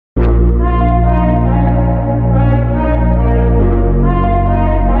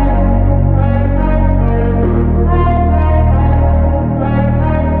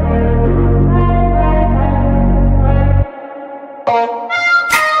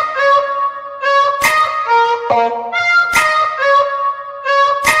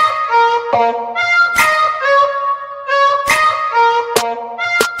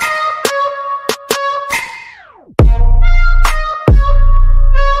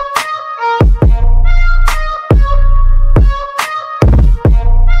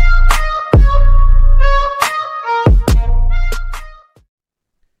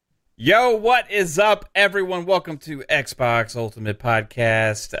Yo, what is up, everyone? Welcome to Xbox Ultimate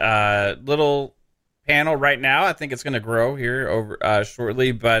Podcast. Little panel right now. I think it's going to grow here over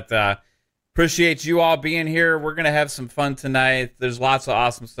shortly, but appreciate you all being here. We're going to have some fun tonight. There's lots of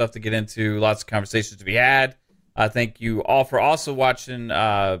awesome stuff to get into, lots of conversations to be had. Thank you all for also watching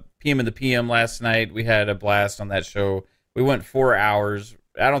PM in the PM last night. We had a blast on that show. We went 4 hours.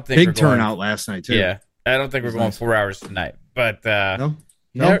 I don't think big turnout last night too. Yeah, I don't think we're going 4 hours tonight, but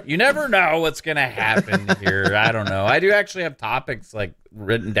No. you never know what's going to happen here. I don't know. I do actually have topics like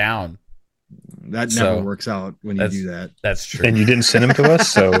written down. That never works out when you do that. That's true. And you didn't send them to us,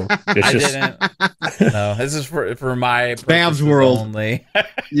 so it's I just didn't. No, this is for my Bam's world only.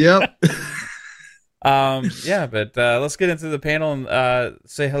 Yep. Yeah, but let's get into the panel and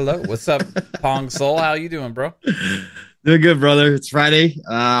say hello. What's up, Pong Soul? How you doing, bro? Doing good, brother. It's Friday.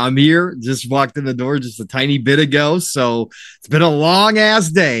 I'm here. Just walked in the door just a tiny bit ago. So it's been a long ass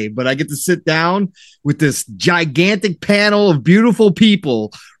day, but I get to sit down with this gigantic panel of beautiful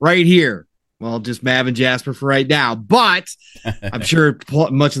people right here. Well, just Mav and Jasper for right now, but I'm sure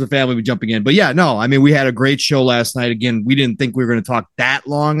much of the family will be jumping in. But yeah, no, I mean, we had a great show last night. Again, we didn't think we were going to talk that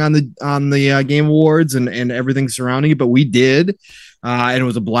long on the Game Awards and everything surrounding it, but we did. And it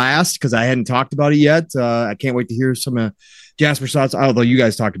was a blast because I hadn't talked about it yet. I can't wait to hear some of Jasper's thoughts, although you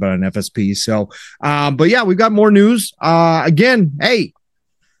guys talked about it on FSP. So, but yeah, we've got more news. Again, hey,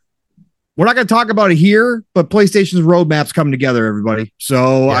 we're not going to talk about it here, but PlayStation's roadmap's coming together, everybody.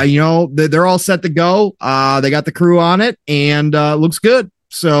 So, Yeah. They're all set to go. They got the crew on it, and looks good.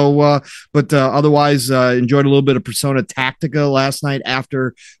 So, but otherwise, enjoyed a little bit of Persona Tactica last night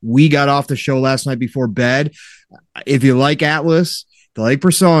after we got off the show last night before bed. If you like Atlas, if you like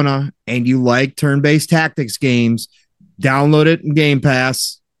Persona, and you like turn-based tactics games, download it in Game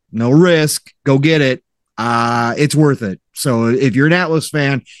Pass. No risk. Go get it. It's worth it. So if you're an Atlas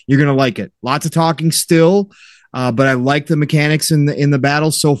fan, you're going to like it. Lots of talking still, but I like the mechanics in the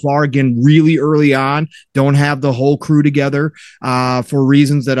battle so far. Again, really early on. Don't have the whole crew together for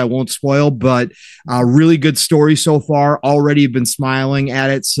reasons that I won't spoil, but really good story so far. Already been smiling at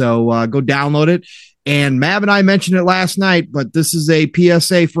it. So go download it. And Mav and I mentioned it last night, but this is a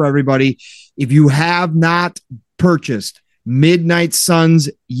PSA for everybody. If you have not purchased Midnight Suns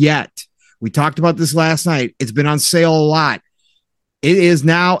yet, we talked about this last night. It's been on sale a lot. It is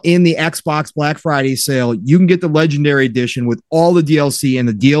now in the Xbox Black Friday sale. You can get the Legendary Edition with all the DLC, and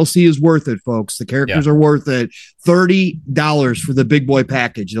the DLC is worth it, folks. The characters are worth it. $30 for the big boy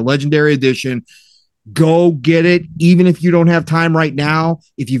package, the Legendary Edition. Go get it, even if you don't have time right now.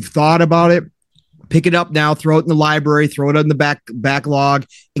 If you've thought about it, pick it up now, throw it in the library, throw it on the backlog,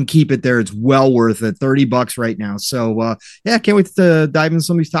 and keep it there. It's well worth it. $30 right now. So, yeah, can't wait to dive into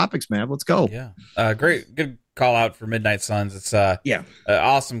some of these topics, man. Let's go. Yeah, great, good call out for Midnight Suns. It's an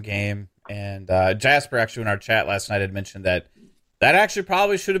awesome game. And Jasper actually in our chat last night had mentioned that actually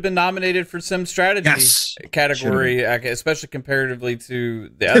probably should have been nominated for Sim Strategy category, especially comparatively to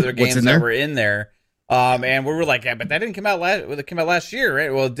the other games that were in there. And we were like, yeah, but that didn't come out last year,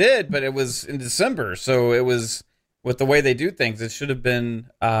 right? Well, it did, but it was in December. So it was, with the way they do things, it should have been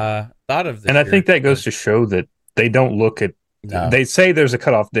thought of this And I year. think that goes to show that they don't look at they say there's a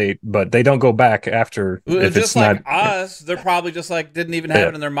cutoff date, but they don't go back after if just it's like not us, they're probably just like didn't even have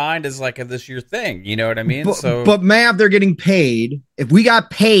it in their mind as like a this year thing. You know what I mean? But Mav, they're getting paid. If we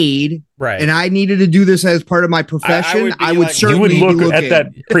got paid, right, and I needed to do this as part of my profession, I would certainly you would look at that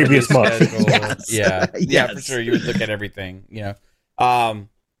previous month. Yeah, for sure. You would look at everything. You know, how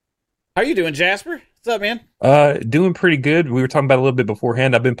are you doing, Jasper? What's up, man? Doing pretty good. We were talking about it a little bit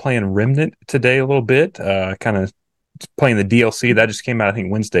beforehand. I've been playing Remnant today a little bit. Kind of playing the DLC that just came out, I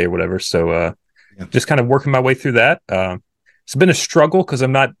think Wednesday or whatever. So just kind of working my way through that. It's been a struggle because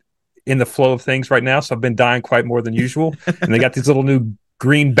I'm not in the flow of things right now, so I've been dying quite more than usual. And they got these little new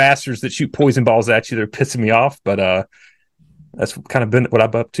green bastards that shoot poison balls at you. They're pissing me off, but that's kind of been what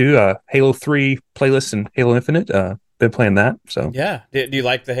I'm up to. Halo 3 playlist and Halo Infinite. Been playing that. So yeah, do you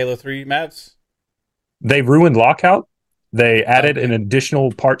like the Halo 3 maps? They ruined Lockout. They added an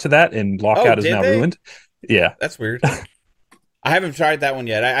additional part to that, and Lockout is now ruined. Yeah, that's weird. I haven't tried that one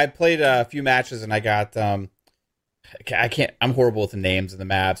yet. I played a few matches and I got I can't. I'm horrible with the names of the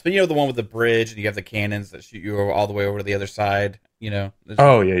maps, but you know the one with the bridge and you have the cannons that shoot you all the way over to the other side. You know.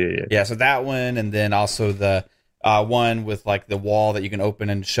 Yeah. So that one, and then also the one with like the wall that you can open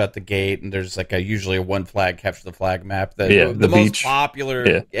and shut the gate, and there's like usually a one flag capture the flag map. The most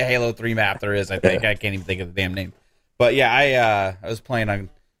popular Halo 3 map there is, I think. I can't even think of the damn name. But yeah, I was playing on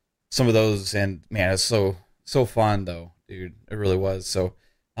some of those, and man, it's so fun though, dude. It really was. So,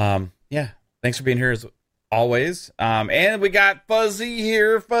 yeah. Thanks for being here always. And we got Fuzzy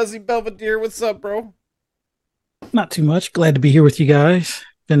here. Fuzzy Belvedere, what's up, bro? Not too much. Glad to be here with you guys.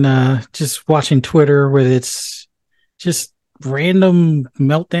 Been just watching Twitter where it's just random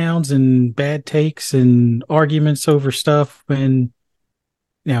meltdowns and bad takes and arguments over stuff and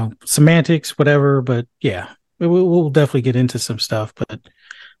semantics, whatever. But yeah, we'll definitely get into some stuff. But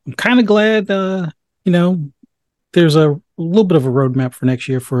I'm kind of glad there's a little bit of a roadmap for next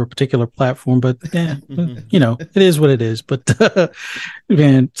year for a particular platform, but yeah, it is what it is. But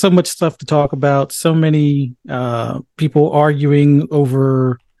man, so much stuff to talk about. So many people arguing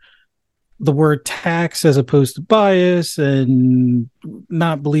over the word tax as opposed to bias and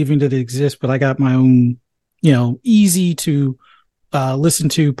not believing that it exists. But I got my own, easy to listen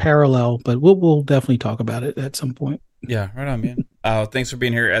to parallel. But we'll definitely talk about it at some point. Yeah, right on, man. Thanks for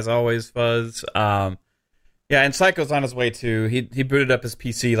being here as always, Fuzz. Yeah, and Psycho's on his way too. He booted up his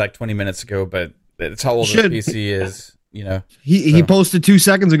PC like 20 minutes ago, but it's how old his PC is, He posted 2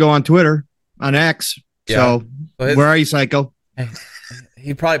 seconds ago on Twitter, on X. Yeah. So where are you, Psycho?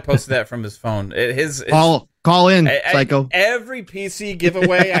 He probably posted that from his phone. Call in, Psycho. Every PC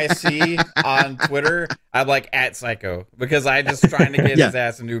giveaway I see on Twitter, I'm like at Psycho because I just trying to get his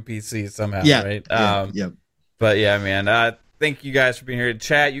ass a new PC somehow, right? But yeah, man. Thank you guys for being here.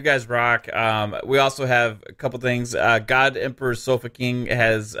 Chat, you guys rock. We also have a couple things. God Emperor Sofa King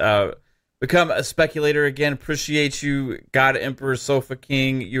has become a speculator again. Appreciate you, God Emperor Sofa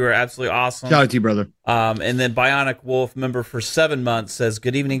King. You are absolutely awesome. Shout out to you, brother. And then Bionic Wolf, member for 7 months, says,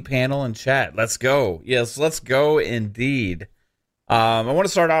 good evening, panel and chat. Let's go. Yes, let's go indeed. I want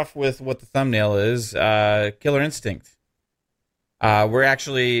to start off with what the thumbnail is. Killer Instinct. We're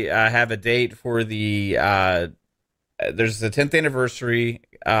actually have a date for the... there's the 10th anniversary,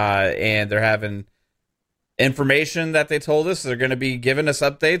 and they're having information that they told us. They're going to be giving us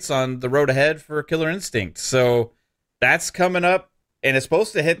updates on the road ahead for Killer Instinct. So that's coming up, and it's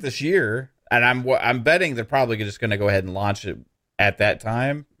supposed to hit this year. And I'm betting they're probably just going to go ahead and launch it at that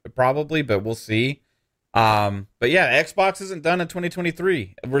time, probably, but we'll see. But yeah, Xbox isn't done in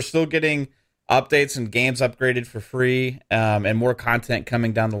 2023. We're still getting updates and games upgraded for free, and more content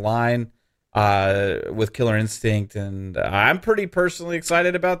coming down the line. With Killer Instinct, and I'm pretty personally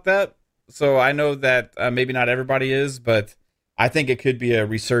excited about that. So I know that maybe not everybody is, but I think it could be a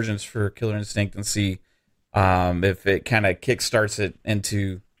resurgence for Killer Instinct, and see if it kind of kickstarts it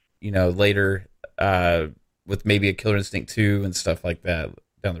into later with maybe a Killer Instinct 2 and stuff like that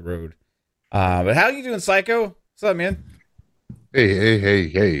down the road. But how you doing, Psycho? What's up, man?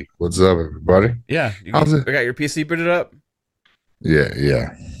 Hey! What's up, everybody? Yeah, we got your PC booted up.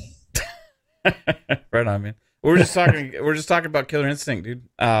 Yeah. Right on, man. We're just talking about Killer Instinct, dude.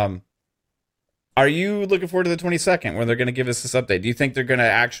 Are you looking forward to the 22nd when they're going to give us this update? Do you think they're going to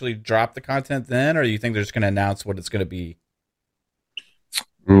actually drop the content then, or do you think they're just going to announce what it's going to be?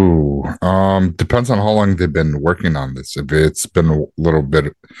 Ooh, depends on how long they've been working on this. If it's been a little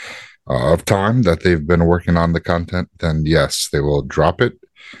bit of time that they've been working on the content, then yes, they will drop it.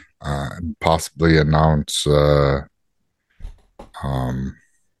 Possibly announce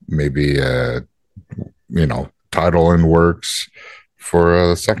maybe title in works for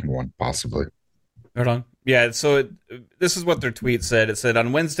the second one, possibly. Hold on. Yeah, so this is what their tweet said. It said,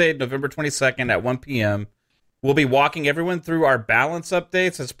 on Wednesday, November 22nd at 1 p.m., we'll be walking everyone through our balance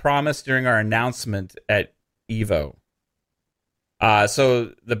updates as promised during our announcement at EVO.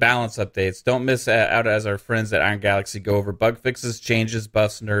 So the balance updates. Don't miss out as our friends at Iron Galaxy go over bug fixes, changes,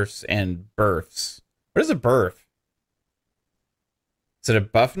 buffs, nerfs, and burfs. What is a burf? Is it a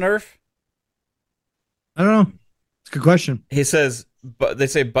buff nerf? I don't know. It's a good question. He says, they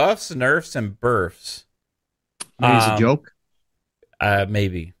say buffs, nerfs, and burfs. Maybe it's a joke?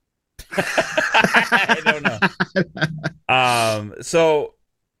 Maybe. I don't know. So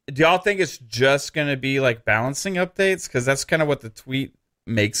do y'all think it's just going to be like balancing updates? Because that's kind of what the tweet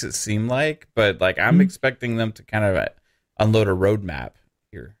makes it seem like. But like, I'm expecting them to kind of unload a roadmap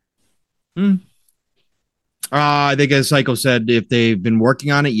here. I think, as Psycho said, if they've been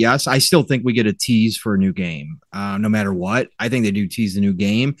working on it, yes. I still think we get a tease for a new game, no matter what. I think they do tease the new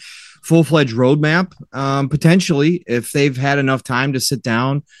game. Full-fledged roadmap, potentially, if they've had enough time to sit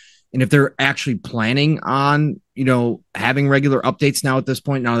down, and if they're actually planning on, having regular updates now at this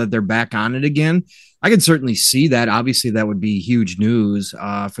point, now that they're back on it again. I could certainly see that. Obviously, that would be huge news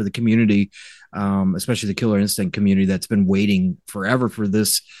for the community, especially the Killer Instinct community that's been waiting forever for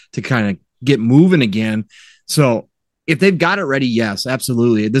this to kind of get moving again. So if they've got it ready, yes,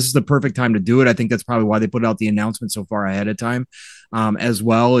 absolutely. This is the perfect time to do it. I think that's probably why they put out the announcement so far ahead of time, as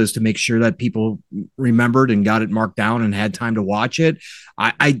well as to make sure that people remembered and got it marked down and had time to watch it.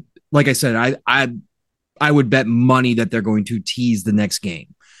 I like I said, I would bet money that they're going to tease the next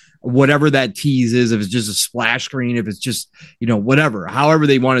game. Whatever that tease is, if it's just a splash screen, if it's just, whatever, however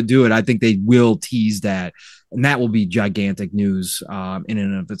they want to do it, I think they will tease that. And that will be gigantic news in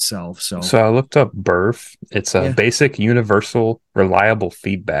and of itself. So I looked up BERF. It's a basic, universal, reliable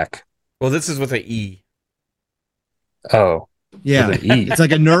feedback. Well, this is with an E. Oh. Yeah. With an E. It's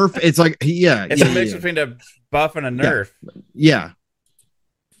like a nerf. It's like, It's a mix between a buff and a nerf. Yeah.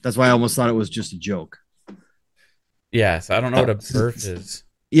 That's why I almost thought it was just a joke. Yeah, so I don't know what a BERF is.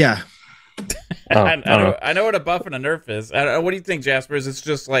 Yeah. I know what a buff and a nerf is. What do you think, Jasper? Is it's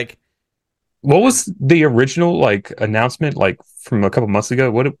just like... What was the original announcement from a couple months ago?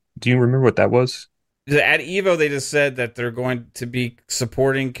 What do you remember what that was? At Evo, they just said that they're going to be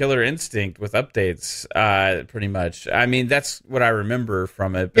supporting Killer Instinct with updates, pretty much. I mean, that's what I remember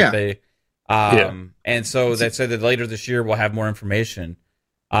from it. But and so they said that later this year we'll have more information.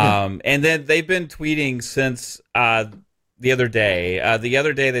 And then they've been tweeting since the other day. The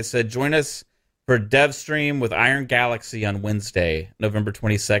other day they said, join us for Dev Stream with Iron Galaxy on Wednesday, November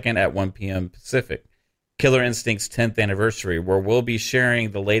 22nd at 1 p.m. Pacific. Killer Instinct's 10th anniversary, where we'll be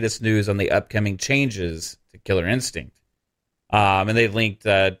sharing the latest news on the upcoming changes to Killer Instinct. And they linked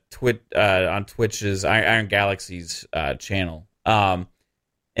on Twitch's Iron Galaxy's channel. And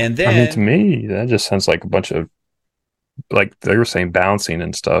then to me, that just sounds like a bunch of they were saying bouncing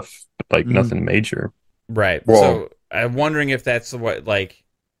and stuff, but nothing major. Right. Whoa. So I'm wondering if that's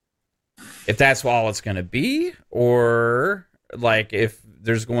if that's all it's going to be, or if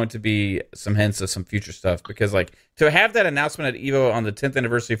there's going to be some hints of some future stuff, because to have that announcement at Evo on the 10th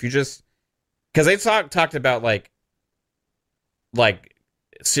anniversary, if you just, because they talked about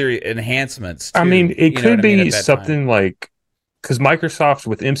series enhancements too, I mean, it could be something because Microsoft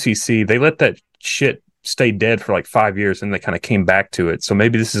with MCC, they let that shit stay dead for 5 years and they kind of came back to it. So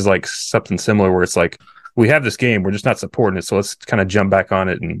maybe this is something similar where it's we have this game, we're just not supporting it, so let's kind of jump back on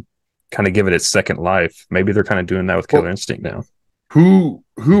it and kind of give it its second life. Maybe they're kind of doing that with Killer Instinct now. Who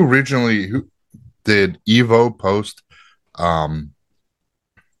originally did Evo post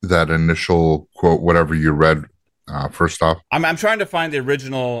that initial quote, whatever you read first off? I'm trying to find the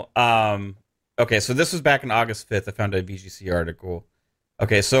original. Okay, so this was back on August 5th. I found a VGC article.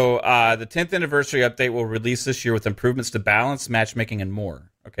 Okay, so the 10th anniversary update will release this year with improvements to balance, matchmaking, and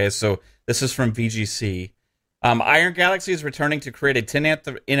more. Okay, so this is from VGC. Iron Galaxy is returning to create a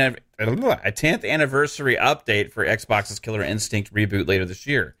 10th anniversary update for Xbox's Killer Instinct reboot later this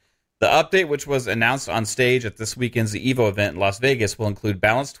year. The update, which was announced on stage at this weekend's Evo event in Las Vegas, will include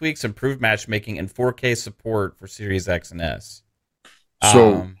balance tweaks, improved matchmaking, and 4K support for Series X and S.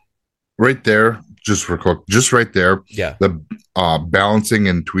 So right there, just right there, the balancing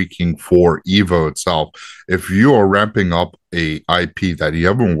and tweaking for Evo itself. If you are ramping up a IP that you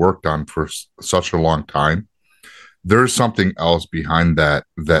haven't worked on for such a long time, there's something else behind that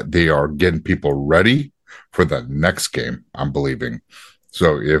they are getting people ready for the next game, I'm believing.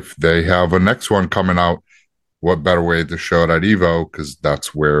 So if they have a next one coming out, what better way to show it at Evo? Because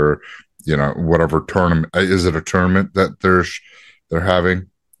that's where, whatever tournament, is it a tournament that they're having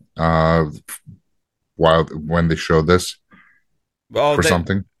when they show this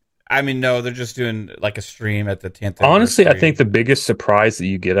something? I mean, no, they're just doing a stream at the 10th anniversary. Honestly, I think the biggest surprise that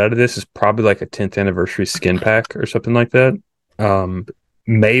you get out of this is probably a 10th anniversary skin pack or something like that.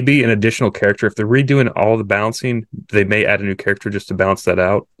 Maybe an additional character. If they're redoing all the balancing, they may add a new character just to balance that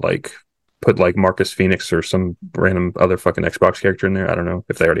out. Put Marcus Phoenix or some random other fucking Xbox character in there. I don't know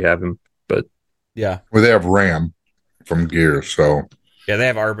if they already have him, but yeah. Well, they have Ram from Gears, so. Yeah, they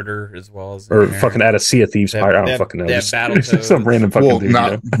have Arbiter as well as, or fucking add a Sea of Thieves. I don't fucking know. They have Battletoads. Some random fucking dude.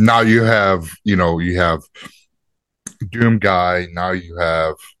 Now you have Doom Guy. Now you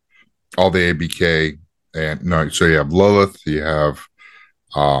have all the ABK, so you have Lilith. You have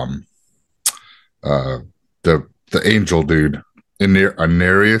the Angel dude in there,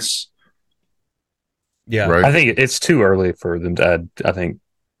 Anarius. Yeah, right? I think it's too early for them to add. I think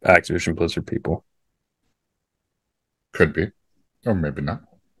Activision Blizzard people could be. Or maybe not.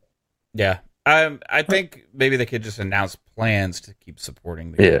 Yeah. I think maybe they could just announce plans to keep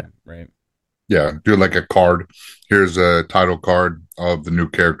supporting the game, right? Yeah, do a card. Here's a title card of the new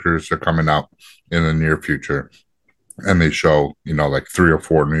characters that are coming out in the near future. And they show, 3 or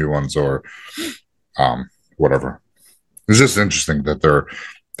 4 new ones or whatever. It's just interesting that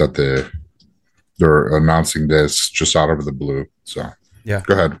they're announcing this just out of the blue. So yeah.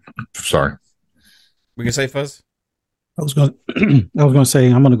 Go ahead. Sorry. We can say Fuzz? I was going to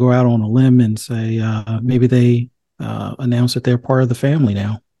say, I'm going to go out on a limb and say maybe they announce that they're part of the family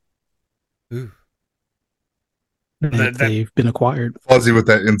now. Ooh. that they've been acquired. Fuzzy with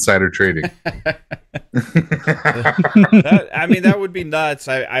that insider trading. That would be nuts.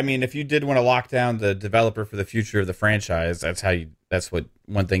 I mean, if you did want to lock down the developer for the future of the franchise, that's what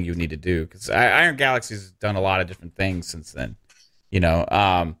one thing you would need to do. Because Iron Galaxy's done a lot of different things since then.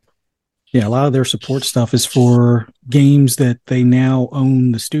 A lot of their support stuff is for games that they now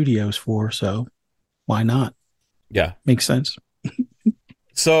own the studios for. So why not? Yeah, makes sense.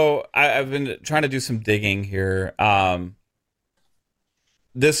 So I've been trying to do some digging here.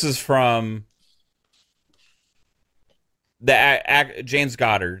 This is from the James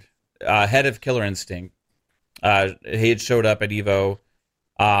Goddard, head of Killer Instinct. He had showed up at Evo,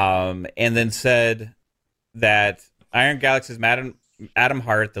 and then said that Iron Galaxy's Adam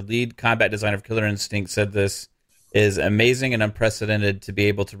Hart, the lead combat designer of Killer Instinct, said this is amazing and unprecedented to be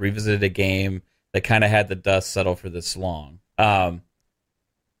able to revisit a game that kind of had the dust settle for this long. Also,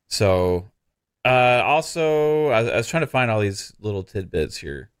 I was trying to find all these little tidbits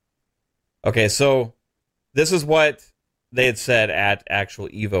here. Okay, so this is what they had said at actual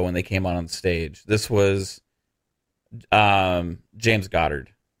Evo when they came on stage. This was James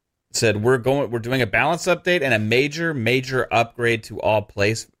Goddard said, "We're doing a balance update and a major upgrade to all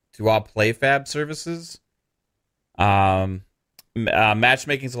PlayFab services.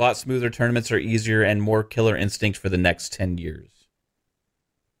 Matchmaking is a lot smoother. Tournaments are easier and more Killer Instinct for the next 10 years."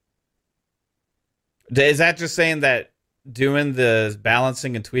 Is that just saying that doing the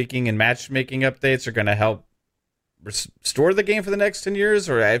balancing and tweaking and matchmaking updates are going to help restore the game for the next 10 years?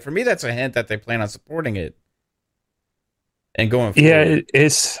 Or for me, that's a hint that they plan on supporting it and going forward. Yeah,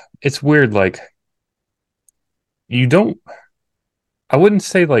 it's weird. Like, I wouldn't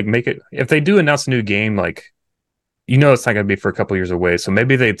say like make it, if they do announce a new game, like, it's not going to be for a couple years away. So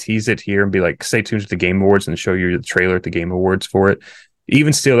maybe they tease it here and be like, stay tuned to the Game Awards and show you the trailer at the Game Awards for it.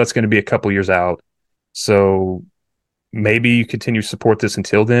 Even still, that's going to be a couple years out. So maybe you continue to support this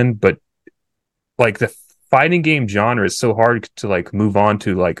until then, but like the fighting game genre is so hard to like move on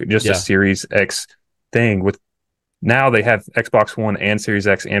to like just a Series X thing. With now they have Xbox One and Series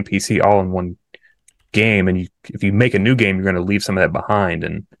X and PC all in one game, and if you make a new game, you're going to leave some of that behind.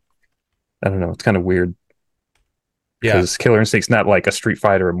 And I don't know, it's kind of weird. Because Killer Instinct's not like a Street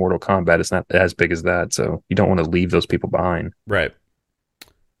Fighter or Mortal Kombat. It's not as big as that, so you don't want to leave those people behind. Right.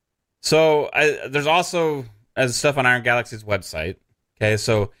 So there's also stuff on Iron Galaxy's website. Okay,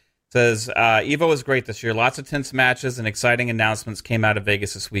 so it says, Evo was great this year. Lots of tense matches and exciting announcements came out of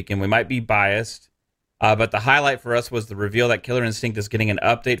Vegas this weekend. We might be biased, but the highlight for us was the reveal that Killer Instinct is getting an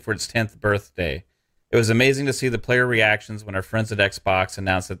update for its 10th birthday. It was amazing to see the player reactions when our friends at Xbox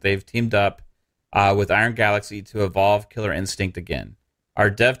announced that they've teamed up with Iron Galaxy to evolve Killer Instinct again. Our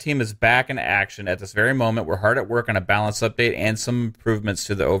dev team is back in action at this very moment. We're hard at work on a balance update and some improvements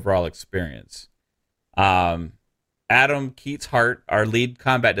to the overall experience. Adam Keats Hart, our lead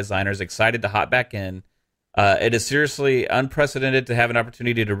combat designer, is excited to hop back in. It is seriously unprecedented to have an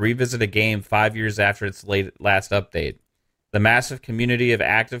opportunity to revisit a game 5 years after its last update. The massive community of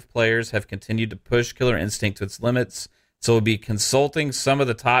active players have continued to push Killer Instinct to its limits, so we'll be consulting some of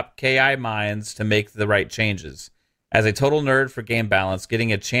the top KI minds to make the right changes. As a total nerd for game balance,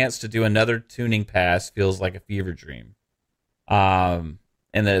 getting a chance to do another tuning pass feels like a fever dream. And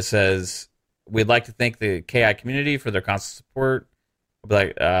then it says, we'd like to thank the KI community for their constant support.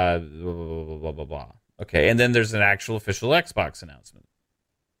 Like, blah, blah, blah, blah. Okay, and then there's an actual official Xbox announcement.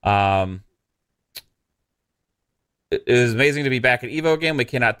 It was amazing to be back at Evo again. We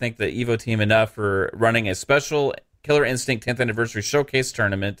cannot thank the Evo team enough for running a special Killer Instinct 10th Anniversary Showcase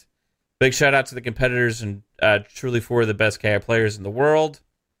Tournament. Big shout out to the competitors and truly 4 of the best KI players in the world.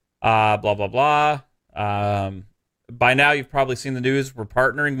 Blah, blah, blah. By now, you've probably seen the news. We're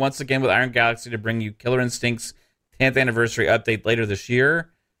partnering once again with Iron Galaxy to bring you Killer Instinct's 10th Anniversary update later this year.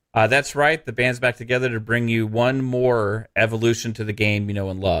 That's right. The band's back together to bring you one more evolution to the game you know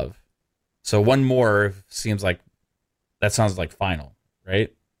and love. So one more sounds like final,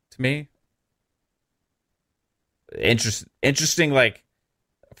 right? To me. Interesting, like,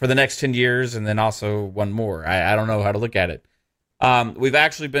 for the next 10 years, and then also one more. I don't know how to look at it. We've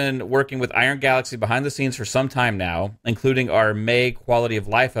actually been working with Iron Galaxy behind the scenes for some time now, including our May Quality of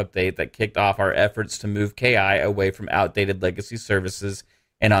Life update that kicked off our efforts to move KI away from outdated legacy services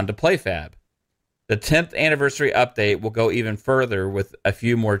and onto PlayFab. The 10th anniversary update will go even further with a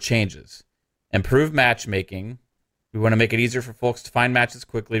few more changes. Improved matchmaking. We want to make it easier for folks to find matches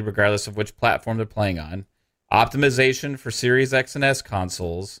quickly, regardless of which platform they're playing on. Optimization for Series X and S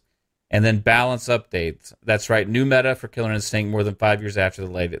consoles, and then balance updates. That's right, new meta for Killer Instinct more than 5 years after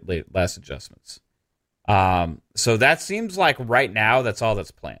the last adjustments. So that seems like right now that's all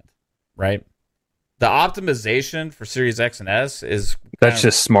that's planned, right? the optimization for Series X and S is That's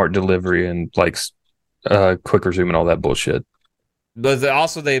just smart delivery and like quick resume and all that bullshit. But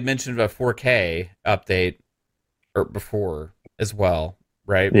also they mentioned a 4K update or before as well,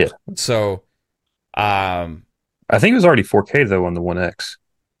 right? Yeah. So, I think it was already 4K though on the One X.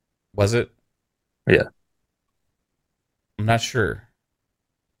 Was it? Yeah. I'm not sure.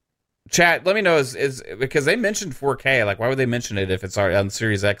 Chat, let me know is because they mentioned 4K. Like, why would they mention it if it's already on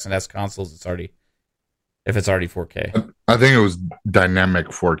Series X and S consoles? It's already 4K. I think it was dynamic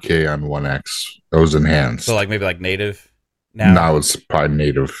 4K on One X. It was enhanced. So maybe native. Now it's probably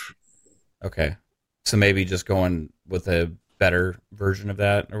native. Okay, so maybe just going with a better version of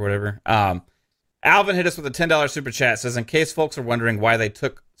that or whatever. Alvin hit us with a $10 super chat. Says, in case folks are wondering why they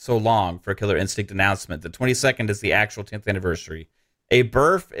took so long for a Killer Instinct announcement, the 22nd is the actual 10th anniversary. A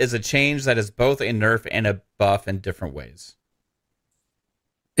burf is a change that is both a nerf and a buff in different ways.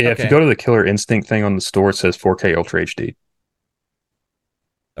 Yeah, Okay. If you go to the Killer Instinct thing on the store, it says 4K Ultra HD.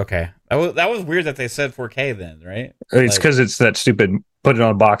 Okay. That was weird that they said 4K then, right? It's because it's that stupid put it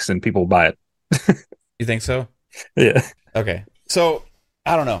on a box and people buy it. You think so? Yeah. Okay. So,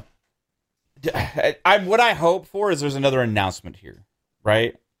 I don't know. What I hope for is there's another announcement here,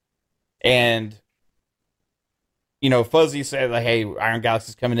 right? And Fuzzy said hey, Iron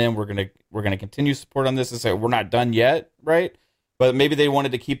Galaxy's coming in. We're gonna continue support on this and say we're not done yet, right? But maybe they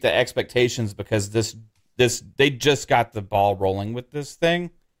wanted to keep the expectations because this they just got the ball rolling with this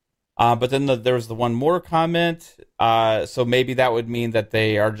thing. But then there was the one more comment. So maybe that would mean that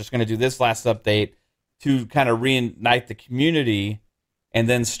they are just going to do this last update to kind of reignite the community and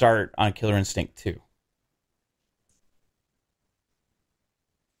then start on Killer Instinct 2.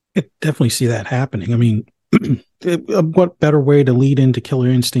 I definitely see that happening. I mean, what better way to lead into Killer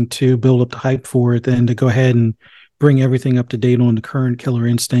Instinct 2, build up the hype for it, than to go ahead and bring everything up to date on the current Killer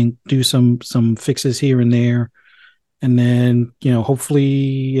Instinct, do some fixes here and there, and then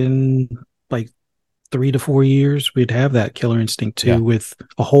hopefully in 3 to 4 years we'd have that Killer Instinct 2 with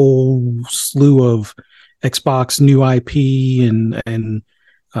a whole slew of Xbox new IP and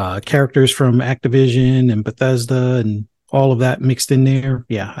characters from Activision and Bethesda and all of that mixed in there.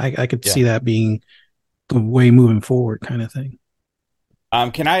 Yeah, I could see that being the way moving forward, kind of thing.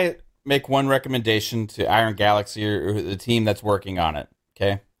 Can I make one recommendation to Iron Galaxy or the team that's working on it?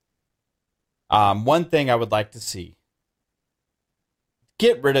 Okay. One thing I would like to see: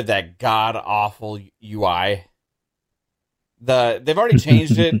 get rid of that god awful UI. They've already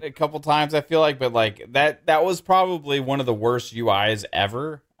changed it a couple times, I feel like, but that was probably one of the worst UIs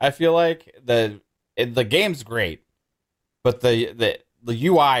ever. I feel like the game's great, but the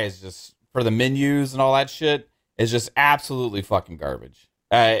UI is just, for the menus and all that shit, is just absolutely fucking garbage.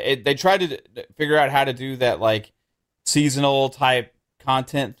 They tried to figure out how to do that seasonal type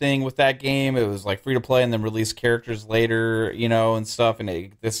content thing with that game. It was free to play and then release characters later, and stuff. And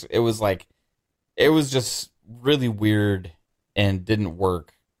it was just really weird and didn't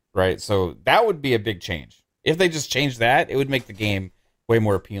work, right? So that would be a big change. If they just changed that, it would make the game way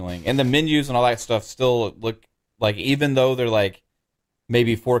more appealing. And the menus and all that stuff still look even though they're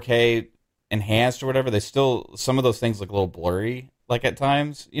maybe 4K enhanced or whatever, they still, some of those things look a little blurry at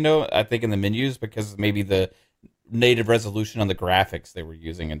times, I think in the menus, because maybe the native resolution on the graphics they were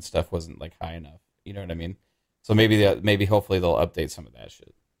using and stuff wasn't high enough. You know what I mean? So maybe hopefully they'll update some of that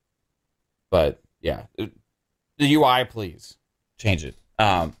shit. But yeah, the UI, please change it.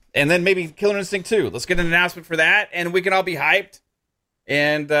 And then maybe Killer Instinct 2. Let's get an announcement for that, and we can all be hyped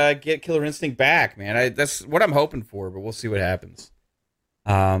and get Killer Instinct back, man. That's what I'm hoping for, but we'll see what happens.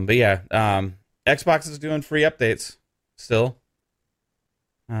 But yeah, Xbox is doing free updates still.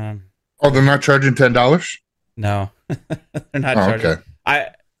 They're not charging $10? No, they're not charging. Okay.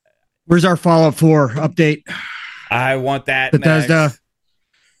 Where's our Fallout 4 update? I want that. Bethesda.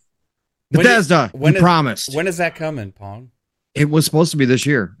 Next. We promised. When is that coming, Pong? It was supposed to be this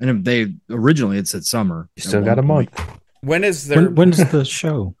year, and they originally it said summer. You still got a month. When is there? When's the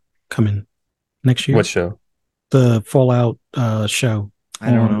show coming? Next year? What show? The Fallout show.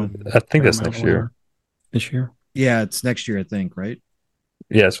 I don't know. I think that's next year. This year? Yeah, it's next year, I think, right?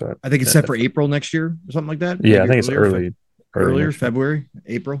 Yeah, that's right. I think it's set for April next year or something like that. Yeah, Maybe I think it's earlier, February,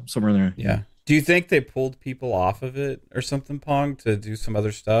 April, somewhere in there. Yeah. Do you think they pulled people off of it or something, Pong, to do some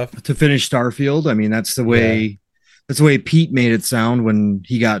other stuff? To finish Starfield? I mean, that's the way Pete made it sound when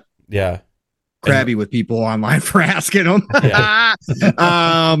he got crabby with people online for asking him. Yeah.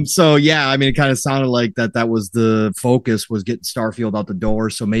 So yeah, I mean, it kind of sounded like that was the focus, was getting Starfield out the door.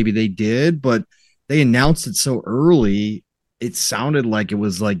 So maybe they did, but they announced it so early, it sounded like it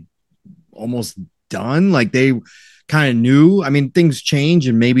was almost done. They kind of knew. I mean, things change,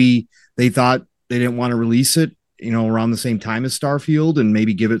 and maybe they thought they didn't want to release it, around the same time as Starfield and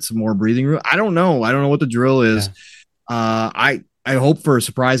maybe give it some more breathing room. I don't know. I don't know what the drill is. Yeah. I hope for a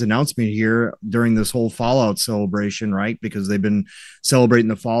surprise announcement here during this whole Fallout celebration, right? Because they've been celebrating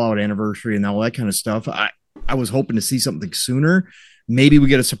the Fallout anniversary and all that kind of stuff. I was hoping to see something sooner. Maybe we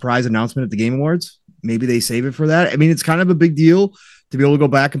get a surprise announcement at the Game Awards. Maybe they save it for that. I mean, it's kind of a big deal to be able to go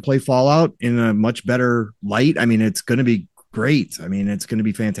back and play Fallout in a much better light. I mean, it's going to be great. I mean, it's going to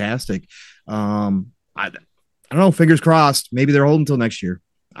be fantastic. I don't know. Fingers crossed. Maybe they're holding until next year.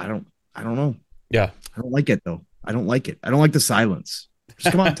 I don't know. Yeah. I don't like it though. I don't like it. I don't like the silence.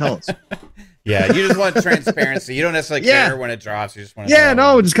 Just come on and tell us. Yeah, you just want transparency. You don't necessarily care when it drops. You just want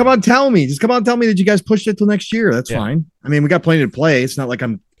to just come on and tell me. Just come on and tell me that you guys pushed it till next year. That's fine. I mean, we got plenty to play. It's not like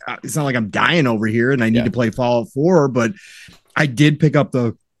I'm dying over here and I need to play Fallout 4, but I did pick up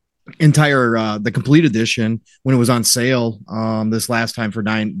the entire the complete edition when it was on sale this last time for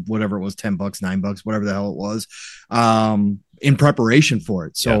 $10, $9, whatever the hell it was. In preparation for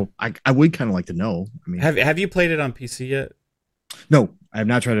it. So I would kind of like to know. I mean, have you played it on PC yet? No, I have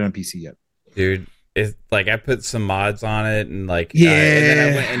not tried it on PC yet. Dude, it's like I put some mods on it and and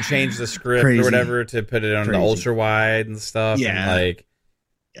then I went and changed the script or whatever to put it on the ultra wide and stuff. Yeah.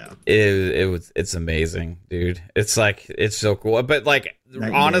 And it's amazing, dude. It's so cool. But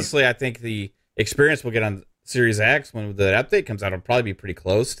honestly, I think the experience we'll get on Series X when the update comes out will probably be pretty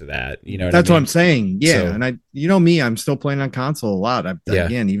close to that. That's what I'm saying. Yeah. So, and me, I'm still playing on console a lot.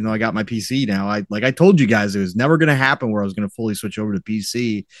 Again, even though I got my PC now, I told you guys it was never going to happen where I was going to fully switch over to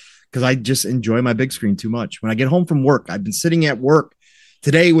PC because I just enjoy my big screen too much. When I get home from work, I've been sitting at work.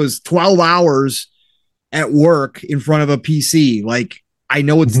 Today was 12 hours at work in front of a PC. I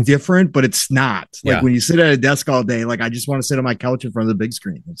know it's different, but it's not. When you sit at a desk all day, I just want to sit on my couch in front of the big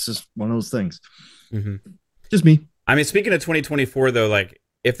screen. It's just one of those things. Mm-hmm. Just me. I mean, speaking of 2024, though,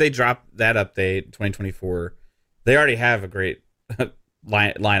 if they drop that update 2024, they already have a great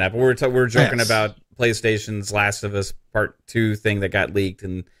lineup. We're joking about PlayStation's Last of Us Part 2 thing that got leaked,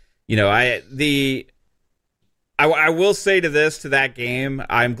 and I will say to that game,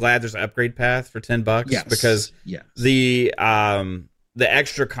 I'm glad there's an upgrade path for $10 because the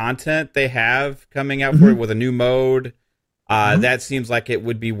extra content they have coming out for it with a new mode. That seems like it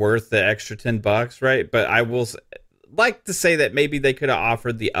would be worth the extra $10, right? But I will like to say that maybe they could have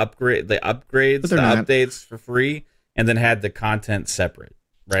offered the upgrades, the updates for free, and then had the content separate,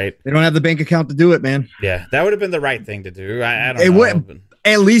 right? They don't have the bank account to do it, man. Yeah, that would have been the right thing to do. I don't know.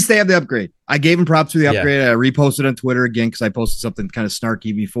 At least they have the upgrade. I gave them props for the upgrade. I reposted on Twitter again because I posted something kind of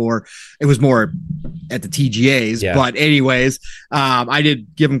snarky before. It was more at the TGAs, but anyways, I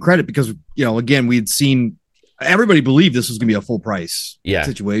did give them credit because again, we'd seen. Everybody believed this was going to be a full price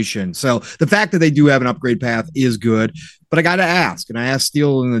situation. So the fact that they do have an upgrade path is good, but I got to ask, and I asked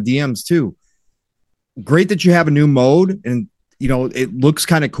Steele in the DMs too. Great that you have a new mode and, it looks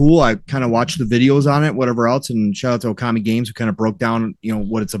kind of cool. I kind of watched the videos on it, whatever else. And shout out to Okami Games who kind of broke down,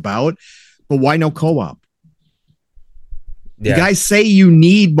 what it's about, but why no co-op? You guys say you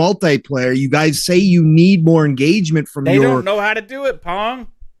need multiplayer. You guys say you need more engagement from They don't know how to do it, Pong.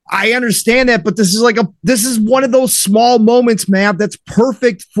 I understand that, but this is one of those small moments, Mav, that's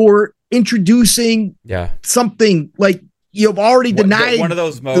perfect for introducing something you've already denied. One of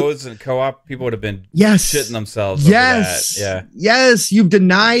those modes in co-op, people would have been shitting themselves. Yes. Over that. Yes. You've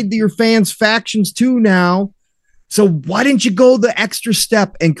denied your fans factions too now. So why didn't you go the extra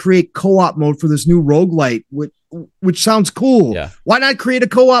step and create co-op mode for this new roguelite, which sounds cool? Yeah. Why not create a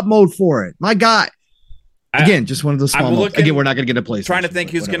co-op mode for it? My God. Again, just one of those small moments. Again, we're not going to get a place. Trying to think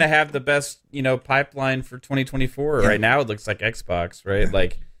who's going to have the best, pipeline for 2024. Right now, it looks like Xbox,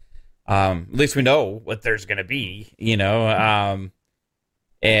 right? At least we know what there's going to be, or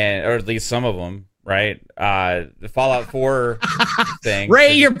at least some of them, right? The Fallout 4 thing.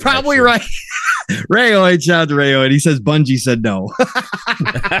 Ray, you're probably right. Ray Owen, shout out to Ray Owen. He says Bungie said no.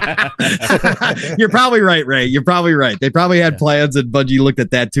 You're probably right, Ray. You're probably right. They probably had plans, and Bungie looked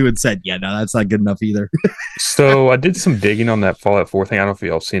at that too and said, "Yeah, no, that's not good enough either." So I did some digging on that Fallout 4 thing. I don't know if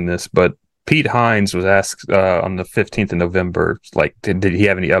y'all seen this, but Pete Hines was asked on the 15th of November, did he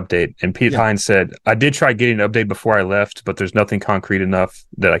have any update? And Pete Hines said, "I did try getting an update before I left, but there's nothing concrete enough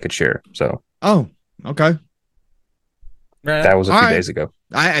that I could share." So, okay. That was a few days ago.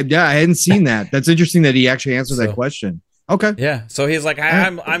 I hadn't seen that. That's interesting that he actually answered that question. Okay. Yeah. So he's like,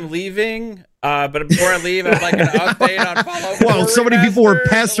 I'm leaving, but before I leave, I'd like an update on Fallout 4. Well, so many people were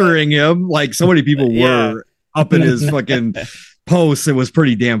pestering him. So many people were up in his fucking posts, it was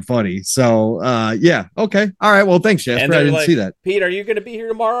pretty damn funny. So yeah, okay, all right. Well, thanks, Jasper. And I they're didn't like, see that. Pete, are you going to be here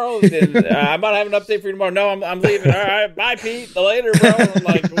tomorrow? And, I might have an update for you tomorrow. No, I'm leaving. All right, bye, Pete. Later, bro. I'm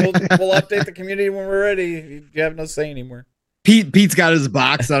like, we'll update the community when we're ready. You have no say anymore. Pete's got his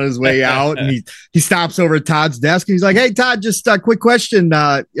box on his way out, and he stops over at Todd's desk, and he's like, "Hey, Todd, just a quick question.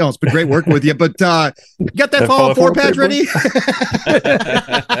 It's been great working with you, but you got that Fallout 4 patch ready?"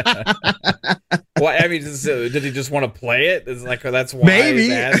 Well, I mean, did he just want to play it? It's like, that's why maybe.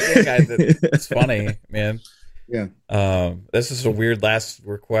 he's asking. It's funny, man. Yeah. This is a weird last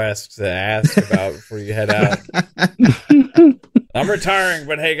request to ask about before you head out. I'm retiring,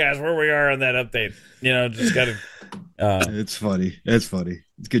 but hey, guys, where we are on that update? Just got to. It's funny. It's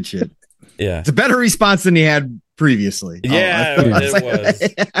good shit. Yeah, it's a better response than he had previously. Yeah, it was.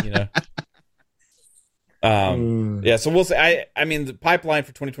 Yeah, so we'll say. I mean, the pipeline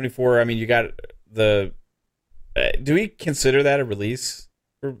for 2024. I mean, you got the. Do we consider that a release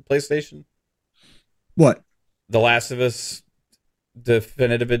for PlayStation? What? The Last of Us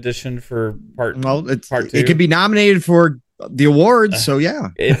Definitive Edition for part 2. It could be nominated for the awards, so yeah.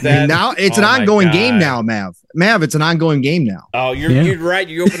 Now it's an ongoing game now, Mav. It's an ongoing game now. Oh, you're right.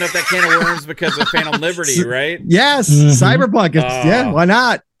 You opened up that can of worms because of Phantom Liberty, right? Yes, Cyberpunk. Yeah, why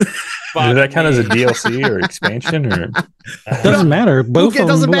not? Does that count as a DLC or expansion? Or doesn't matter. Both of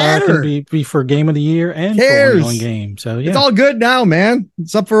them can be for Game of the Year and for ongoing game. So yeah, it's all good now, man.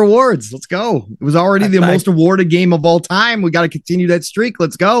 It's up for awards. Let's go. It was already the most awarded game of all time. We got to continue that streak.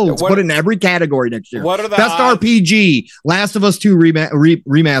 Let's go. Let's put it in every category next year. What are the best odds? RPG? Last of Us 2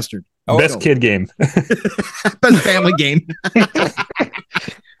 remastered. Best kid game. Best family game.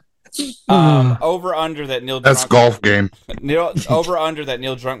 Over under that Neil. That's golf game. Over under that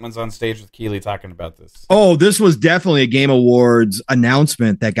Neil Druckmann's on stage with Keeley talking about this. Oh, this was definitely a Game Awards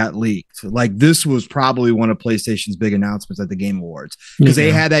announcement that got leaked. Like this was probably one of PlayStation's big announcements at the Game Awards because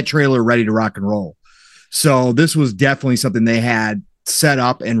they had that trailer ready to rock and roll. So this was definitely something they had set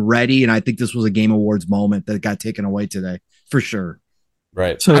up and ready, and I think this was a Game Awards moment that got taken away today for sure.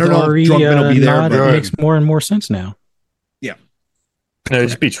 Right. So I don't know if Druckmann will be there, but it makes more and more sense now. Yeah. No, it'd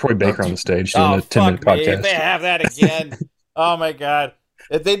just be Troy Baker on the stage doing a 10-minute podcast. If they have that again, oh my god!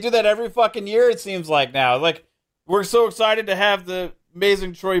 If they do that every fucking year, it seems like now. Like we're so excited to have the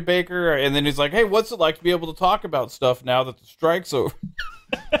amazing Troy Baker, and then he's like, "Hey, what's it like to be able to talk about stuff now that the strike's over?"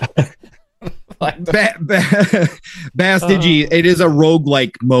 Bass Digi, it is a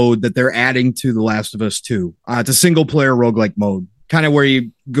roguelike mode that they're adding to The Last of Us 2. It's a single player roguelike mode, kind of where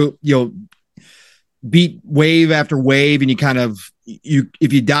you go, beat wave after wave, and you kind of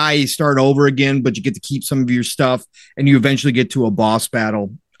if you die, you start over again, but you get to keep some of your stuff, and you eventually get to a boss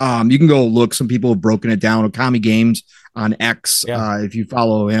battle. You can go look. Some people have broken it down. Okami Games on X. If you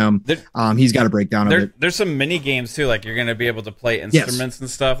follow him, he's got a breakdown of it. There's some mini games too. Like you're going to be able to play instruments and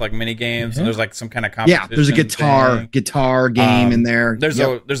stuff, like mini games. And there's like some kind of competition. Yeah, there's a guitar game in there. There's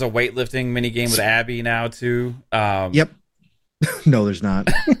a weightlifting mini game with Abby now too. Yep. No, there's not.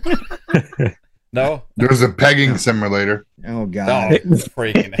 No, there's a pegging simulator. Oh god! Oh,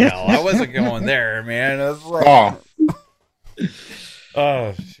 freaking hell! I wasn't going there, man. I was like,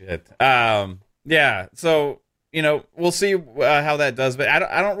 oh shit. Yeah. So we'll see how that does, but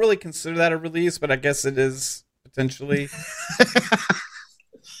I don't really consider that a release, but I guess it is potentially.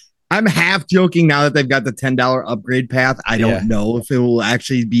 I'm half joking now that they've got the $10 upgrade path. I don't know if it will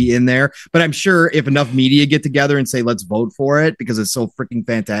actually be in there, but I'm sure if enough media get together and say, let's vote for it because it's so freaking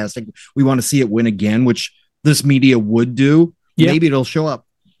fantastic. We want to see it win again, which this media would do. Maybe it'll show up.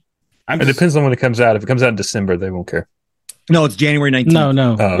 It depends on when it comes out. If it comes out in December, they won't care. No, it's January 19th.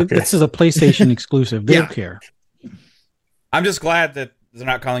 No. Oh, okay. This is a PlayStation exclusive. They don't care. I'm just glad that they're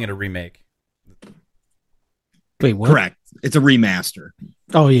not calling it a remake. Wait, what? Correct. It's a remaster.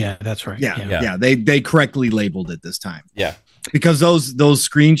 Oh yeah, that's right. Yeah. They correctly labeled it this time. Yeah, because those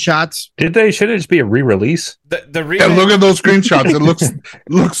screenshots. Should it just be a re-release? The remake, look at those screenshots. It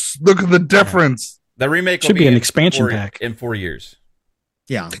looks. Look at the difference. The remake should be an expansion pack in 4 years.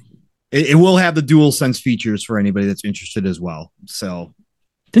 Yeah, it will have the DualSense features for anybody that's interested as well. So,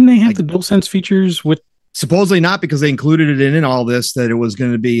 didn't they have the DualSense features with? Supposedly not, because they included it in all this that it was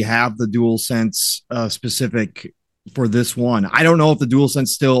going to have the DualSense specific for this one. I don't know if the DualSense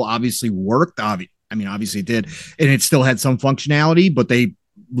still obviously worked. Obviously it did, and it still had some functionality, but they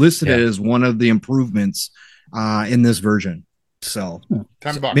listed it as one of the improvements in this version. So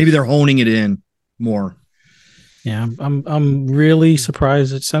maybe they're honing it in more. Yeah, I'm really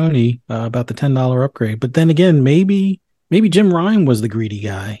surprised at Sony about the $10 upgrade. But then again, maybe Jim Ryan was the greedy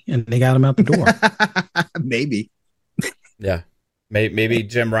guy and they got him out the door. Maybe. Yeah. Maybe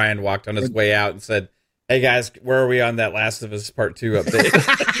Jim Ryan walked on his way out and said, Hey guys, where are we on that Last of Us Part 2 update?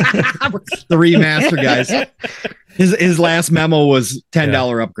 The remaster, guys. His last memo was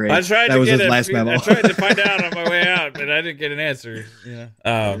 $10 upgrade. I tried that to was get his last memo. I tried to find out on my way out, but I didn't get an answer.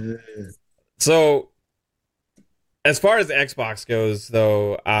 So as far as the Xbox goes,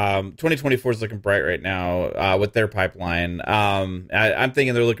 though, 2024 is looking bright right now with their pipeline. I'm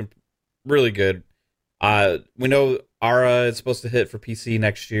thinking they're looking really good. We know Ara is supposed to hit for PC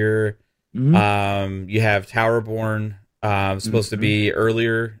next year. Mm-hmm. You have Towerborn supposed to be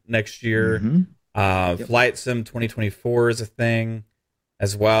earlier next year. Mm-hmm. Flight Sim 2024 is a thing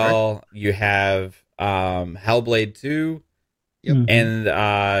as well. Correct. You have Hellblade 2,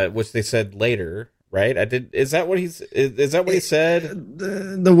 and which they said later, right? Is that what he said?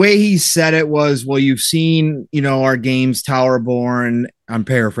 The way he said it was, well, you've seen, our games Towerborn. I'm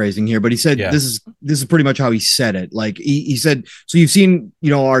paraphrasing here, but he said this is pretty much how he said it. Like he said, so you've seen,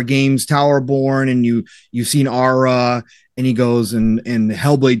 our games Towerborn, and you've seen Ara, and he goes and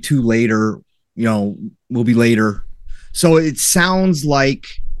Hellblade 2 later, will be later. So it sounds like,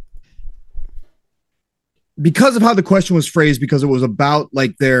 because of how the question was phrased, because it was about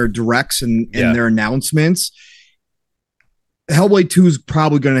like their directs and their announcements, Hellblade 2 is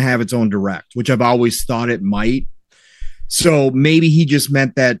probably going to have its own direct, which I've always thought it might. So maybe he just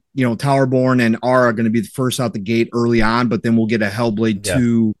meant that, Towerborn and Ara are going to be the first out the gate early on, but then we'll get a Hellblade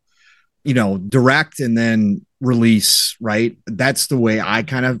 2, direct and then release, right? That's the way I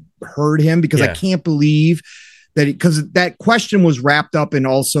kind of heard him, because I can't believe that, because that question was wrapped up in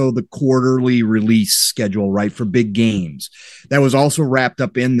also the quarterly release schedule, right? For big games. That was also wrapped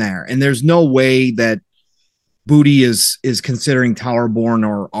up in there. And there's no way that Booty is considering Towerborn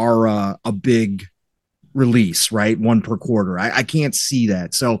or Ara a big release, right? One per quarter. I can't see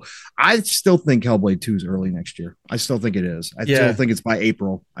that. So I still think Hellblade 2 is early next year. I still think it is. I still think it's by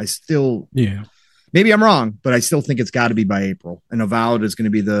April. Maybe I'm wrong, but I still think it's got to be by April. And Avowed is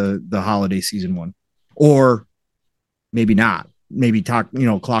going to be the holiday season one. Or maybe not. Maybe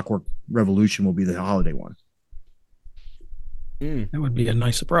Clockwork Revolution will be the holiday one. That would be a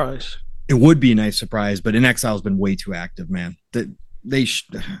nice surprise. It would be a nice surprise, but In Exile's been way too active, man. They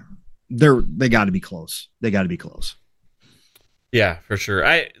got to be close. They got to be close. Yeah, for sure.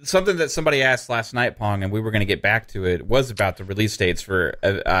 Something that somebody asked last night, Pong, and we were going to get back to it, was about the release dates for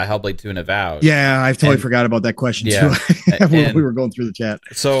Hellblade 2 and Avowed. Yeah, I totally forgot about that question too when we were going through the chat.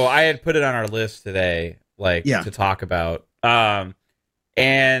 So I had put it on our list today, to talk about.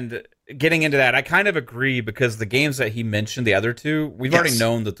 And getting into that, I kind of agree, because the games that he mentioned, the other two, we've already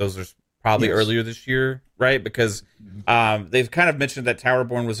known that those are probably earlier this year, right? Because they've kind of mentioned that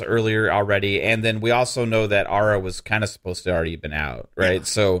Towerborn was earlier already, and then we also know that Ara was kind of supposed to already been out, right?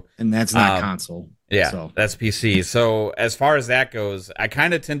 So, and that's not console. Yeah, that's PC. So as far as that goes, I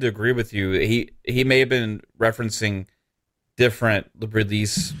kind of tend to agree with you. He may have been referencing different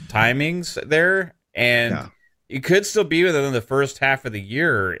release timings there, and it could still be within the first half of the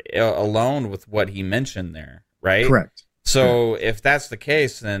year alone with what he mentioned there, right? Correct. So if that's the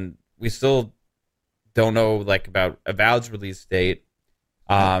case, then we still don't know about Avowed's release date,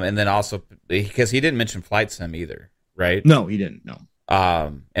 and then also because he didn't mention Flight Sim either, right? No, he didn't. No.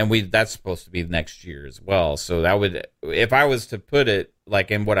 And that's supposed to be next year as well. So that would, if I was to put it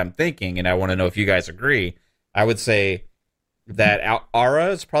in what I'm thinking, and I want to know if you guys agree, I would say that Ara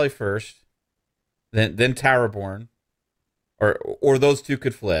is probably first, then Towerborn, or those two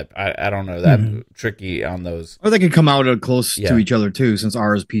could flip. I don't know. That's tricky on those. Or they could come out close to each other too, since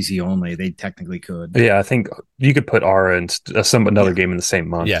Ara is PC only. They technically could. Yeah, I think you could put Ara and another game in the same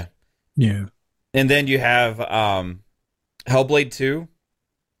month. Yeah. Yeah. And then you have Hellblade 2.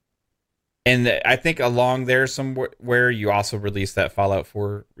 And I think along there somewhere you also released that Fallout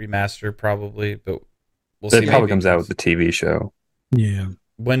 4 remaster, probably, but we'll see. It probably comes out with the TV show. Yeah.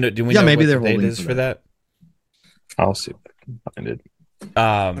 When do we know maybe what the date is for that? I'll see if I can find it.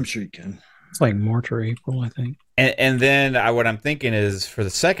 I'm sure you can. It's like March or April, I think. And then what I'm thinking is for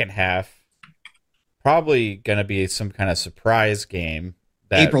the second half, probably going to be some kind of surprise game.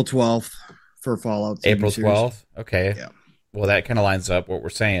 April 12th for Fallout. April 12th? Okay. Yeah. Well, that kind of lines up what we're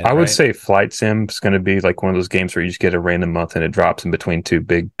saying. I would say Flight Sim is going to be like one of those games where you just get a random month and it drops in between two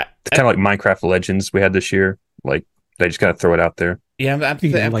big, kind of like Minecraft Legends we had this year. Like they just got to throw it out there. Yeah, I'm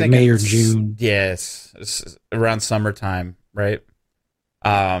thinking May or June. Yes, it's around summertime, right?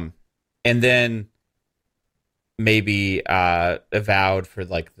 And then maybe Avowed for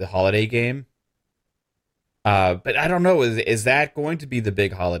the holiday game. But I don't know. Is that going to be the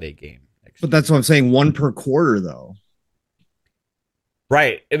big holiday game? But that's what I'm saying. One per quarter, though.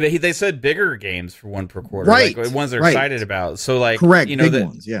 Right. They said bigger games for one per quarter. Right. Ones they're excited about. So correct. big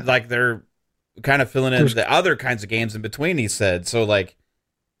ones. Yeah. kind of filling in the other kinds of games in between, he said. So like,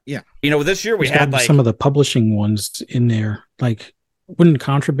 yeah, this year we had like some of the publishing ones in there. Like, wouldn't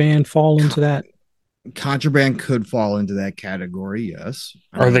Contraband fall into that? Contraband could fall into that category, yes.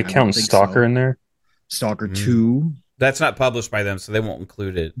 Are they counting Stalker in there? Stalker 2. That's not published by them, so they won't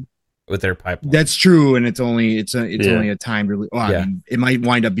include it with their pipeline. That's true, and it's only a timed release. Well, I mean, it might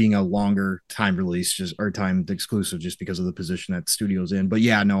wind up being a longer time release, or timed exclusive, just because of the position that studio's in. But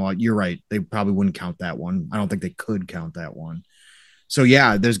yeah, no, you're right. They probably wouldn't count that one. I don't think they could count that one. So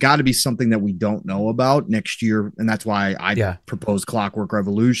yeah, there's got to be something that we don't know about next year, and that's why I proposed Clockwork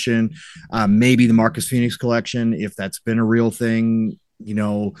Revolution, maybe the Marcus Phoenix collection, if that's been a real thing.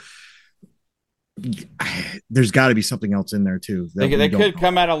 There's got to be something else in there too. They could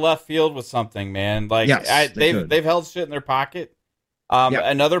come out of left field with something, man. Like they've held shit in their pocket.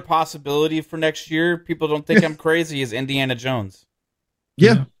 Another possibility for next year, people don't think I'm crazy, is Indiana Jones.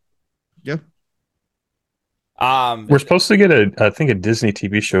 Yeah. We're supposed to get a Disney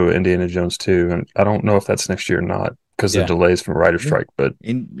TV show, Indiana Jones 2, and I don't know if that's next year or not because of delays from writer strike. But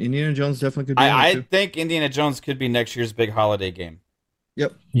Indiana Jones definitely could be. I think Indiana Jones could be next year's big holiday game.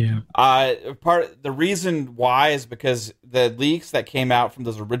 Yep. Yeah. The reason why is because the leaks that came out from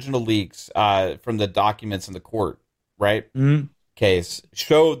those original leaks, from the documents in the court, right? Mm-hmm. Case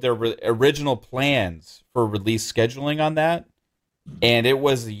showed their original plans for release scheduling on that, and it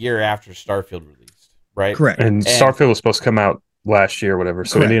was the year after Starfield released, right? Correct. And Starfield was supposed to come out last year or whatever,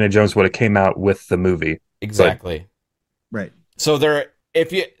 so Indiana Jones would have came out with the movie. Exactly. Right. So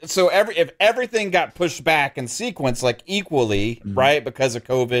if everything got pushed back in sequence, like equally, right, because of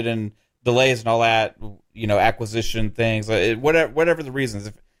COVID and delays and all that, acquisition things, whatever the reasons,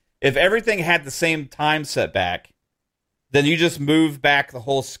 if everything had the same time setback, then you just move back the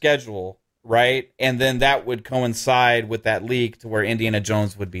whole schedule, right, and then that would coincide with that leak to where Indiana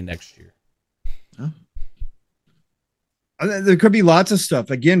Jones would be next year. There could be lots of stuff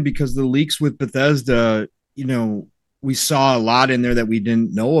again because the leaks with Bethesda, we saw a lot in there that we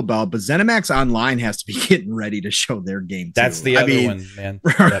didn't know about, but ZeniMax Online has to be getting ready to show their game too. That's the other one, man.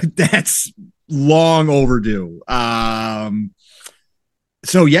 Yep. That's long overdue.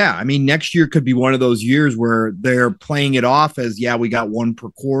 So yeah, I mean, next year could be one of those years where they're playing it off as, we got one per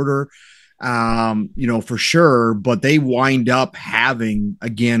quarter, for sure, but they wind up having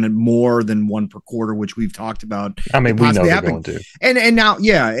again more than one per quarter, which we've talked about. I mean, we know they're going to. And now,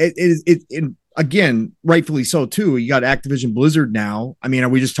 it again, rightfully so too. You got Activision Blizzard now. I mean, are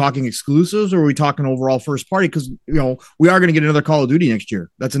we just talking exclusives or are we talking overall first party? Because we are going to get another Call of Duty next year.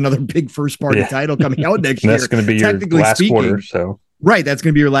 That's another big first party title coming out next year. That's going to be your last quarter. So right, that's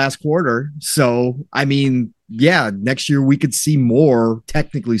going to be your last quarter. So I mean, next year we could see more,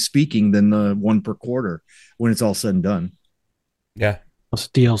 technically speaking, than the one per quarter when it's all said and done. Yeah. Plus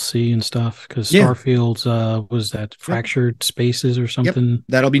DLC and stuff because Starfield's was that Fractured Spaces or something. Yep.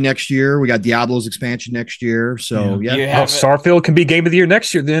 That'll be next year. We got Diablo's expansion next year. So Starfield can be game of the year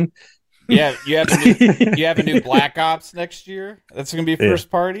next year then. Yeah, you have a new Black Ops next year. That's going to be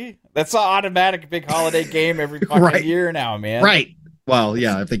first party. That's an automatic big holiday game every fucking year now, man. Right. Well,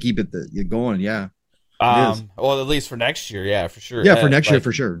 if they keep it going, well, at least for next year, for sure. Yeah, for next year,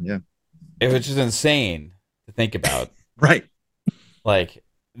 for sure. Yeah. Which is insane to think about. Right. Like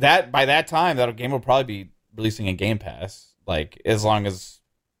that, by that time, that game will probably be releasing in Game Pass. Like as long as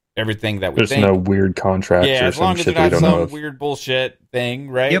everything that we there's no weird contracts, or as long some as shit there's not not some some weird bullshit thing,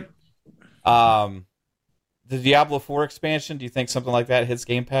 right? Yep. The Diablo 4 expansion. Do you think something like that hits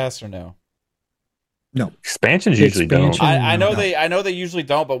Game Pass or no? No, expansions usually don't. I know they usually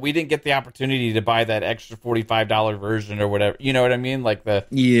don't, but we didn't get the opportunity to buy that extra $45 version or whatever. You know what I mean? Like the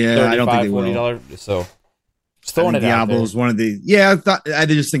I don't think they $40. will. So. Throwing it Diablo is one of the I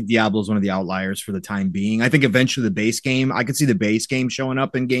just think Diablo is one of the outliers for the time being. I think eventually the base game, I could see the base game showing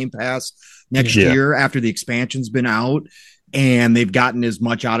up in Game Pass next year after the expansion's been out and they've gotten as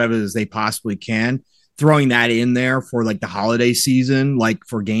much out of it as they possibly can. Throwing that in there for like the holiday season, like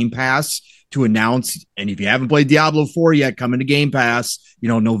for Game Pass to announce. And if you haven't played Diablo 4 yet, come into Game Pass,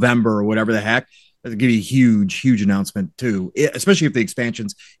 November or whatever the heck. That'll give you a huge, huge announcement too, especially if the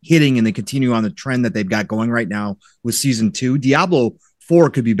expansion's hitting and they continue on the trend that they've got going right now with season 2. Diablo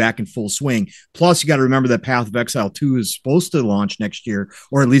 4 could be back in full swing. Plus, you got to remember that Path of Exile 2 is supposed to launch next year,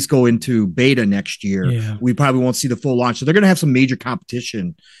 or at least go into beta next year. Yeah. We probably won't see the full launch. So they're going to have some major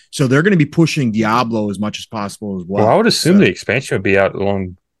competition. So they're going to be pushing Diablo as much as possible as well. Well, I would assume the expansion would be out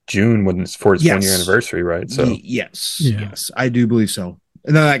along June for its 1-year anniversary, right? So yes, I do believe so.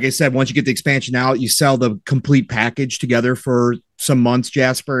 And then, like I said, once you get the expansion out, you sell the complete package together for some months,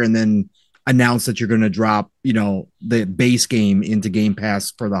 Jasper, and then announce that you're going to drop, the base game into Game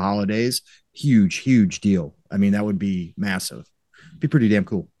Pass for the holidays. huge deal. I mean, that would be massive. Be pretty damn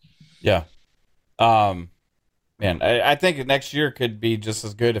cool. Yeah. Man, I think next year could be just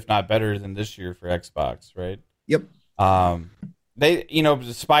as good, if not better, than this year for Xbox, right? Yep. They,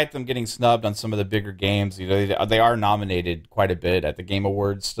 despite them getting snubbed on some of the bigger games, they are nominated quite a bit at the Game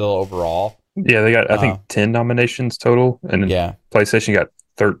Awards still overall. Yeah, they got I think 10 nominations total, and yeah, PlayStation got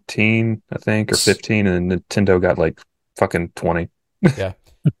 13, I think, or 15, and Nintendo got like fucking 20. Yeah.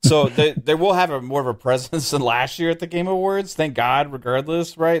 So they will have more of a presence than last year at the Game Awards. Thank God,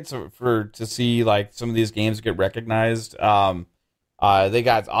 regardless, right? So to see like some of these games get recognized, they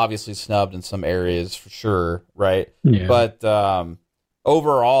got obviously snubbed in some areas for sure, right? Yeah. But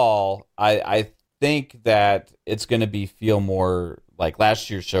overall, I think that it's going to feel more like last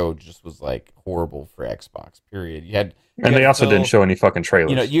year's show just was like horrible for Xbox. Period. And they also didn't show any fucking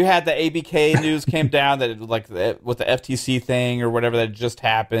trailers. You had the ABK news came down that with the FTC thing or whatever that just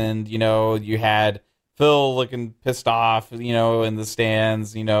happened. You had Phil looking pissed off, in the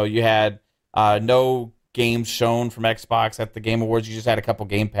stands. You had no games shown from Xbox at the Game Awards. You just had a couple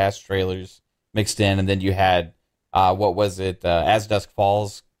Game Pass trailers mixed in, and then you had what was it? As Dusk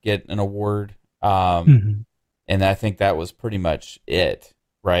Falls get an award, and I think that was pretty much it,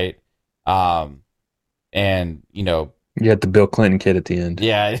 right? And you had the Bill Clinton kid at the end.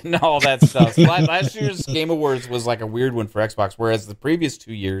 Yeah, and all that stuff. So last year's Game Awards was like a weird one for Xbox, whereas the previous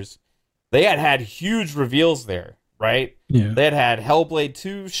 2 years, they had huge reveals there, right? Yeah. They had Hellblade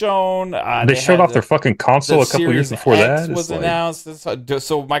 2 shown. They showed off their fucking console a couple years before X that. Was announced.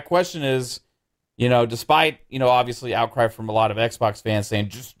 So my question is, despite, obviously outcry from a lot of Xbox fans saying,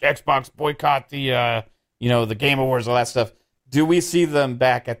 just Xbox boycott the Game Awards, all that stuff, do we see them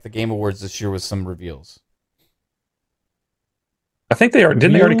back at the Game Awards this year with some reveals? I think they are.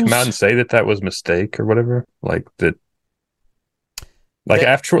 Didn't they already come out and say that was a mistake or whatever? Like that.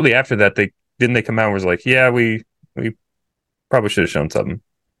 Like shortly after that, they come out and was like, yeah, we probably should have shown something.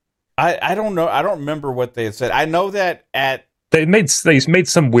 I don't know. I don't remember what they had said. I know that they made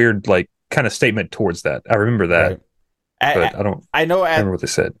some weird like kind of statement towards that. I remember that. Right. But I don't remember what they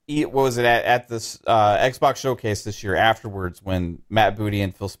said. What was it at this Xbox showcase this year afterwards when Matt Booty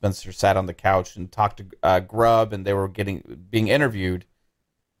and Phil Spencer sat on the couch and talked to Grubb and they were being interviewed?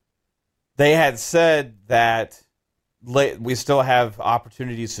 They had said that we still have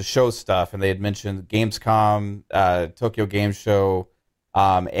opportunities to show stuff, and they had mentioned Gamescom, Tokyo Game Show,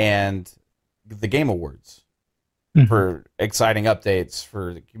 and the Game Awards for exciting updates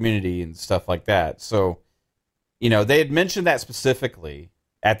for the community and stuff like that. So, they had mentioned that specifically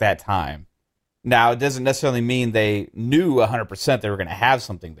at that time. Now, it doesn't necessarily mean they knew 100% they were going to have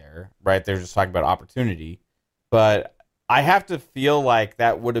something there, right? They're just talking about opportunity. But I have to feel like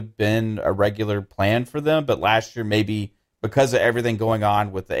that would have been a regular plan for them. But last year, maybe because of everything going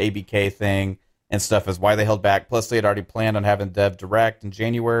on with the ABK thing and stuff is why they held back. Plus, they had already planned on having Dev Direct in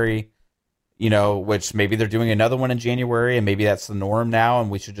January, which maybe they're doing another one in January, and maybe that's the norm now,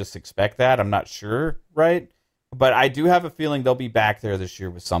 and we should just expect that. I'm not sure, right? But I do have a feeling they'll be back there this year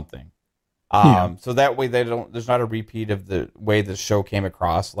with something. So that way there's not a repeat of the way the show came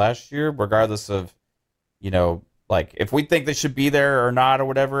across last year, regardless of, like if we think they should be there or not or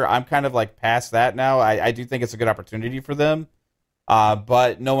whatever. I'm kind of like past that now. I do think it's a good opportunity for them.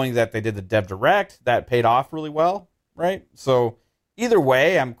 But knowing that they did the Dev Direct, that paid off really well, right? So either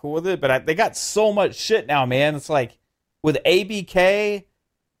way, I'm cool with it. But they got so much shit now, man. It's like with ABK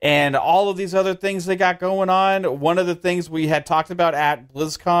and all of these other things they got going on. One of the things we had talked about at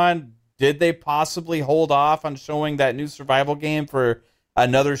BlizzCon, did they possibly hold off on showing that new survival game for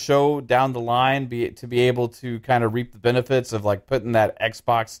another show down the line to be able to kind of reap the benefits of like putting that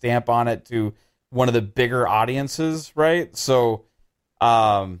Xbox stamp on it to one of the bigger audiences, right? So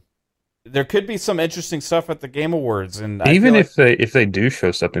there could be some interesting stuff at the Game Awards. And even if they do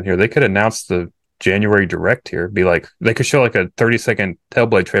show something here, they could announce the January Direct here. Be like, they could show like a 30-second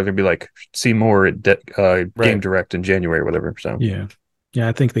Hellblade trailer and be like, see more at Game Direct in January or whatever. So yeah,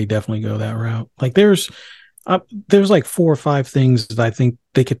 I think they definitely go that route. Like there's like 4 or 5 things that I think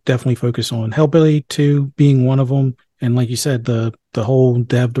they could definitely focus on. Hellblade 2 being one of them, and like you said, the whole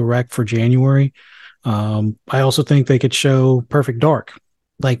Dev Direct for January. I also think they could show Perfect Dark.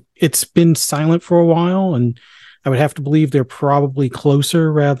 Like it's been silent for a while, and I would have to believe they're probably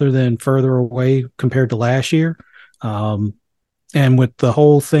closer rather than further away compared to last year. And with the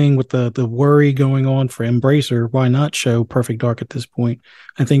whole thing with the worry going on for Embracer, why not show Perfect Dark at this point?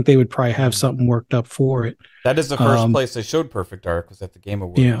 I think they would probably have something worked up for it. That is the first place they showed Perfect Dark, was at the Game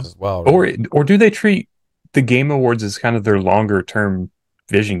Awards as well. Right? Or do they treat the Game Awards as kind of their longer term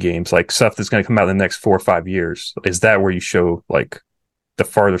vision games, like stuff that's going to come out in the next 4 or 5 years? Is that where you show like the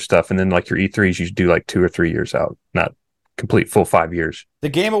farther stuff, and then like your E3s, you do like 2 or 3 years out, not complete full 5 years. The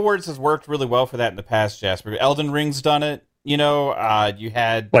Game Awards has worked really well for that in the past, Jasper. Elden Ring's done it. You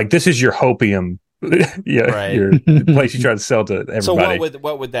had like this is your hopium, yeah, right. Your place you try to sell to everybody. So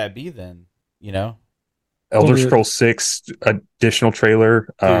what would that be then? Elder Scrolls 6 additional trailer.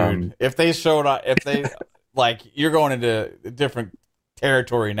 Dude, if they showed up, like you're going into different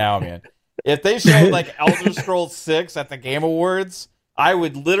territory now, man. If they showed like Elder Scrolls 6 at the Game Awards, I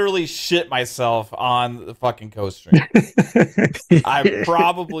would literally shit myself on the fucking co-stream. I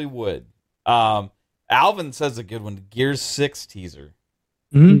probably would. Alvin says a good one. Gears 6 teaser.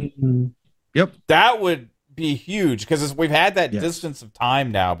 Mm-hmm. Yep. That would be huge because we've had that distance of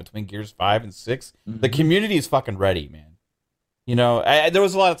time now between Gears 5 and 6. Mm-hmm. The community is fucking ready, man. There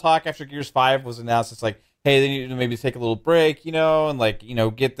was a lot of talk after Gears 5 was announced. It's like, hey, they need to maybe take a little break,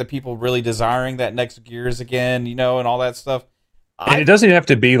 and get the people really desiring that next Gears again, and all that stuff. And it doesn't have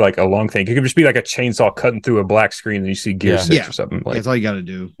to be like a long thing. It could just be like a chainsaw cutting through a black screen and you see Gears 6 or something. Like, that's all you got to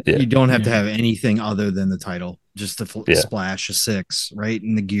do. Yeah. You don't have to have anything other than the title. Just to splash a 6, right?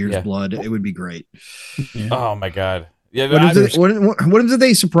 In the Gears blood. It would be great. Yeah. Oh, my God. Yeah, what if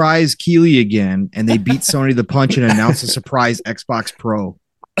they surprise Keeley again and they beat Sony to the punch and announce a surprise Xbox Pro?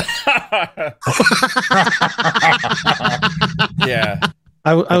 Yeah.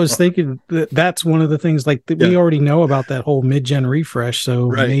 I was thinking that's one of the things like we already know about that whole mid-gen refresh, so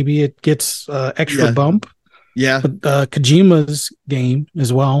maybe it gets extra bump. Yeah, Kojima's game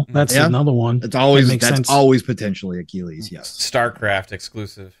as well. That's another one. It's always that's always potentially Achilles. Yes, StarCraft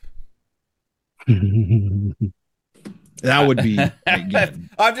exclusive. That would be.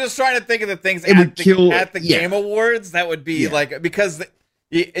 I'm just trying to think of the things at the Game Awards. That would be like because.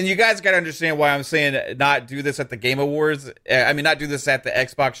 And you guys got to understand why I'm saying not do this at the Game Awards. I mean, not do this at the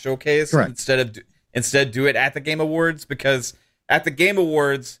Xbox Showcase. Correct. Instead do it at the Game Awards, because at the Game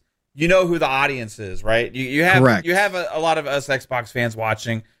Awards, you know who the audience is, right? You have a lot of us Xbox fans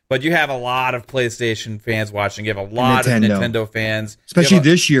watching, but you have a lot of PlayStation fans watching. You have a lot of Nintendo fans, especially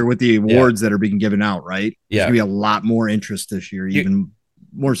this year with the awards that are being given out. Right? There's gonna be a lot more interest this year, even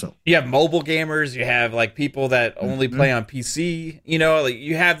more so. You have mobile gamers. You have like people that only play on PC. Like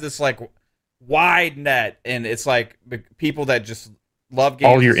you have this like wide net, and it's like people that just love games.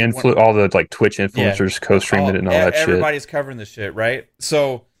 All the like Twitch influencers co-streaming it and all that shit. Everybody's covering the shit, right?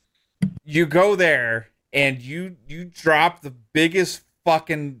 So you go there and you drop the biggest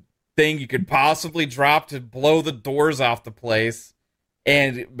fucking thing you could possibly drop to blow the doors off the place,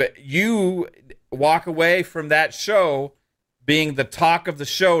 but you walk away from that show being the talk of the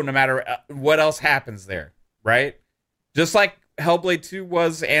show no matter what else happens there, right? Just like Hellblade 2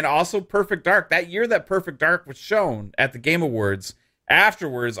 was, and also Perfect Dark. That year that Perfect Dark was shown at the Game Awards,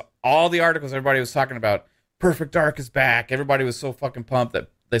 afterwards, all the articles everybody was talking about, Perfect Dark is back. Everybody was so fucking pumped that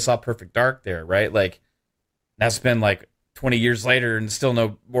they saw Perfect Dark there, right? Like, that's been like 20 years later and still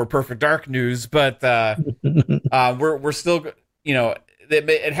no more Perfect Dark news, but we're still,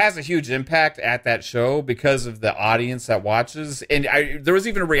 it has a huge impact at that show because of the audience that watches. And there was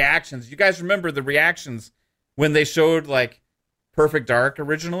even reactions. You guys remember the reactions when they showed like Perfect Dark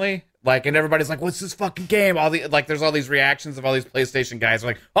originally? Like, and everybody's like, what's this fucking game? There's all these reactions of all these PlayStation guys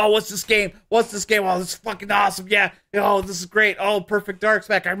like, oh, what's this game? What's this game? Oh, this is fucking awesome. Yeah. Oh, this is great. Oh, Perfect Dark's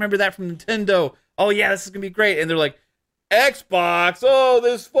back. I remember that from Nintendo. Oh yeah, this is gonna be great. And they're like, Xbox, oh,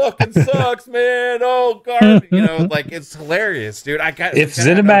 this fucking sucks, man. Oh, garbage. Like, it's hilarious, dude. If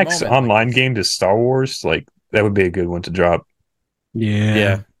ZeniMax online game to Star Wars, like, that would be a good one to drop.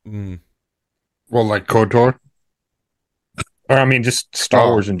 Yeah. Well, like KOTOR? Or, I mean, just Star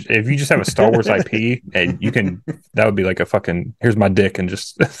Wars. And if you just have a Star Wars IP, and that would be like a fucking, here's my dick, and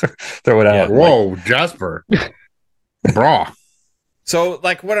just throw it out. Whoa, Jasper. Bra. So,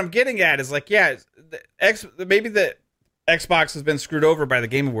 like, what I'm getting at is, like, maybe the Xbox has been screwed over by the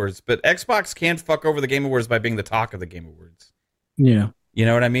Game Awards, but Xbox can fuck over the Game Awards by being the talk of the Game Awards. Yeah. You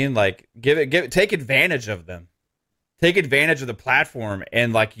know what I mean? Like, take advantage of them. Take advantage of the platform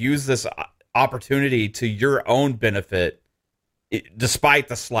and, like, use this opportunity to your own benefit, despite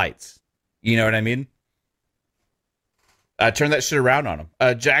the slights. You know what I mean? Turn that shit around on them.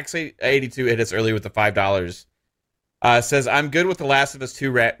 Jax82 hit us early with the $5. Says, I'm good with the Last of Us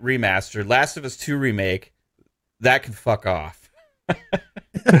 2 remaster. Last of Us 2 remake. That can fuck off.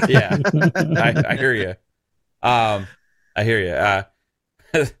 Yeah, I hear you. I hear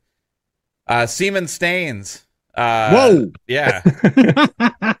you. Seaman Stains. Whoa. Yeah.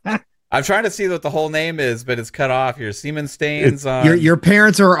 I'm trying to see what the whole name is, but it's cut off here. Seaman Stains. Your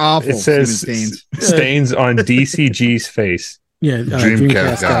parents are awful. It says stains on DCG's face. Yeah,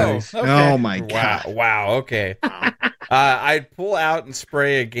 Dreamcast guys. Oh, okay. Oh my god! Wow. Okay. I'd pull out and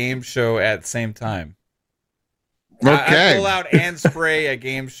spray a game show at the same time. Okay. I'd pull out and spray a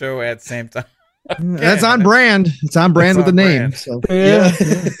game show at the same time. Okay. That's on brand. It's on brand with the name. So Yeah.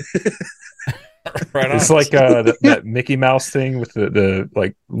 Right on. It's like that Mickey Mouse thing with the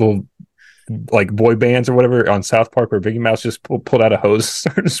like little like boy bands or whatever on South Park, where Mickey Mouse just pulled out a hose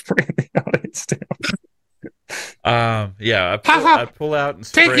and started spraying the audience down. Yeah, I'd pull out and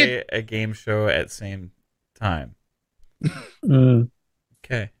spray a game show at the same time.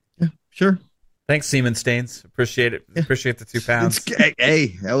 Okay. Yeah, sure. Thanks, Seaman Stains. Appreciate it. Yeah. Appreciate the 2 pounds.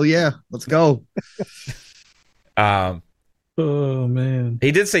 Hey, hell yeah. Let's go. Um, Oh man.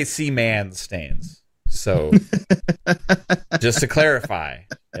 he did say Seaman Stains. So just to clarify,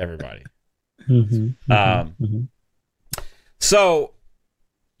 everybody. So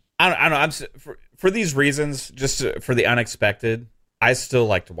I don't know. For these reasons, just for the unexpected, I still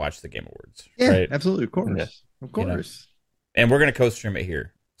like to watch the Game Awards. Yeah, right? absolutely. Of course. Yeah. Of course. You know, and we're gonna co-stream it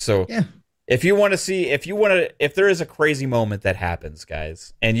here. So yeah. if you want to see, if there is a crazy moment that happens,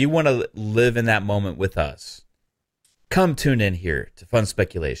 guys, and you want to live in that moment with us, come tune in here to Fun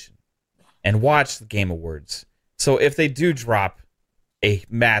Speculation and watch the Game Awards. So if they do drop a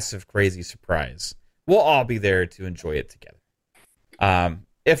massive, crazy surprise, we'll all be there to enjoy it together.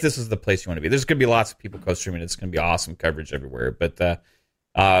 If this is the place you want to be, there's going to be lots of people co-streaming. It's going to be awesome coverage everywhere. But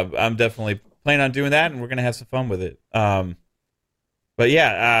I'm definitely planning on doing that, and we're going to have some fun with it. But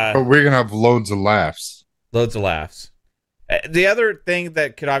yeah, But we're gonna have loads of laughs. loads of laughs. The other thing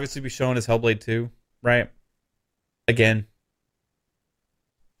that could obviously be shown is Hellblade 2, right? Again,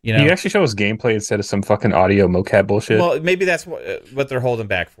 you know, Can you actually show us gameplay instead of some fucking audio mocap bullshit? well, maybe that's what they're holding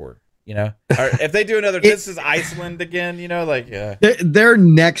back for. You know, or if they do another, this is Iceland again. You know, like Their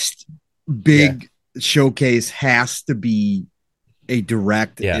next big showcase has to be a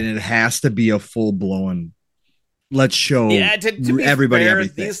direct, and it has to be a full blown. Let's show to be everybody fair,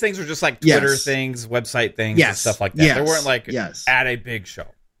 everything. These things are just like Twitter things, website things, and stuff like that. They weren't like at a big show.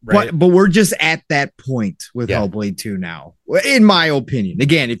 Right? But we're just at that point with Hellblade 2 now, in my opinion.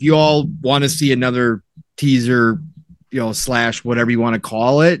 Again, if you all want to see another teaser, / whatever you want to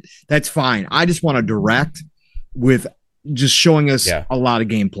call it, that's fine. I just want to direct with just showing us a lot of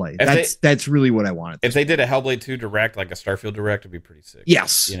gameplay. That's really what I wanted. If they did a Hellblade 2 direct, like a Starfield direct, it'd be pretty sick.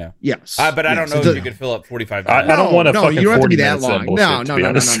 Yes. Yes. But I don't know if you could fill up 45 minutes. I don't want to you don't have to be that long.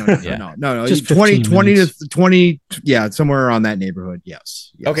 No. Just 20 to 20. Yeah. Somewhere around that neighborhood.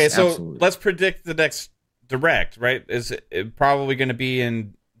 Yes. Okay. So absolutely. let's predict the next direct, right? Is it probably going to be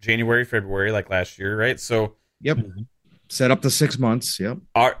in January, February, like last year, right? So, yep. Set up to 6 months. Yep.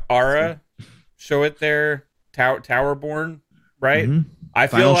 Ara, show it there. Towerborn, right? Mm-hmm. I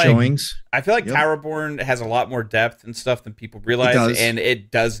feel Final like showings. I feel like Towerborn has a lot more depth and stuff than people realize, and it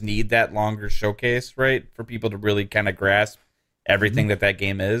does need that longer showcase, right, for people to really kind of grasp everything that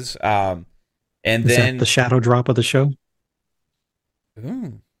game is. And is then that the shadow drop of the show?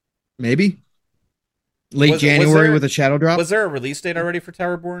 Maybe late January with a shadow drop. Was there a release date already for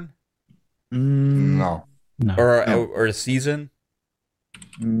Towerborn? No. Or a season?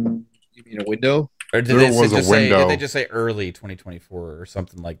 You mean a window? Or did they just say early 2024 or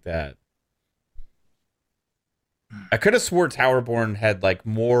something like that? I could have swore Towerborn had like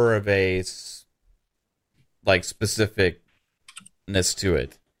more of a like specificness to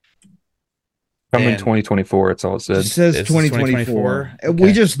it. Coming 2024, it's all it said. It says 2024. Okay.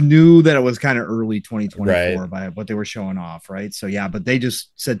 We just knew that it was kind of early 2024 by what they were showing off, right? So yeah, but they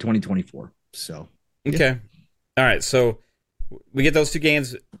just said 2024. So okay, all right. So we get those two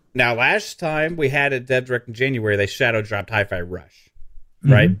games. Now, last time we had a Dev Direct in January, they shadow dropped Hi-Fi Rush,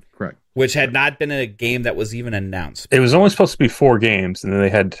 right? Correct. Which had not been a game that was even announced. It was only supposed to be 4 games, and then they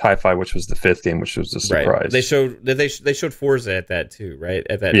had Hi-Fi, which was the 5th game, which was a surprise. Right. They showed Forza at that too, right?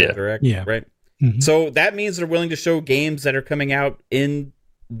 At that Dev Direct, right? Mm-hmm. So that means they're willing to show games that are coming out in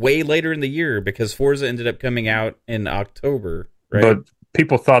way later in the year, because Forza ended up coming out in October, right? But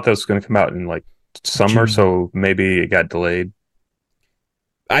people thought that was going to come out in like summer, so maybe it got delayed.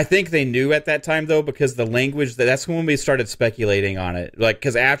 I think they knew at that time, though, because the language, that's when we started speculating on it. Like,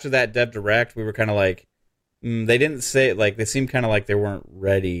 because after that Dev Direct, we were kind of like, they didn't say, like, they seemed kind of like they weren't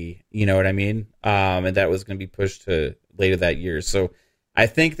ready, you know what I mean? And that was going to be pushed to later that year. So I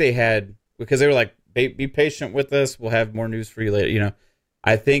think they had, because they were like, be patient with us, we'll have more news for you later, you know?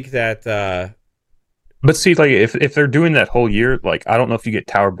 I think that... But see, like, if they're doing that whole year, like, I don't know if you get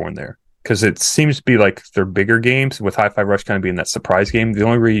Towerborn there. Because it seems to be like their bigger games, with Hi-Fi Rush kind of being that surprise game. The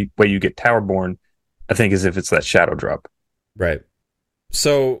only way you get Towerborn, I think, is if it's that shadow drop. Right.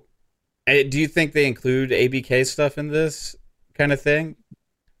 So, do you think they include ABK stuff in this kind of thing?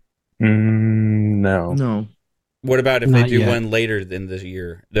 No. What about if Not they do yet. one later in the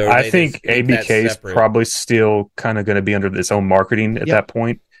year? Or I they think just keep that ABK is separate? probably still kind of going to be under its own marketing at that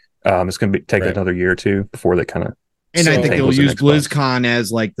point. It's going to take Right. another year or two before they kind of. And I think they'll Entangles in use Xbox. BlizzCon as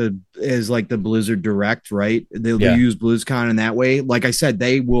the Blizzard Direct, right? They'll Yeah. use BlizzCon in that way. Like I said,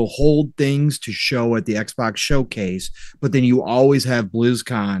 they will hold things to show at the Xbox showcase, but then you always have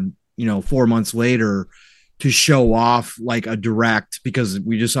BlizzCon, 4 months later to show off like a Direct, because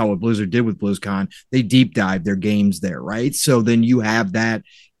we just saw what Blizzard did with BlizzCon. They deep dive their games there, right? So then you have that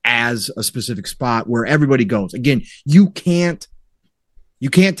as a specific spot where everybody goes. Again, you can't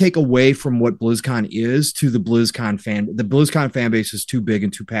take away from what BlizzCon is to the BlizzCon fan. The BlizzCon fan base is too big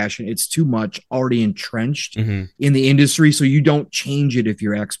and too passionate. It's too much already entrenched in the industry. So you don't change it if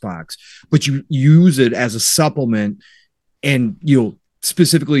you're Xbox, but you use it as a supplement, and you'll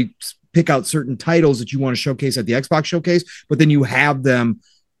specifically pick out certain titles that you want to showcase at the Xbox showcase, but then you have them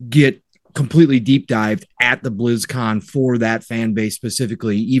get completely deep dived at the BlizzCon for that fan base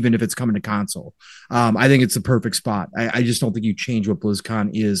specifically, even if it's coming to console. I think it's the perfect spot. I just don't think you change what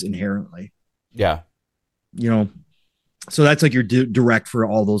BlizzCon is inherently. Yeah. So that's like your Direct for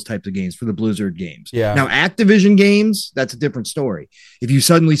all those types of games, for the Blizzard games. Yeah. Now, Activision games, that's a different story. If you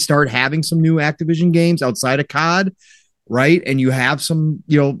suddenly start having some new Activision games outside of COD, right, and you have some,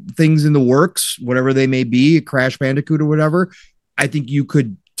 things in the works, whatever they may be, a Crash Bandicoot or whatever, I think you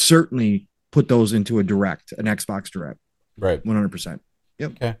could certainly put those into a Direct, an Xbox Direct. Right. 100%.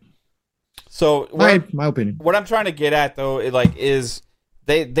 Yep. Okay. So my opinion. What I'm trying to get at though, is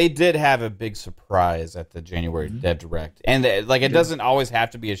they did have a big surprise at the January Dev Direct, and it doesn't always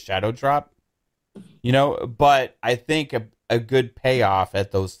have to be a shadow drop, but I think a good payoff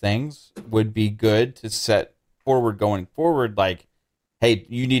at those things would be good to set forward going forward. Like, hey,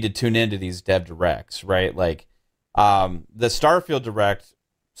 you need to tune into these Dev Directs, right? Like, the Starfield Direct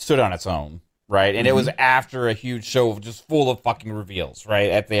stood on its own, right? And it was after a huge show just full of fucking reveals,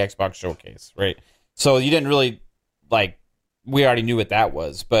 right? At the Xbox showcase, right? So you didn't really, we already knew what that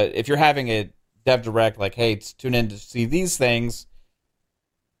was. But if you're having a Dev Direct, like, hey, tune in to see these things,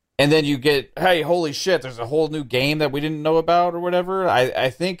 and then you get, hey, holy shit, there's a whole new game that we didn't know about or whatever, I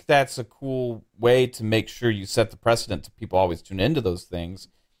think that's a cool way to make sure you set the precedent to people always tune into those things.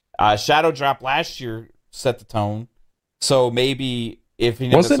 Shadow Drop last year set the tone. So maybe if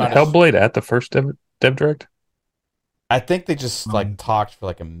wasn't Hellblade at the first Dev Direct? I think they just talked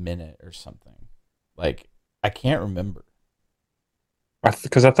for a minute or something. I can't remember.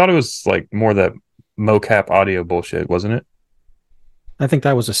 Because I thought it was more that mocap audio bullshit, wasn't it? I think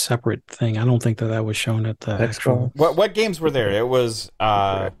that was a separate thing. I don't think that was shown at the actual. What games were there? It was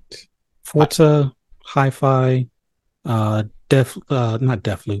Forza, Hi-Fi, not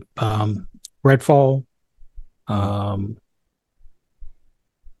Deathloop, Redfall.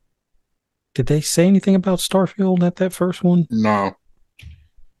 Did they say anything about Starfield at that first one? No.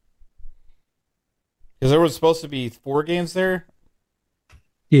 Because there was supposed to be 4 games there?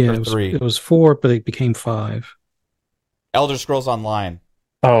 Yeah, or it was 4, but it became 5. Elder Scrolls Online.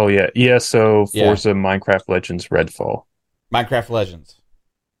 Oh, yeah. Yeah, so Forza, Minecraft Legends, Redfall. Minecraft Legends.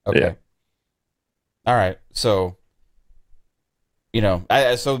 Okay. Yeah. All right. So,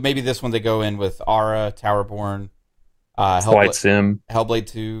 so maybe this one they go in with Aura, Towerborn, Flight Sim, Hellblade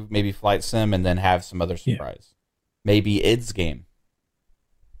 2, maybe Flight Sim, and then have some other surprise. Yeah. Maybe id's game.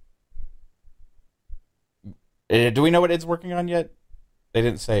 Do we know what id's working on yet? They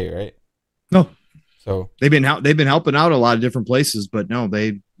didn't say, right? No. So they've been helping out a lot of different places, but no,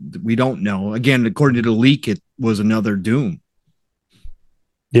 we don't know. Again, according to the leak, it was another Doom.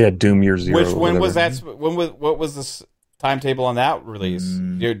 Yeah, Doom Year Zero. When was that? What was this timetable on that release?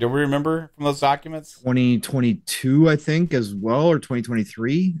 Do we remember from those documents? 2022, I think, as well, or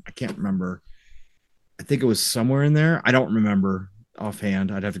 2023. I can't remember. I think it was somewhere in there. I don't remember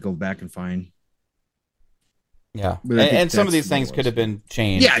offhand. I'd have to go back and find. Yeah, and some of these things could have been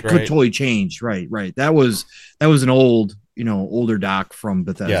changed. Yeah, it could totally change. Right. That was an older doc from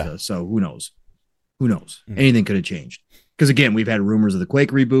Bethesda. Yeah. So who knows? Mm-hmm. Anything could have changed. Because again, we've had rumors of the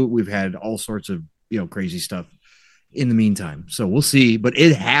Quake reboot. We've had all sorts of crazy stuff in the meantime. So we'll see. But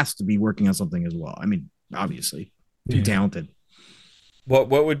it has to be working on something as well. I mean, obviously, too talented. What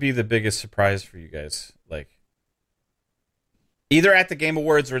would be the biggest surprise for you guys? Either at the Game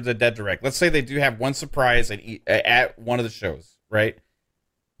Awards or the Dev Direct. Let's say they do have one surprise at one of the shows, right?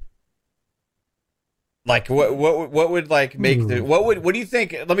 What would make the what do you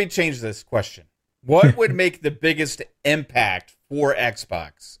think? Let me change this question. What would make the biggest impact for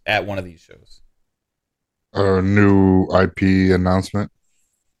Xbox at one of these shows? A new IP announcement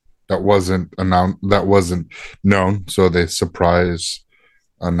that wasn't known, so they surprise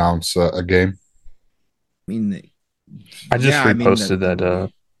announce a game. I mean, I just reposted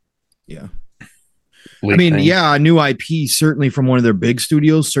that. Yeah. I mean, thing. Yeah, a new IP certainly from one of their big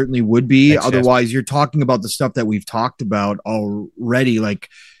studios certainly would be. Otherwise, you're talking about the stuff that we've talked about already, like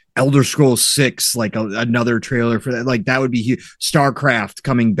Elder Scrolls 6, like another trailer for that. Like that would be huge. StarCraft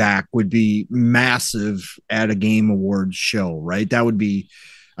coming back would be massive at a Game Awards show, right? That would be,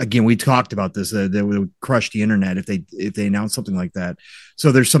 again, we talked about this. That would crush the internet if they announced something like that.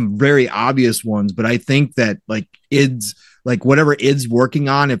 So there's some very obvious ones, but I think that like whatever id's working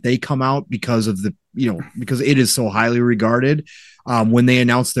on, if they come out because of because it is so highly regarded, when they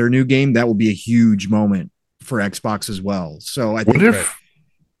announce their new game, that will be a huge moment for Xbox as well. So I think I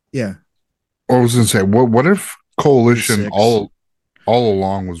was going to say, what if Coalition all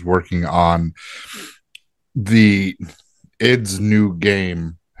along was working on the id's new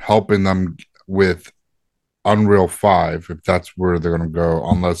game, helping them with Unreal 5, if that's where they're going to go,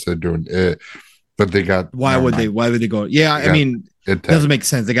 unless they're doing it. But they got why would they go? Yeah, I mean, it doesn't make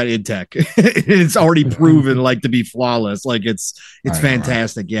sense. They got id Tech. It's already proven like to be flawless. Like it's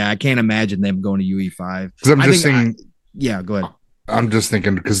fantastic. Yeah, I can't imagine them going to UE5. Because I'm just saying. Go ahead. I'm just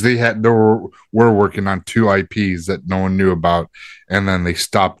thinking because they were working on 2 IPs that no one knew about, and then they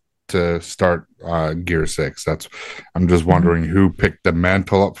stopped to start Gear 6. I'm just wondering who picked the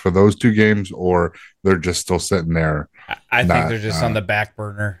mantle up for those 2 games, or they're just still sitting there. I think they're just on the back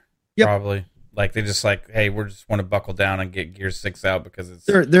burner. Yep. Probably. Like they just like, hey, we just want to buckle down and get Gear 6 out because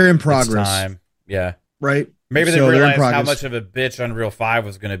they're in progress. Time. Yeah. Right. Maybe they realized how much of a bitch Unreal 5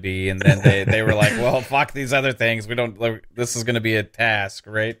 was going to be, and then they were like, well, fuck these other things. This is going to be a task,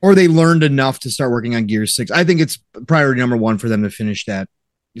 right? Or they learned enough to start working on Gear 6. I think it's priority number 1 for them to finish that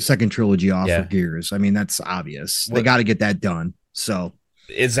second trilogy off of Gears. I mean, that's obvious. They got to get that done. So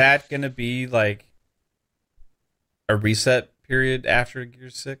is that going to be like a reset period after Gear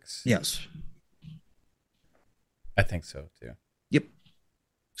 6? Yes. I think so too. Yep.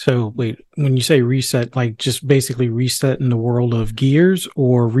 So wait, when you say reset, like just basically reset in the world of Gears,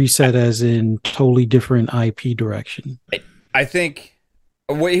 or reset as in totally different IP direction? I think.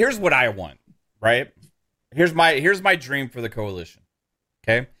 Well, here's what I want. Right. Here's my dream for the Coalition.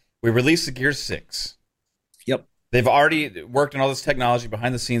 Okay, we released the Gear 6. Yep. They've already worked on all this technology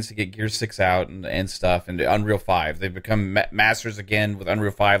behind the scenes to get Gear 6 out and stuff, and Unreal 5. They've become masters again with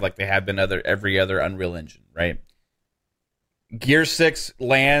Unreal 5, like they have been every other Unreal engine. Right. Gear 6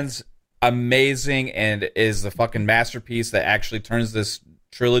 lands amazing and is the fucking masterpiece that actually turns this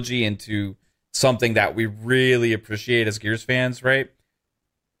trilogy into something that we really appreciate as Gears fans, right?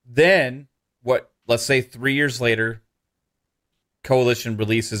 Then, let's say 3 years later, Coalition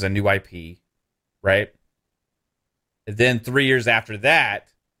releases a new IP, right? And then 3 years after that,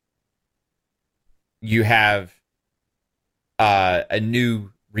 you have a new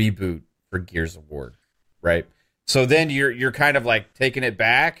reboot for Gears of War, right? So then you're kind of like taking it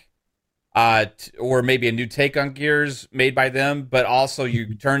back, or maybe a new take on Gears made by them, but also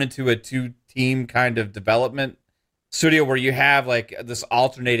you turn into a 2-team kind of development studio where you have like this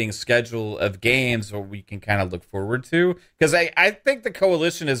alternating schedule of games where we can kind of look forward to. Because I think the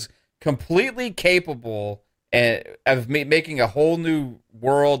Coalition is completely capable of making a whole new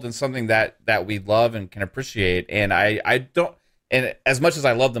world and something that we love and can appreciate. And I don't, and as much as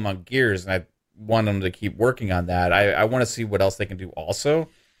I love them on Gears, and I want them to keep working on that, I want to see what else they can do also,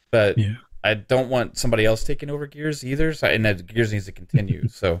 but I don't want somebody else taking over Gears either, and that Gears needs to continue.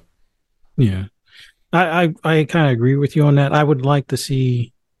 So I kind of agree with you on that. I would like to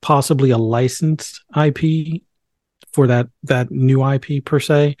see possibly a licensed IP for that new IP per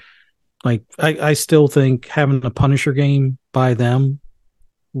se. Like I still think having a Punisher game by them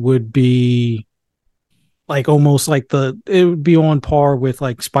would be like almost like it would be on par with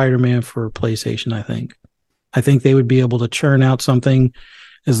like Spider-Man for PlayStation. I think they would be able to churn out something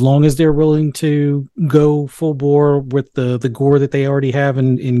as long as they're willing to go full bore with the gore that they already have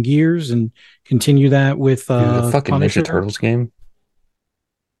in Gears and continue that with the fucking Punisher. Ninja Turtles game.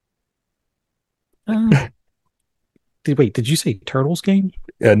 Wait, did you say Turtles game?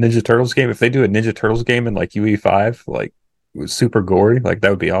 Yeah, Ninja Turtles game. If they do a Ninja Turtles game in like UE5, like with super gory, like that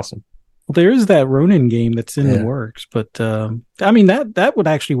would be awesome. Well, there is that Ronin game that's in the works, but I mean that would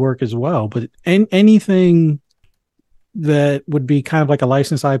actually work as well. But anything that would be kind of like a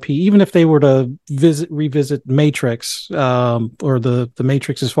licensed IP, even if they were to revisit Matrix, or the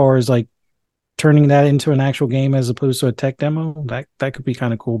Matrix, as far as like turning that into an actual game as opposed to a tech demo, that could be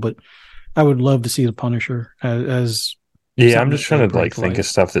kind of cool. But I would love to see the Punisher as I'm just trying to like think of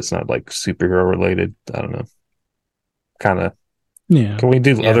stuff that's not like superhero related. I don't know, kind of. Yeah. Can we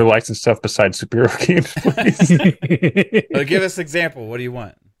do other licensed stuff besides superhero games, please? Well, give us an example. What do you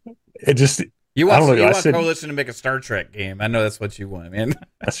want? It just You I want, don't know. you I want said Coalition to make a Star Trek game. I know that's what you want, man.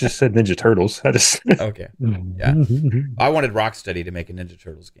 I just said Ninja Turtles. I just Okay. Yeah. I wanted Rocksteady to make a Ninja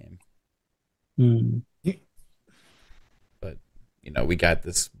Turtles game. But, we got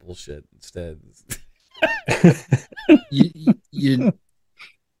this bullshit instead. you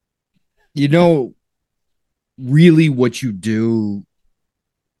know, really what you do.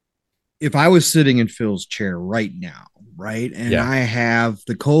 If I was sitting in Phil's chair right now, right, and I have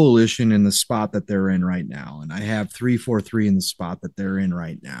the Coalition in the spot that they're in right now, and I have 343 in the spot that they're in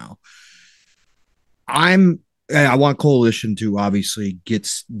right now, I want Coalition to obviously get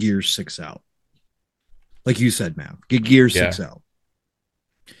Gear 6 out. Like you said, Matt, get Gear 6 out.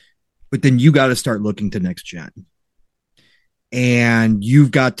 But then you got to start looking to next gen. And you've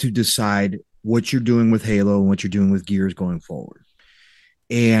got to decide what you're doing with Halo and what you're doing with Gears going forward.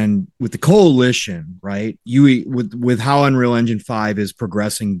 And with the Coalition, right, with how Unreal Engine 5 is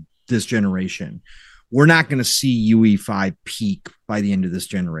progressing this generation, we're not going to see UE5 peak by the end of this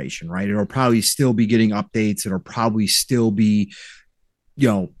generation, right? It'll probably still be getting updates. It'll probably still be,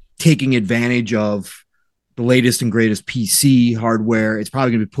 taking advantage of the latest and greatest PC hardware. It's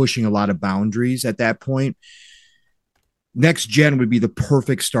probably going to be pushing a lot of boundaries at that point. Next gen would be the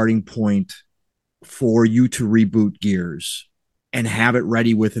perfect starting point for you to reboot Gears and have it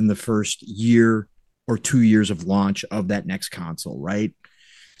ready within the first year or 2 years of launch of that next console, right?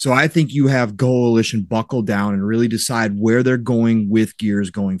 So I think you have Coalition buckle down and really decide where they're going with Gears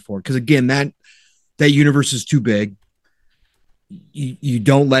going forward. Because again, that universe is too big. You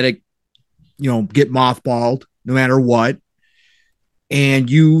don't let it, get mothballed no matter what. And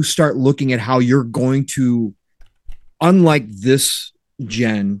you start looking at how you're going to, unlike this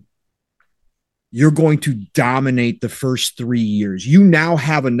gen, you're going to dominate the first 3 years. You now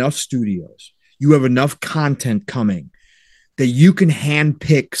have enough studios. You have enough content coming that you can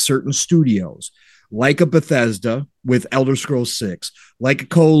handpick certain studios, like a Bethesda with Elder Scrolls 6, like a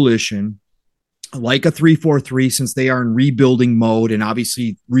Coalition, like a 343, since they are in rebuilding mode and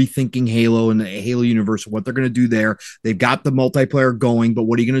obviously rethinking Halo and the Halo universe, what they're going to do there. They've got the multiplayer going, but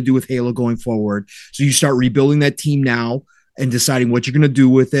what are you going to do with Halo going forward? So you start rebuilding that team now and deciding what you're going to do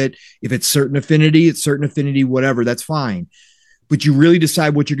with it. If it's certain affinity, whatever, that's fine. But you really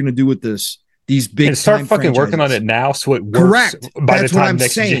decide what you're going to do with these big and start fucking franchises. Working on it now so it works. Correct. By That's the time what I'm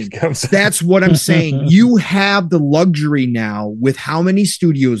next saying. gen comes. That's what I'm saying. You have the luxury now with how many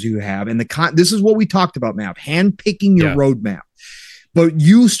studios you have, and this is what we talked about, Matt, handpicking your roadmap. But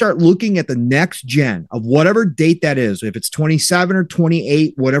you start looking at the next gen of whatever date that is, if it's 27 or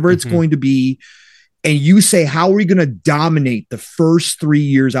 28, whatever it's going to be, and you say, how are we going to dominate the first 3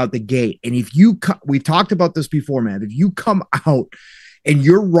 years out the gate? And if we've talked about this before, man, if you come out and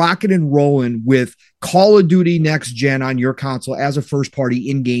you're rocking and rolling with Call of Duty next gen on your console as a first party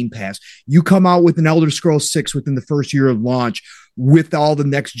in Game Pass, you come out with an Elder Scrolls 6 within the first year of launch with all the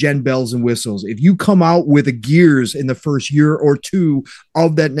next gen bells and whistles. If you come out with a Gears in the first year or two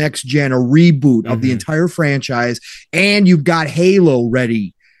of that next gen, a reboot of the entire franchise, and you've got Halo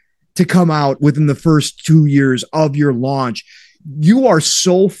ready to come out within the first 2 years of your launch, you are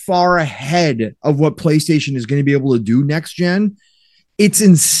so far ahead of what PlayStation is going to be able to do next gen. It's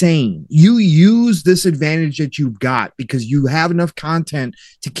insane. You use this advantage that you've got because you have enough content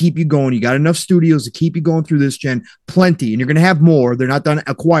to keep you going. You got enough studios to keep you going through this gen, plenty, and you're going to have more. They're not done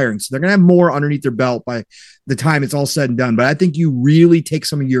acquiring, so they're going to have more underneath their belt by the time it's all said and done. But I think you really take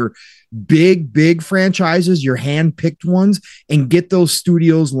some of your big franchises, your hand-picked ones, and get those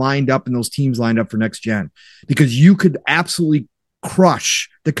studios lined up and those teams lined up for next gen, because you could absolutely crush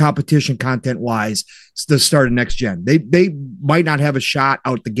the competition content wise the start of next gen. They might not have a shot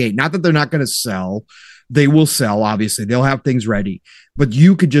out the gate. Not that they're not going to sell. They will sell, obviously. They'll have things ready. But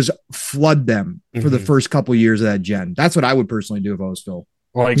you could just flood them for the first couple of years of that gen. That's what I would personally do if I was Phil.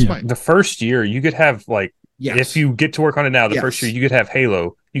 Like the first year, you could have if you get to work on it now, the first year you could have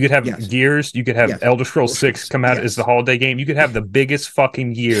Halo, you could have Gears, you could have Elder Scrolls 6 come out as the holiday game. You could have the biggest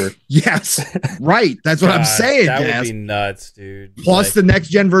fucking year. Yes, right. That's what I'm saying. That would be nuts, dude. Plus the next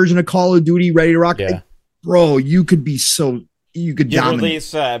gen version of Call of Duty ready to rock. Yeah. Bro, you could be so. You could dominate.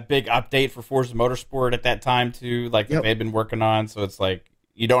 Release a big update for Forza Motorsport at that time too, like they've been working on. So it's like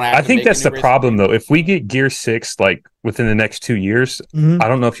you don't have. I think that's the problem, though. If we get Gear 6 within the next 2 years, I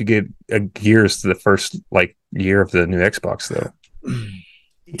don't know if you get a Gears the first year of the new Xbox, though.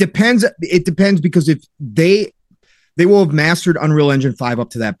 It depends. It depends, because if they will have mastered Unreal Engine 5 up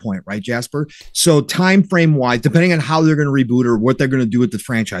to that point, right, Jasper? So time frame wise, depending on how they're going to reboot or what they're going to do with the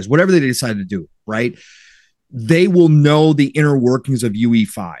franchise, whatever they decide to do, right, they will know the inner workings of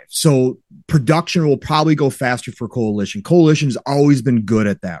UE5. So production will probably go faster for Coalition. Coalition has always been good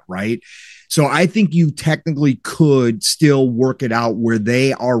at that, right? So I think you technically could still work it out where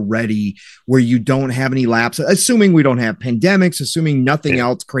they are ready, where you don't have any lapses, assuming we don't have pandemics, assuming nothing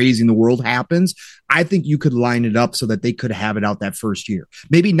else crazy in the world happens. I think you could line it up so that they could have it out that first year.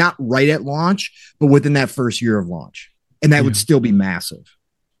 Maybe not right at launch, but within that first year of launch. And that would still be massive,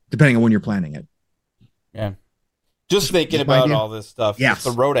 depending on when you're planning it. Yeah. Just thinking about all this stuff. Yes.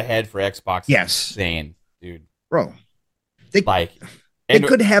 The road ahead for Xbox is insane, dude. Bro. They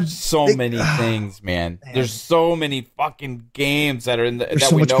could have so many things, man. There's so many fucking games that are in that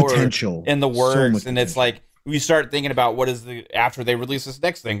so we know potential. Are in the works, and it's potential. like we start thinking about what is after they release this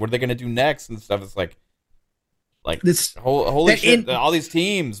next thing, what are they going to do next and stuff. It's like this holy shit, all these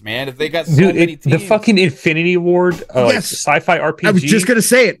teams, man. If they got so many teams, the fucking Infinity Ward, sci-fi RPG. I was just gonna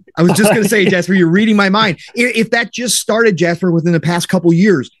say it. Jasper, you're reading my mind. If that just started, Jasper, within the past couple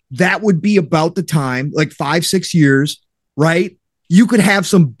years, that would be about the time, like 5-6 years, right? You could have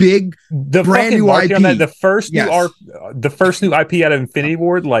some big brand new IP. On that, the first new IP out of Infinity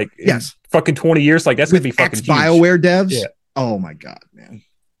Ward, fucking 20 years, like that's gonna be fucking BioWare devs. Yeah. Oh my god, man.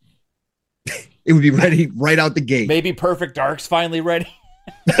 It would be ready right out the gate. Maybe Perfect Dark's finally ready.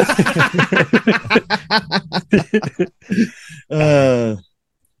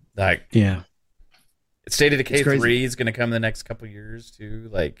 State of Decay 3 is going to come in the next couple years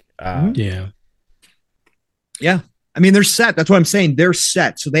too. Yeah. I mean, they're set. That's what I'm saying. They're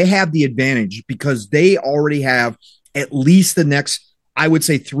set. So they have the advantage because they already have at least the next, I would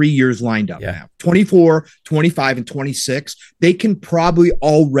say, 3 years lined up now. 24, 25, and 26. They can probably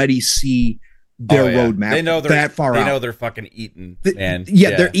already see their roadmap. They know they're that far out. They know they're fucking eating, man.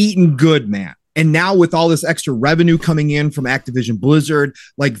 They're eating good, man. And now with all this extra revenue coming in from Activision Blizzard,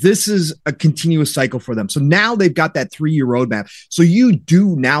 this is a continuous cycle for them. So now they've got that 3-year roadmap. So you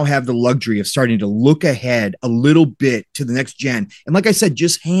do now have the luxury of starting to look ahead a little bit to the next gen. And like I said,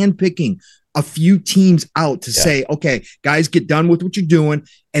 just handpicking a few teams out to say, okay, guys, get done with what you're doing.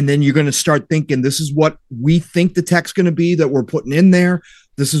 And then you're going to start thinking, this is what we think the tech's going to be that we're putting in there.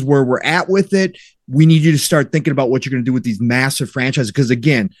 This is where we're at with it. We need you to start thinking about what you're going to do with these massive franchises. Because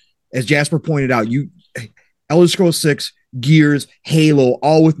again, as Jasper pointed out, Elder Scrolls 6, Gears, Halo,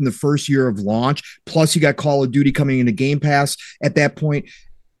 all within the first year of launch. Plus, you got Call of Duty coming into Game Pass at that point.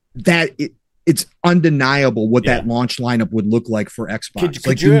 It's undeniable what that launch lineup would look like for Xbox.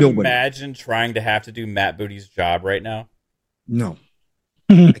 Could you imagine trying to have to do Matt Booty's job right now? No,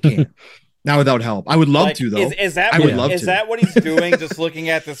 I can't. Not without help. I would love to, though. Is that what he's doing? Just looking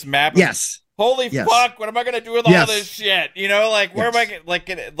at this map? Yes. Holy fuck! What am I gonna do with all this shit? Where am I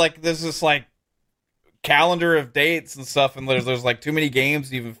there's this calendar of dates and stuff, and there's too many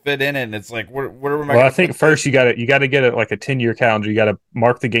games to even fit in it. And it's where am I? Well, I think first you got to get a 10-year calendar. You got to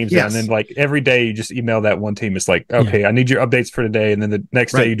mark the games down, and then every day you just email that one team. It's okay, I need your updates for today, and then the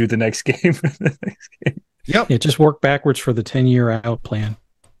next day you do the next game. Yep. Yeah, just work backwards for the 10-year out plan.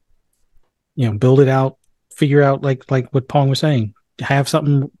 Build it out, figure out like what Pong was saying. Have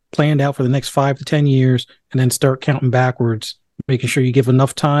something planned out for the next 5 to 10 years, and then start counting backwards, making sure you give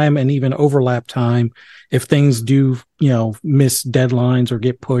enough time and even overlap time if things do, miss deadlines or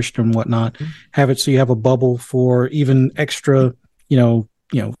get pushed and whatnot. Have it so you have a bubble for even extra,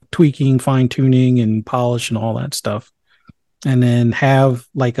 tweaking, fine tuning, and polish and all that stuff. And then have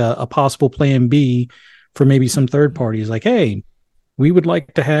a possible plan B for maybe some third parties. Hey, we would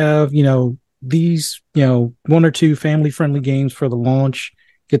like to have, these, 1 or 2 family-friendly games for the launch.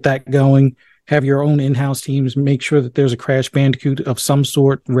 Get that going. Have your own in-house teams. Make sure that there's a Crash Bandicoot of some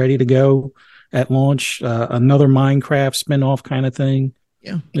sort ready to go at launch. Another Minecraft spin-off kind of thing.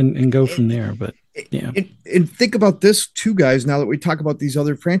 Yeah, and go from there. But and think about this too, guys. Now that we talk about these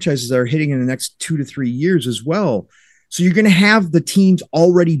other franchises that are hitting in the next 2 to 3 years as well. So you're going to have the teams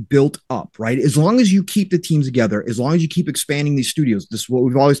already built up, right? As long as you keep the teams together, as long as you keep expanding these studios, this is what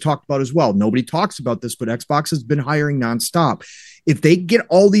we've always talked about as well. Nobody talks about this, but Xbox has been hiring nonstop. If they get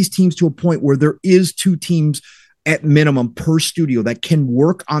all these teams to a point where there is 2 teams at minimum per studio that can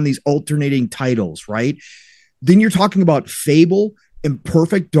work on these alternating titles, right? Then you're talking about Fable and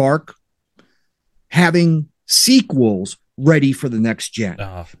Perfect Dark having sequels ready for the next gen.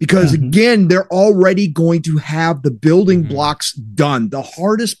 Because again, they're already going to have the building blocks done. The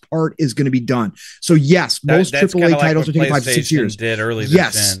hardest part is going to be done. So yes, most AAA titles are taking 5 to 6 years. Did early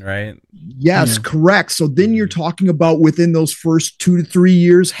this gen, right? Yes, correct. So then you're talking about within those first 2 to 3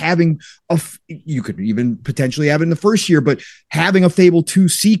 years having you could even potentially have it in the first year, but having a Fable 2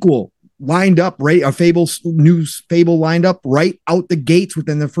 sequel lined up, right? New Fable lined up right out the gates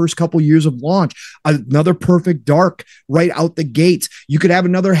within the first couple years of launch. Another Perfect Dark right out the gates. You could have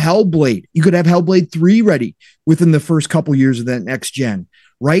another Hellblade. You could have Hellblade 3 ready within the first couple years of that next gen,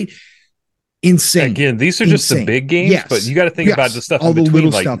 right? insane. Again, these are just the Insane. big games, Yes. but you got to think Yes. about the stuff All in the between.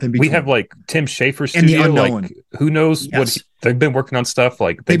 little Like stuff in we between. have like Tim Schafer's And the studio. unknown. Like who knows Yes. they've been working on stuff.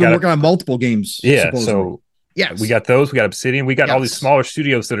 Like They've been working on multiple games. Yeah, supposedly. so yes, we got those. We got Obsidian. We got all these Yes. smaller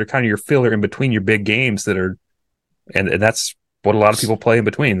studios that are kind of your filler in between your big games that are, and that's what a lot of people play in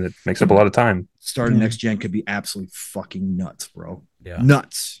between. That makes up a lot of time. Starting next gen could be absolutely fucking nuts, bro. Yeah.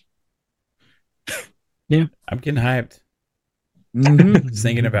 Nuts. Yeah. I'm getting hyped. Mhm. Just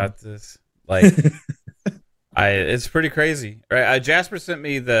thinking about this. Like, it's pretty crazy. Right? Jasper sent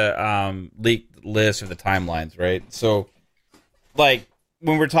me the leaked list of the timelines, right? So, like,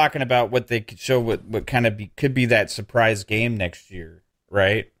 when we're talking about what they could show, what kind of could be that surprise game next year,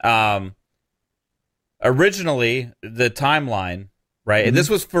 right? Originally, the timeline, right? And this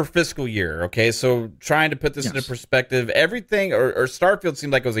was for fiscal year, okay? So, trying to put this into perspective, everything, or Starfield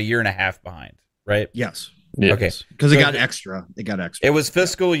seemed like it was a year and a half behind, right? Yes. Yeah. Okay. Because So it got extra. It got extra. It was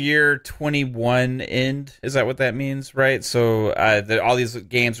fiscal year 21 end. Is that what that means, right? So all these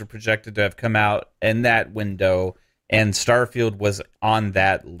games were projected to have come out in that window, and Starfield was on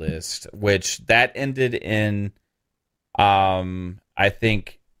that list, which that ended in, I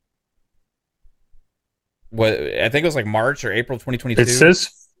think it was like March or April 2022. It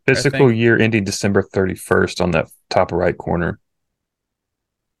says fiscal year ending December 31st on that top right corner.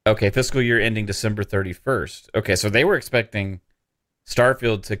 Okay, fiscal year ending December 31st. Okay, so they were expecting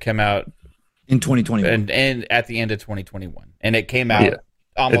Starfield to come out in 2021 and at the end of 2021, and it came out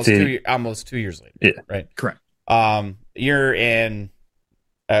almost 2 years later. Yeah, right. Correct. You're in.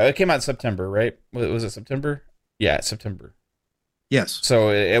 It came out in September, right? Was it September? Yeah, September. Yes. So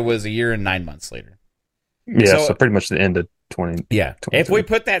it was a year and 9 months later. Yeah, so pretty much the end of 20. Yeah. If we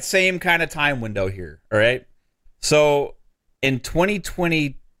put that same kind of time window here, all right. So in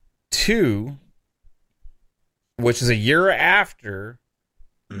 2022, which is a year after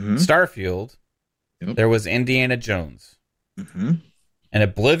Starfield, there was Indiana Jones, an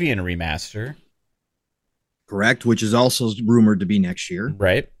Oblivion remaster. Correct, which is also rumored to be next year.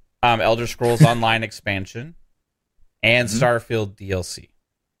 Right. Elder Scrolls Online expansion and Starfield DLC.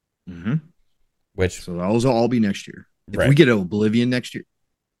 Which so those will all be next year. If right. we get Oblivion next year.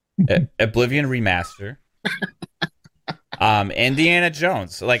 Oblivion remaster. Indiana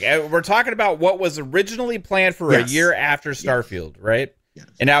Jones. Like we're talking about what was originally planned for a year after Starfield, right? Yes.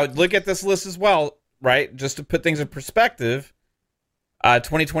 And now look at this list as well, right? Just to put things in perspective,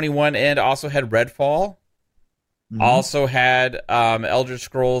 2021 end also had Redfall, also had Elder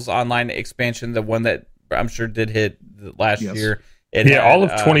Scrolls Online expansion, the one that I'm sure did hit last year. It had, all of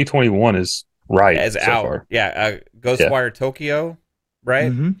 2021 is right as so out. far. Yeah, Ghostwire Tokyo,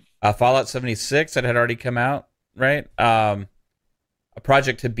 right? Fallout 76 that had already come out. Right, a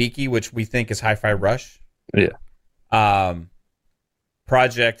Project Hibiki, which we think is Hi-Fi Rush. Yeah.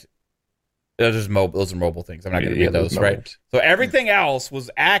 Project. Those are mobile things. I'm not going to read those. Right. So everything else was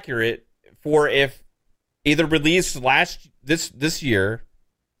accurate for if either released this year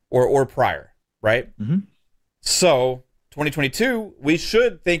or prior. Right. So 2022, we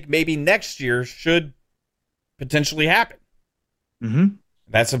should think maybe next year should potentially happen.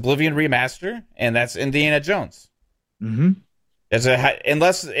 That's Oblivion remaster, and that's Indiana Jones.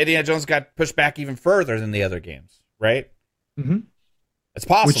 Unless Indiana Jones got pushed back even further than the other games, right? It's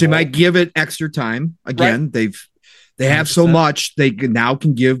possible. Which they might give it extra time. Again, right. they have 100%. So much they now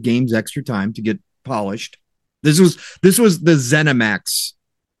can give games extra time to get polished. This was the ZeniMax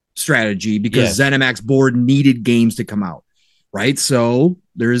strategy because ZeniMax board needed games to come out, right? So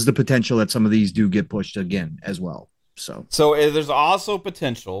there is the potential that some of these do get pushed again as well. So there's also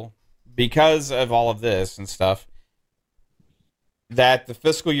potential because of all of this and stuff that the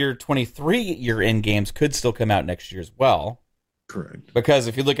fiscal year 23 year-end games could still come out next year as well. Correct. Because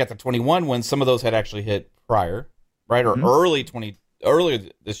if you look at the 21 ones, some of those had actually hit prior, right, or earlier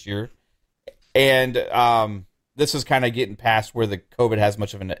this year, and this is kind of getting past where the COVID has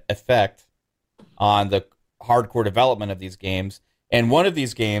much of an effect on the hardcore development of these games. And one of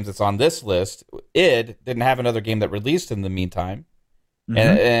these games that's on this list, id, didn't have another game that released in the meantime.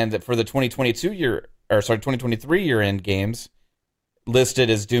 And for the 2023 year-end games, listed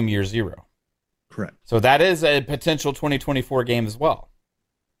as Doom Year Zero. Correct. So that is a potential 2024 game as well.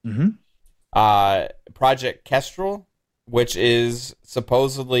 Project Kestrel, which is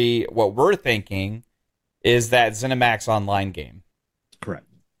supposedly what we're thinking is that ZeniMax Online game. Correct.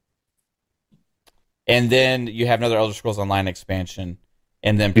 And then you have another Elder Scrolls Online expansion,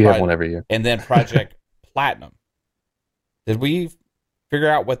 and then you have one every year. And then Project Platinum. Did we figure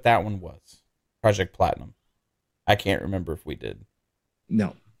out what that one was? Project Platinum. I can't remember if we did.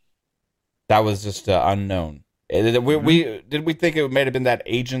 No, that was just unknown. We think it might have been that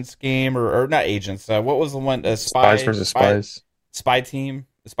Agents game or not Agents? What was the one? Spies versus Spies. Spy Team,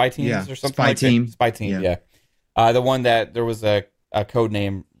 Spy Teams or something Spy like Team. that. Spy Team, yeah. The one that there was a code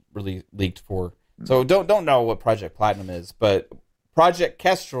name really leaked for. So don't know what Project Platinum is, but Project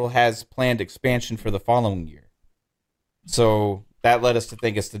Kestrel has planned expansion for the following year. So that led us to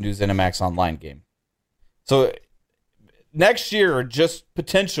think it's the new ZeniMax Online game. So next year, just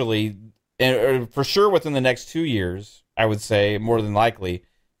potentially, or for sure within the next 2 years, I would say more than likely,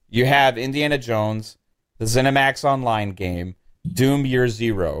 you have Indiana Jones, the ZeniMax Online game, Doom Year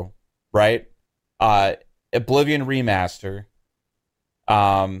Zero, right? Oblivion Remaster.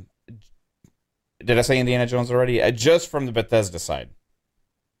 Did I say Indiana Jones already? Just from the Bethesda side,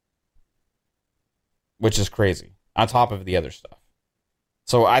 which is crazy. On top of the other stuff,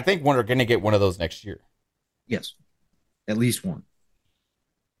 so I think we're going to get one of those next year. Yes, at least one.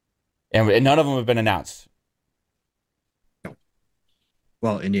 And none of them have been announced. No.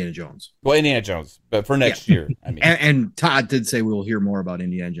 Well, Indiana Jones. Well, Indiana Jones, but for next year, I mean. And Todd did say we'll hear more about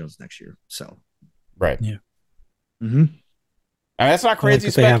Indiana Jones next year. So, right. Yeah. Mm-hmm. I mean, that's not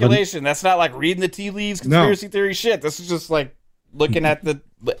crazy speculation. That's not like reading the tea leaves, conspiracy theory shit. This is just like looking at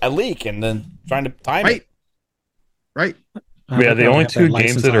a leak and then trying to time it. Right. Yeah, the only two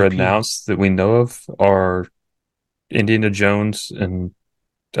games that are announced that we know of are Indiana Jones and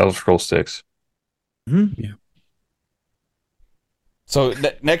Elder Scrolls 6. Mm-hmm. Yeah. So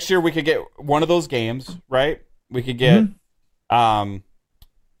next year we could get one of those games, right? We could get,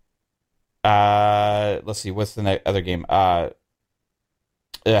 let's see, what's the other game?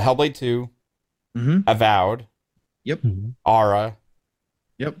 Hellblade 2, Avowed, Aura,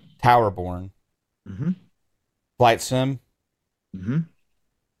 Towerborn, Flight Sim. Did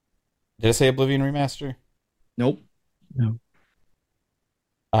I say Oblivion Remaster? Nope. No.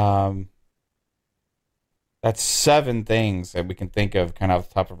 That's 7 things that we can think of kind of off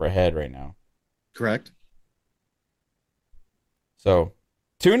the top of our head right now. Correct. So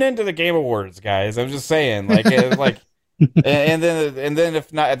tune into the Game Awards, guys. I'm just saying, like, and then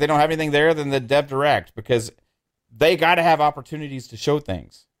if not, if they don't have anything there, then the Dev Direct, because they got to have opportunities to show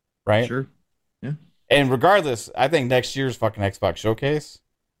things, right? Sure. Yeah. And regardless, I think next year's fucking Xbox Showcase,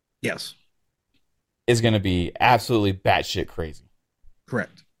 yes, is going to be absolutely batshit crazy.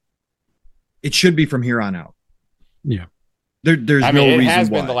 Correct. It should be from here on out. Yeah. There's no reason it has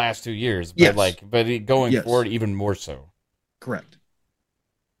why. been the last 2 years, but going forward even more so. Correct.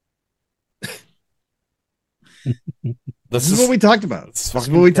 This is what we talked about. This is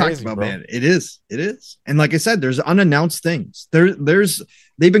what we talked about, bro. man. It is. And like I said, there's unannounced things. They've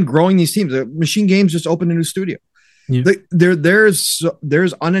been growing these teams. Machine Games just opened a new studio. Yeah.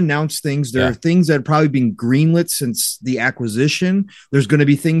 There's unannounced things. There are things that have probably been greenlit since the acquisition. There's going to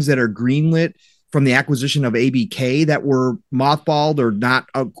be things that are greenlit from the acquisition of ABK that were mothballed or not,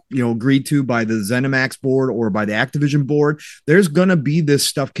 agreed to by the ZeniMax board or by the Activision board. There's going to be this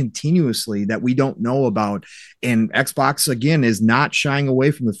stuff continuously that we don't know about. And Xbox, again, is not shying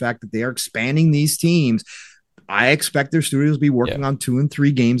away from the fact that they are expanding these teams. I expect their studios to be working on 2 and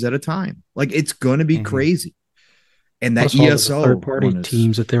 3 games at a time. Like, it's going to be crazy. And that ESO third-party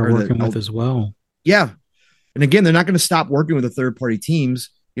teams that they're working with as well. Yeah. And again, they're not going to stop working with the third-party teams.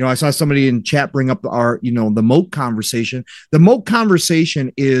 I saw somebody in chat bring up the moat conversation. The moat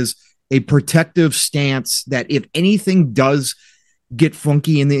conversation is a protective stance that if anything does get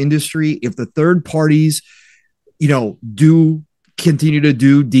funky in the industry, if the third parties, do continue to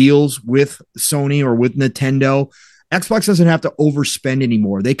do deals with Sony or with Nintendo, Xbox doesn't have to overspend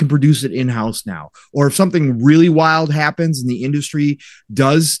anymore. They can produce it in-house now. Or if something really wild happens and the industry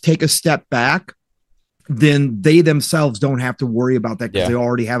does take a step back, then they themselves don't have to worry about that because they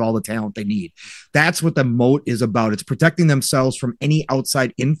already have all the talent they need. That's what the moat is about. It's protecting themselves from any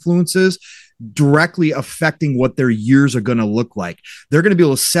outside influences directly affecting what their years are going to look like. They're going to be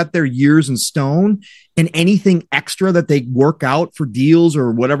able to set their years in stone, and anything extra that they work out for deals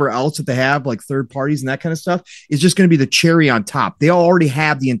or whatever else that they have, like third parties and that kind of stuff, is just going to be the cherry on top. They already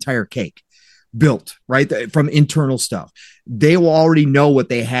have the entire cake built, right, from internal stuff. They will already know what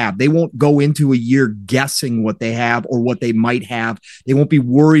they have. They won't go into a year guessing what they have or what they might have. They won't be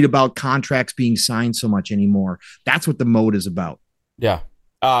worried about contracts being signed so much anymore. That's what the mode is about. Yeah.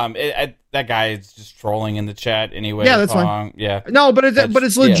 That guy is just trolling in the chat anyway. Yeah, that's fine. Yeah. No, but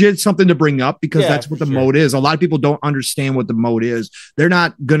it's legit something to bring up because that's what the mode is. A lot of people don't understand what the mode is. They're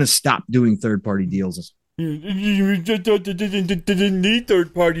not going to stop doing third-party deals. You didn't need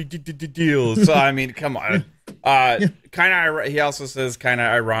third-party deals. So, I mean, come on. He also says kind of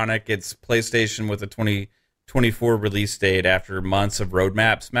ironic. It's PlayStation with a 2024 release date after months of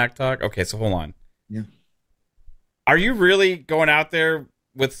roadmap smack talk. Okay, so hold on. Yeah. Are you really going out there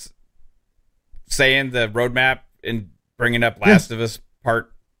with saying the roadmap and bringing up Last of Us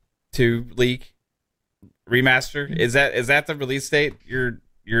Part 2 leak remaster? Is that the release date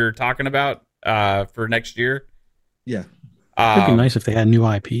you're talking about for next year? Yeah. It'd be nice if they had new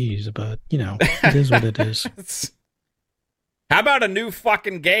IPs, but it is what it is. How about a new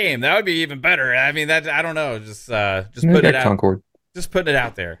fucking game? That would be even better. I mean, I don't know. Just put it out. Concord. Just putting it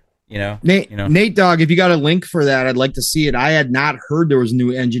out there. Nate Dogg, if you got a link for that, I'd like to see it. I had not heard there was a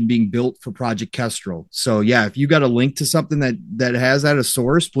new engine being built for Project Kestrel. So yeah, if you got a link to something that has that as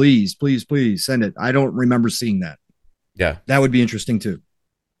source, please send it. I don't remember seeing that. Yeah, that would be interesting too.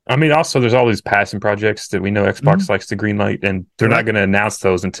 I mean, also there's all these passing projects that we know Xbox likes to greenlight, and they're not going to announce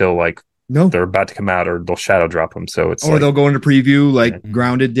those until they're about to come out, or they'll shadow drop them. So it's they'll go into preview like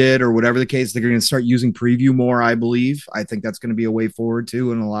Grounded did, or whatever the case. They're going to start using preview more, I believe. I think that's going to be a way forward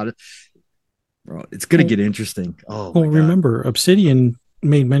too, and a lot of. Bro, it's going to get interesting. Oh, well, remember, Obsidian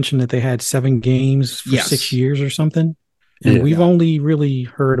made mention that they had 7 games for 6 years or something, and we've only really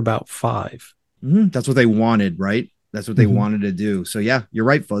heard about 5. Mm-hmm. That's what they wanted, right? That's what they wanted to do. So yeah, you're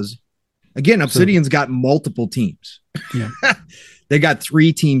right, Fuzz. Again, Obsidian's got multiple teams. Yeah, they got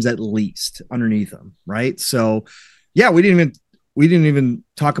 3 teams at least underneath them, right? So yeah, we didn't even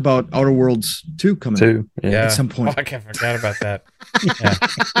talk about Outer Worlds 2 coming at some point. Fuck, I forgot about that.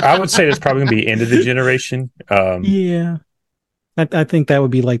 I would say it's probably going to be end of the generation. Yeah. I think that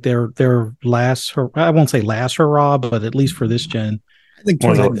would be like their last, I won't say last hurrah, but at least for this gen. I think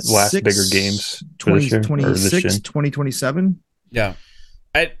one of the last bigger games 2026, 2027. Yeah.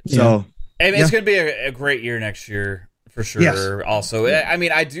 It's going to be a great year next year. For sure. Yes. Also, I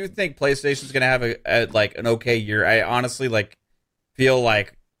mean, I do think PlayStation's going to have an okay year. I honestly feel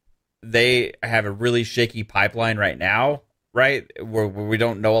like they have a really shaky pipeline right now, right? Where we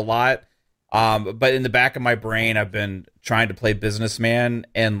don't know a lot. But in the back of my brain, I've been trying to play businessman,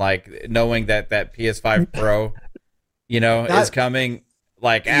 and knowing that PS5 Pro, is coming.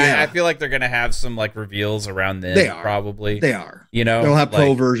 I feel like they're gonna have some reveals around then. They are. Probably. They are. They'll have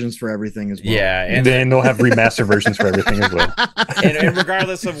pro versions for everything as well. Yeah, and then they'll have remaster versions for everything as well. And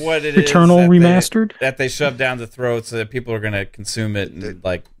regardless of what it Returnal is, remastered that they shove down the throats, so that people are gonna consume it and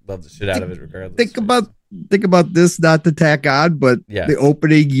love the shit out of it regardless. Think about this, not to tack on, but the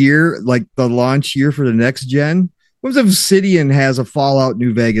opening year, the launch year for the next gen. What if Obsidian has a Fallout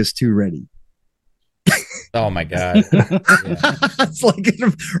New Vegas 2 ready? Oh my god! It's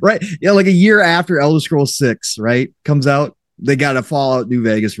right, like a year after Elder Scrolls 6, right, comes out, they got a Fallout New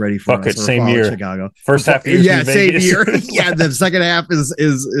Vegas ready for us. Same year, Chicago. First half, of same year. Yeah, the second half is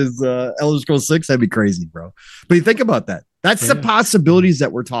Elder Scrolls 6. That'd be crazy, bro. But you think about that. That's the possibilities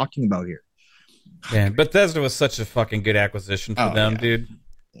that we're talking about here. Yeah, Bethesda was such a fucking good acquisition for them, dude.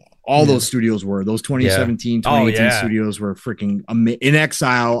 All those studios were. Those 2017, 2018 studios were freaking in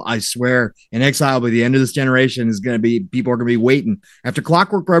Exile. I swear, in Exile by the end of this generation is going to be, people are going to be waiting. After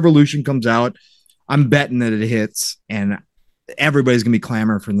Clockwork Revolution comes out, I'm betting that it hits, and everybody's going to be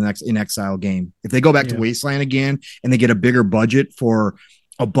clamoring for the next In Exile game. If they go back to Wasteland again and they get a bigger budget for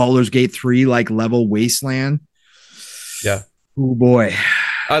a Baldur's Gate 3 level Wasteland. Yeah. Oh boy.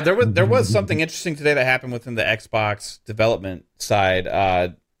 There was something interesting today that happened within the Xbox development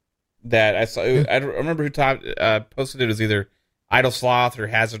side. That I saw. I don't remember who posted it. It was either Idle Sloth or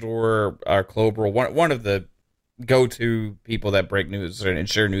Hazardor or Clobrel. One of the go-to people that break news and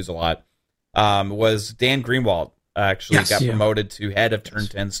share news a lot. Was Dan Greenwald actually got promoted to head of Turn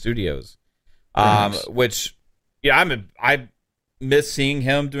 10 Studios. Which I miss seeing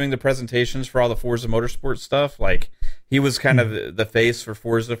him doing the presentations for all the Forza Motorsport stuff. He was kind of the face for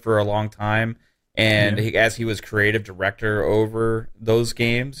Forza for a long time. And as he was creative director over those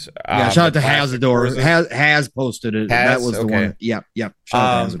games. Shout out to Hazardor. Has posted it. That was the one. Yep. Shout out to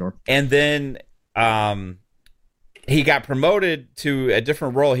Hazardor. And then he got promoted to a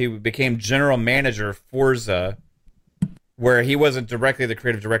different role. He became general manager of Forza, where he wasn't directly the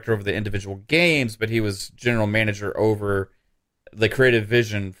creative director over the individual games, but he was general manager over the creative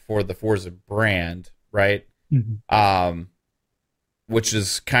vision for the Forza brand, right? Mm-hmm. Which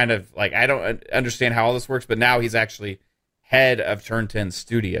is kind of I don't understand how all this works, but now he's actually head of Turn 10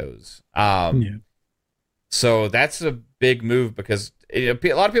 Studios. So that's a big move because a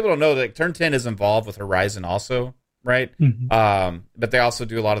lot of people don't know that Turn 10 is involved with Horizon also, right? Mm-hmm. But they also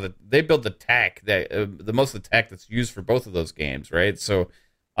do a lot of they build the tech that the most of the tech that's used for both of those games, right? So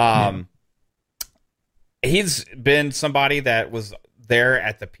he's been somebody that was there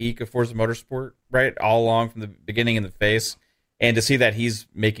at the peak of Forza Motorsport, right? All along from the beginning in the face. And to see that he's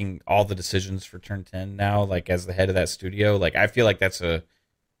making all the decisions for Turn 10 now, as the head of that studio, I feel like that's a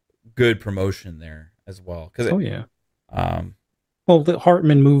good promotion there as well. Because Well,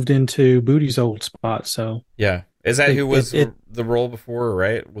 Hartman moved into Booty's old spot, so Yeah. Is that who was the role before,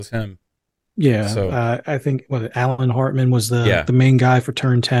 right? Was him. Yeah. So I think Alan Hartman was Yeah. the main guy for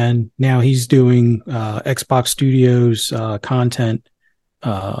Turn 10. Now he's doing Xbox Studios content,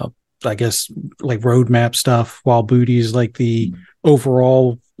 I guess like roadmap stuff, while Booty's like the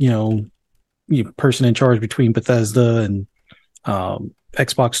overall, person in charge between Bethesda and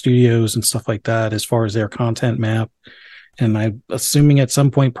Xbox Studios and stuff like that as far as their content map. And I'm assuming at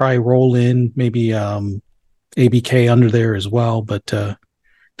some point probably roll in maybe ABK under there as well. But to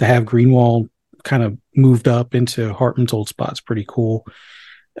have Greenwald kind of moved up into Hartman's old spot is pretty cool.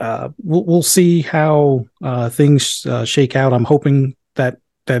 We'll see how things shake out. I'm hoping that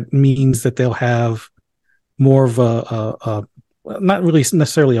means that they'll have more of a not really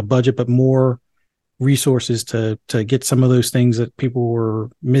necessarily a budget, but more resources to get some of those things that people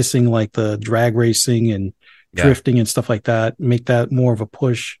were missing, like the drag racing and drifting and stuff like that. Make that more of a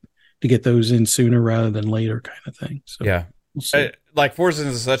push to get those in sooner rather than later, kind of thing. So yeah, we'll see. Like Forza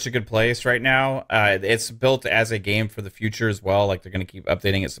is such a good place right now. It's built as a game for the future as well. Like they're going to keep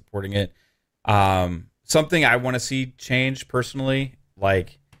updating it, supporting it. Something I want to see change personally,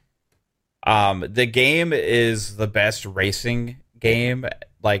 like the game is the best racing game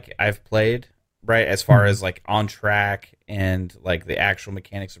like I've played, right? As far as like on track and like the actual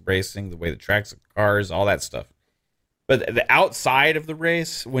mechanics of racing, the way the tracks, the cars, all that stuff. But the outside of the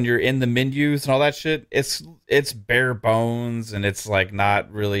race, when you're in the menus and all that shit, it's bare bones and it's like not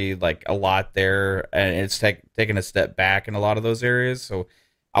really like a lot there, and it's taking a step back in a lot of those areas. So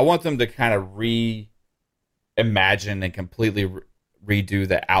I want them to kind of reimagine and completely redo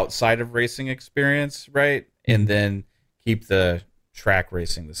the outside of racing experience, right? And then keep the track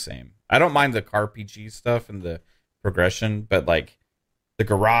racing the same. I don't mind the car PG stuff and the progression, but like the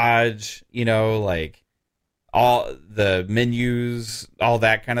garage, like all the menus, all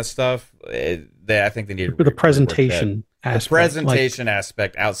that kind of stuff. I think they need for the presentation aspect. The presentation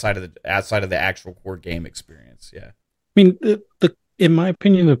aspect outside of the actual core game experience. Yeah, I mean, in my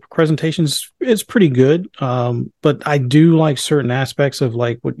opinion, the presentation is pretty good. But I do like certain aspects of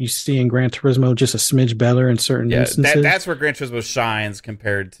like what you see in Gran Turismo just a smidge better in certain instances. That's where Gran Turismo shines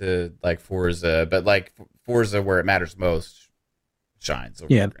compared to like Forza, but like Forza, where it matters most, shines.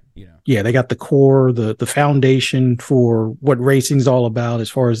 Yeah, they got the core, the foundation for what racing's all about as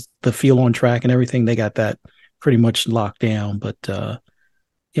far as the feel on track and everything. They got that pretty much locked down. But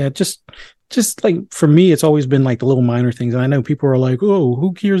just like for me, it's always been like the little minor things. And I know people are like, "Oh,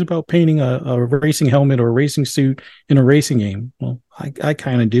 who cares about painting a racing helmet or a racing suit in a racing game?" Well, I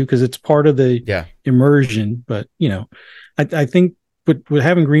kind of do because it's part of the immersion. But I think with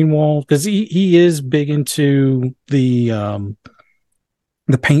having Greenwald, because he is big into the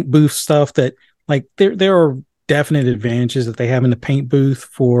paint booth stuff, that like there are definite advantages that they have in the paint booth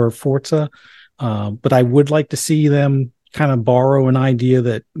for Forza. But I would like to see them kind of borrow an idea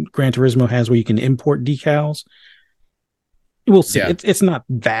that Gran Turismo has where you can import decals. We'll see. Yeah. It's not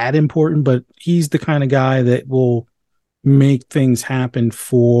that important, but he's the kind of guy that will make things happen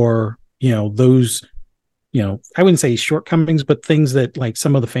for, those, I wouldn't say shortcomings, but things that like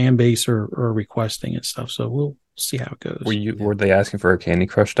some of the fan base are requesting and stuff. So we'll see how it goes. Were they asking for a Candy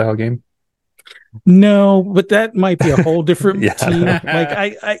Crush style game? No, but that might be a whole different team.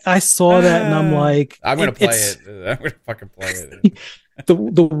 Like I saw that and I'm like, I'm gonna play it. I'm gonna fucking play it. The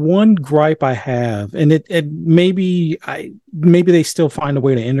one gripe I have, and it maybe they still find a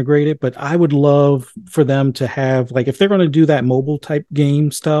way to integrate it, but I would love for them to have, like, if they're going to do that mobile type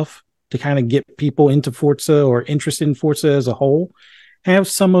game stuff to kind of get people into Forza or interested in Forza as a whole, have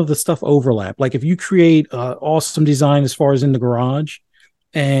some of the stuff overlap. Like if you create awesome design as far as in the garage,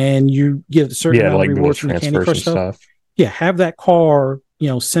 and you get a certain amount of rewards from the Candy Crush stuff. Yeah, have that car,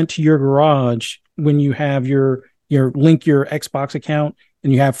 sent to your garage when you have your link your Xbox account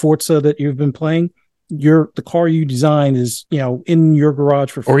and you have Forza that you've been playing. The car you designed is, in your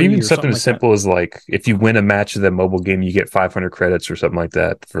garage for free. Or even something as simple as like if you win a match of that mobile game, you get 500 credits or something like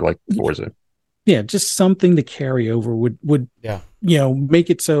that for like Forza. Yeah, just something to carry over would make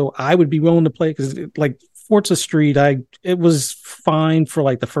it so I would be willing to play, because like Forza Street, it was fine for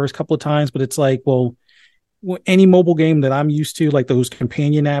like the first couple of times, but it's like, well, any mobile game that I'm used to, like those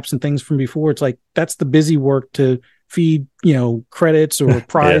companion apps and things from before, it's like that's the busy work to feed credits or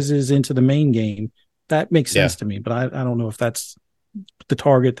prizes into the main game. That makes sense to me, but I don't know if that's the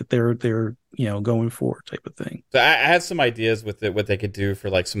target that they're going for, type of thing. So I had some ideas with it, what they could do for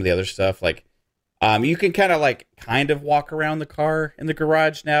like some of the other stuff, like. You can kind of walk around the car in the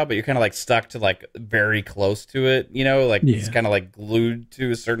garage now, but you're kind of like stuck to like very close to it, it's kind of like glued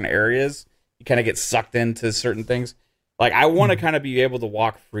to certain areas. You kind of get sucked into certain things. like I want to kind of be able to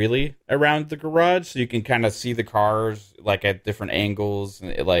walk freely around the garage, so you can kind of see the cars like at different angles,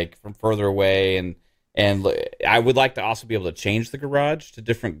 and like from further away, and I would like to also be able to change the garage to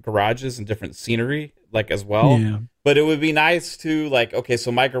different garages and different scenery, like as well. Yeah. But it would be nice to like, okay,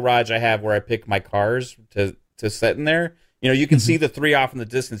 so my garage I have where I pick my cars to set in there. You know, you can see the 3 off in the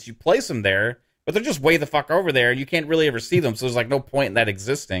distance. You place them there, but they're just way the fuck over there, and you can't really ever see them. So there's like no point in that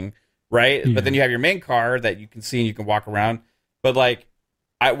existing, right? Yeah. But then you have your main car that you can see and you can walk around. But like,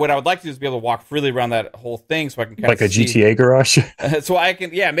 what I would like to do is be able to walk freely around that whole thing, so I can kind Like of a GTA garage. so I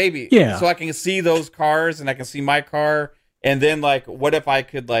can, maybe, Yeah. So I can see those cars and I can see my car, and then like, what if I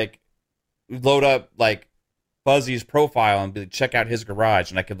could like load up like Fuzzy's profile and check out his garage,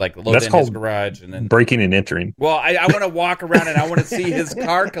 and I could like load That's in his called garage and then Breaking and entering. Well, I want to walk around and I want to see his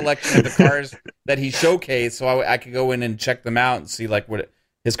car collection of the cars that he showcased, so I could go in and check them out and see like what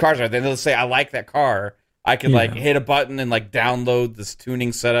his cars are. Then they'll say I like that car. I could like hit a button and like download this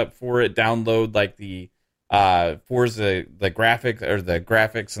tuning setup for it. Download like the Forza the graphics or the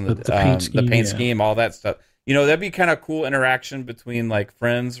graphics and the paint scheme, all that stuff. You know, that'd be kind of cool interaction between like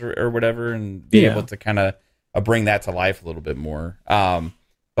friends or whatever, and be able to kind of bring that to life a little bit more.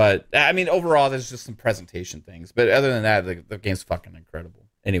 But I mean, overall, there's just some presentation things. But other than that, the game's fucking incredible.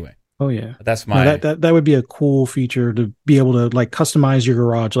 Anyway. Oh yeah, that's my that would be a cool feature to be able to like customize your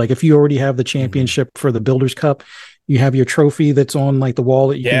garage. Like if you already have the championship for the Builders Cup, you have your trophy that's on like the wall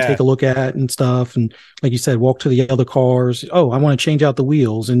that you can take a look at and stuff. And like you said, walk to the other cars. Oh, I want to change out the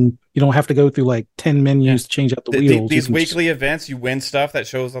wheels, and you don't have to go through like 10 menus to change out the wheels. These weekly events, you win stuff that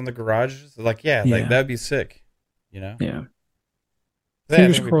shows on the garage. So like, like that'd be sick. You know? Yeah.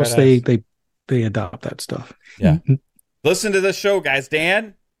 Fingers crossed they adopt that stuff. Yeah. Listen to this show, guys.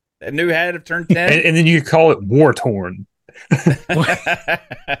 Dan, a new head of Turn 10. And then you call it War Torn.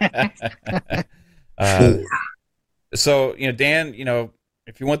 So, you know, Dan, you know,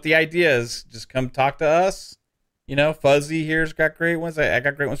 if you want the ideas, just come talk to us. You know, Fuzzy here's got great ones. I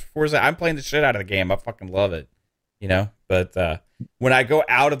got great ones for Forza. I'm playing the shit out of the game. I fucking love it. You know, but when I go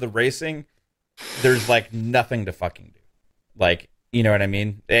out of the racing, there's like nothing to fucking do. Like, you know what I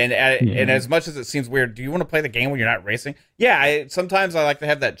mean? And as much as it seems weird, do you want to play the game when you're not racing? Yeah, sometimes I like to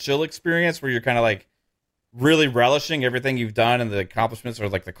have that chill experience where you're kind of like really relishing everything you've done and the accomplishments, or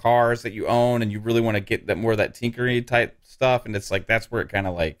like the cars that you own, and you really want to get that more of that tinkery type stuff. And it's like that's where it kind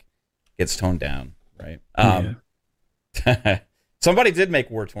of like gets toned down, right? Somebody did make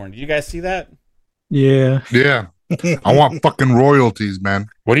War Torn. Did you guys see that? Yeah. I want fucking royalties, man.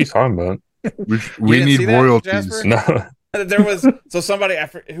 What are you talking about? We need royalties. No. There was somebody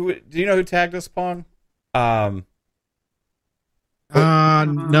who do you know who tagged us, Pong? No,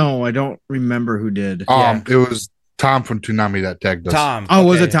 I don't remember who did. It was Tom from Toonami that tagged us. Tom. Oh,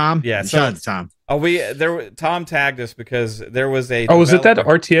 was it Tom? Yeah, shout out to Tom. Oh, Tom tagged us because there was a. Oh, was it that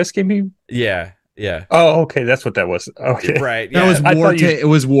RTS game? Yeah. Oh, okay, that's what that was. Okay, right. Yeah. That was it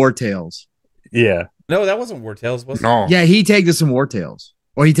was War Tales. Yeah. No, that wasn't War Tales, was it? No. Yeah, he tagged us in War Tales.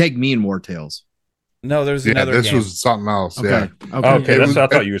 Or he tagged me in War Tales. No, there's another this game. was something else. Okay. Yeah. Okay, that's what I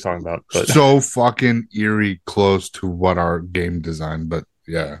thought you were talking about. But. So fucking eerie close to what our game design, but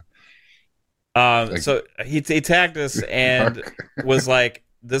yeah. So he tagged us and was like,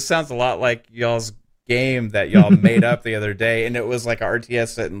 "This sounds a lot like y'all's game that y'all made up the other day," and it was like a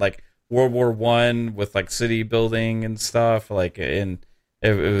RTS set in like World War I with like city building and stuff. Like, and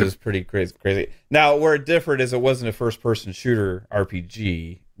it was pretty crazy. Now, where it differed is it wasn't a first-person shooter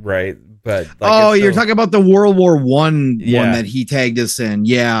RPG. Right, but like you're talking about the World War one that he tagged us in.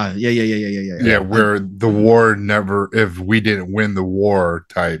 Yeah. Where the war never, if we didn't win the war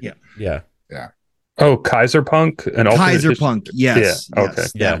type. Yeah. Oh, Kaiserpunk, Kaiserpunk. Yes. Yeah. Okay.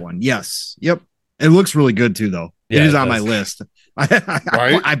 That one. Yes. Yep. It looks really good too, though. It is on my list.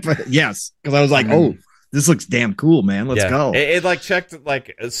 Right? Yes, because I was like, oh, this looks damn cool, man. Let's go. It like checked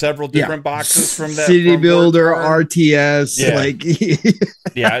like several different boxes from that City Builder, RTS,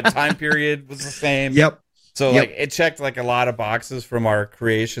 time period was the same. Yep. So like it checked like a lot of boxes from our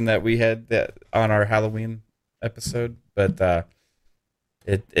creation that we had that on our Halloween episode, but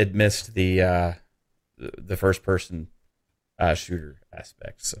it missed the first person shooter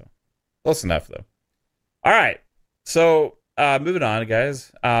aspect. So close enough though. All right. So moving on,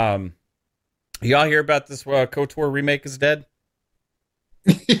 guys. Y'all hear about this KOTOR remake is dead?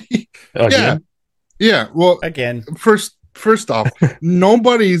 Yeah. Well, again, first off,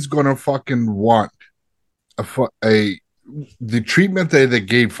 nobody's gonna fucking want the treatment that they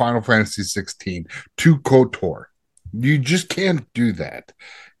gave Final Fantasy 16 to KOTOR. You just can't do that.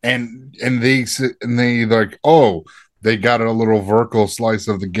 And they like, oh, they got a little vertical slice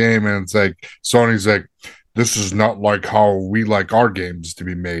of the game, and it's like Sony's like, this is not like how we like our games to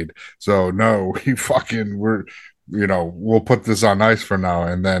be made. So no, we'll put this on ice for now.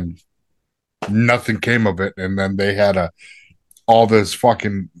 And then nothing came of it. And then they had all this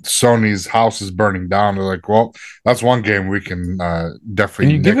fucking Sony's house is burning down. They're like, well, that's one game we can definitely.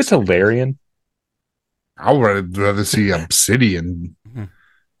 Can you give it to Larian? I would rather see Obsidian.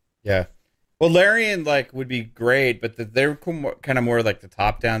 Yeah. Well, Larian would be great, but they're kind of more like the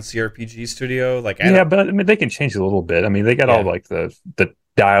top-down CRPG studio. But I mean, they can change it a little bit. I mean, they got all like the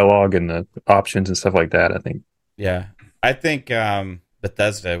dialogue and the options and stuff like that. I think. Yeah, I think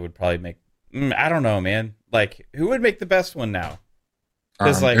Bethesda would probably make. I don't know, man. Like, who would make the best one now?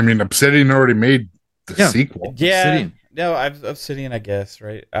 Obsidian already made the sequel. Yeah, Obsidian. No, Obsidian, I guess,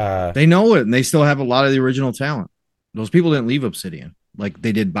 right? They know it, and they still have a lot of the original talent. Those people didn't leave Obsidian like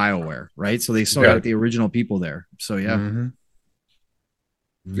they did BioWare, right? So they still got the original people there. So yeah,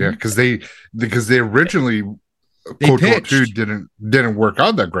 yeah, because they originally KOTOR 2 didn't work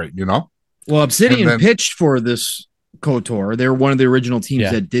out that great, you know. Well, Obsidian pitched for this KOTOR. They were one of the original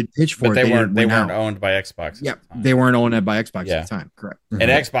teams that did pitch for but it. They weren't owned by Xbox. Yeah, they weren't owned by Xbox at the time. Correct. And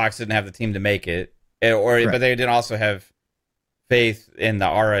Xbox didn't have the team to make it, but they didn't also have faith in the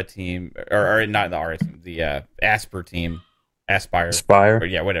Ara team, or not the Ara team, the Aspire team. Aspire. Or,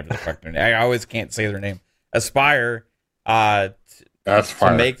 yeah, whatever the fuck their name. I always can't say their name. Aspire to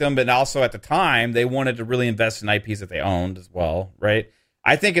make them, but also at the time they wanted to really invest in IPs that they owned as well, right?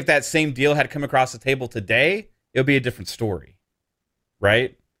 I think if that same deal had come across the table today, it would be a different story,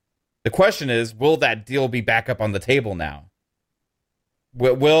 right? The question is, will that deal be back up on the table now?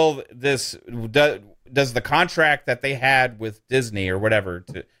 Will this does the contract that they had with Disney or whatever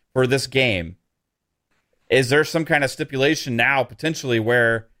for this game? Is there some kind of stipulation now potentially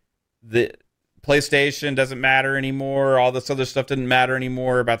where the PlayStation doesn't matter anymore, all this other stuff didn't matter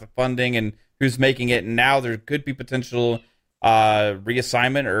anymore about the funding and who's making it, and now there could be potential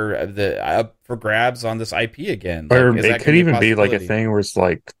reassignment or up for grabs on this IP again? Or it could even be like a thing where it's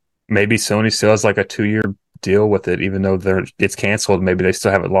like maybe Sony still has like a 2-year deal with it, even though it's canceled. Maybe they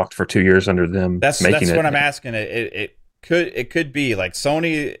still have it locked for 2 years under them. That's what I'm asking. It could be like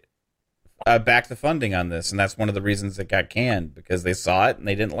Sony back the funding on this, and that's one of the reasons it got canned, because they saw it and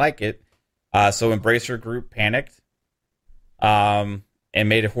they didn't like it. So Embracer Group panicked and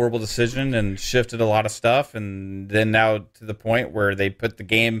made a horrible decision and shifted a lot of stuff, and then now to the point where they put the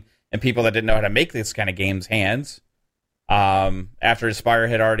game in people that didn't know how to make this kind of games hands, after Aspire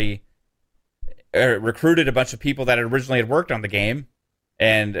had already recruited a bunch of people that originally had worked on the game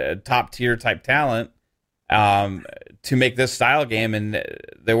and top tier type talent to make this style game, and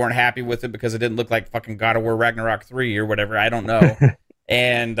they weren't happy with it because it didn't look like fucking God of War Ragnarok 3 or whatever. I don't know.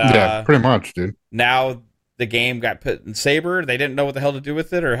 And yeah, pretty much, dude. Now the game got put in Saber. They didn't know what the hell to do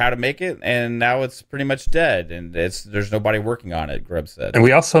with it or how to make it, and now it's pretty much dead. And there's nobody working on it. Grubb said. And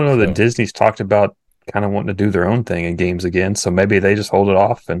we also know that Disney's talked about kind of wanting to do their own thing in games again. So maybe they just hold it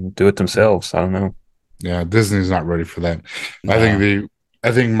off and do it themselves. I don't know. Yeah, Disney's not ready for that. No.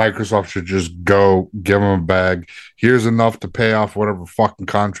 I think Microsoft should just go give them a bag. Here's enough to pay off whatever fucking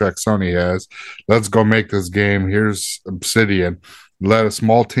contract Sony has. Let's go make this game. Here's Obsidian. Let a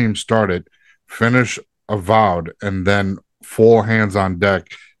small team start it, finish Avowed, and then full hands on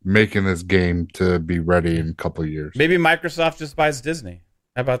deck making this game to be ready in a couple of years. Maybe Microsoft just buys Disney.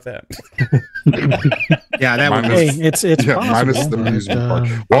 How about that? Yeah, that would be. It's minus the amusement part.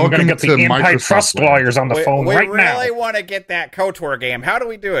 Welcome going to get the antitrust lawyers on the phone right now. We really want to get that KOTOR game. How do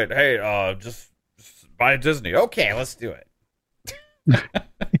we do it? Hey, just buy Disney. Okay, let's do it.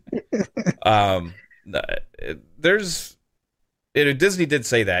 Disney did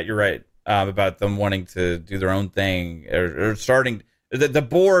say that. You're right about them wanting to do their own thing or starting. The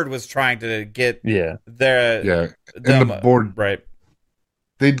board was trying to get the board right.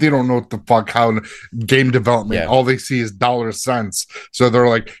 They don't know what the fuck how game development. All they see is dollar cents. So they're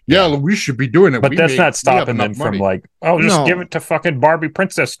like, we should be doing it. But that's not stopping them from just give it to fucking Barbie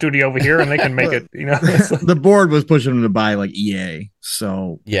Princess Studio over here and they can make it. You know, the board was pushing them to buy like EA.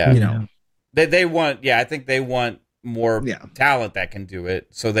 So they want. Yeah, I think they want more talent that can do it.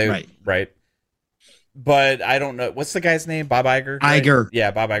 So they right. But I don't know what's the guy's name. Bob Iger. Right? Iger. Yeah,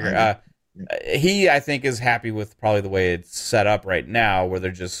 Bob Iger. He, I think, is happy with probably the way it's set up right now, where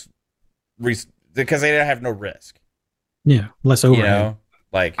they're just because they don't have no risk. Yeah, less overhead. You know,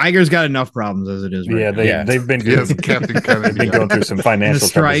 like Iger's got enough problems as it is. Right they've been going through some financial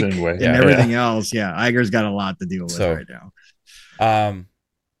strike troubles anyway, and everything else. Yeah, Iger's got a lot to deal with right now.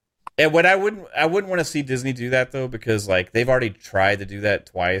 And what I wouldn't want to see Disney do that though, because like they've already tried to do that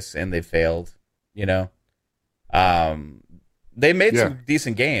twice and they failed. You know, they made some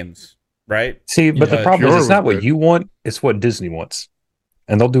decent games. right? See, but the Yeah, problem is, it's Pure not was what good. you want; it's what Disney wants,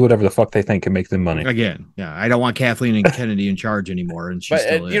 and they'll do whatever the fuck they think can make them money. Again, yeah, I don't want Kathleen and Kennedy in charge anymore, and she But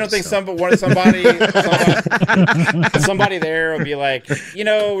still you don't is, think so. somebody there would be like,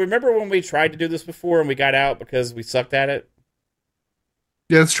 remember when we tried to do this before and we got out because we sucked at it?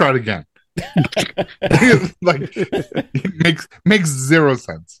 Yeah, let's try it again. Like, it makes zero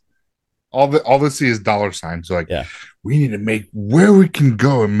sense. All they see is dollar signs. Like, Yeah. we need to make where we can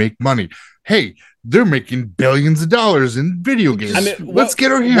go and make money. Hey, they're making billions of dollars in video games. I mean, Let's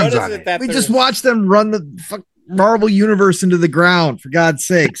get our hands on it. We just watched them run the Marvel universe into the ground, for God's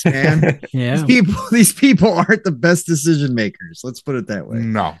sakes, man. Yeah. These people aren't the best decision makers. Let's put it that way.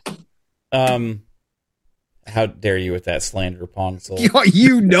 No. How dare you with that slander upon soul?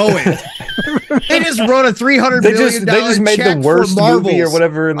 You know it. They just wrote a $300 million They just made the worst movie or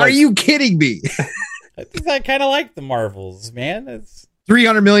whatever. And Are you kidding me? I kind of like the Marvels, man. It's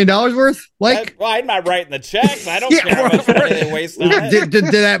 $300 million worth? Like, I'm not writing the checks. I don't Yeah, care how much money they waste on it. did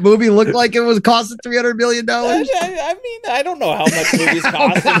that movie look like it was costing $300 million? I mean, I don't know how much movies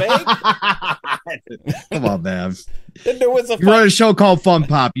cost to make. Come on, man. There was You run a show called Fun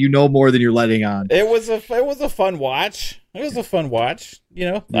Pop. You know more than you're letting on. It was a fun watch. It was a fun watch.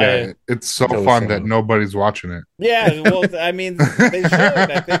 Yeah, it's so fun that nobody's watching it. Yeah, well, I mean, they should.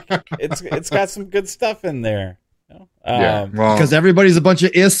 I think it's got some good stuff in there. Yeah, well, Because everybody's a bunch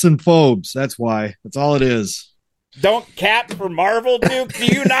of ists and phobes. That's why. That's all it is. Don't cap for Marvel, Duke. Do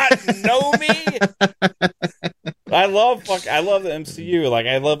you not know me? I love the MCU. Like,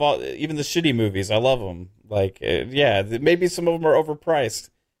 I love even the shitty movies. I love them. Like, yeah, maybe some of them are overpriced.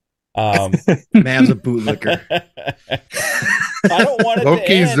 Man's a bootlicker. I don't want it Loki's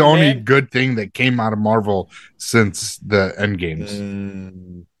to end, the only man. good thing that came out of Marvel since the End Games.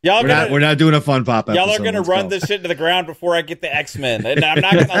 We're not doing a Fun Pop episode. Y'all are going to Let's run go. this shit to the ground before I get the X-Men, and I'm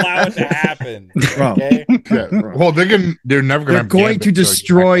not going to allow it to happen. Bro. Okay? Yeah. Well, they're never They're gonna going to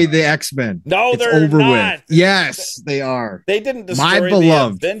destroy the X-Men. No, It's they're over not. with. Yes, they are. They didn't destroy My the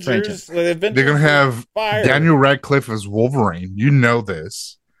beloved Avengers. franchise. The Avengers They're gonna have fire. Daniel Radcliffe as Wolverine. You know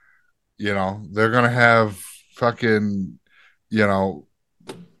this. They're gonna have fucking,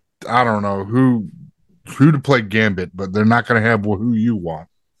 I don't know who to play Gambit, but they're not gonna have who you want.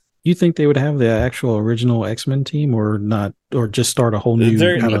 You think they would have the actual original X-Men team or not, or just start a whole new?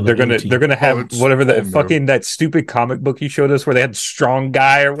 They're gonna have it's whatever the all new. fucking that stupid comic book you showed us where they had Strong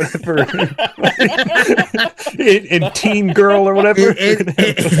Guy or whatever, and Teen Girl or whatever.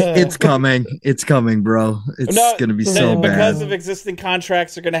 It's coming. It's coming, bro. It's going to be so bad. Because of existing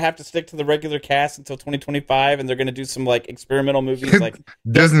contracts, they're going to have to stick to the regular cast until 2025, and they're going to do some like experimental movies like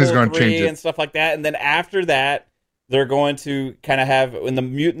Disney's Deadpool gonna 3 change it. and stuff like that. And then after that, they're going to kind of have in the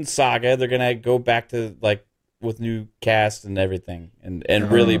Mutant Saga, they're going to go back to like with new cast and everything,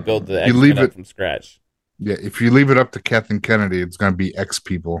 and really build the X-Men up from scratch. Yeah, if you leave it up to Kathleen Kennedy, it's gonna be X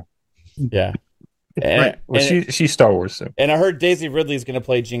people. Yeah, and, Right. Well, she's Star Wars, so. and I heard Daisy Ridley's going to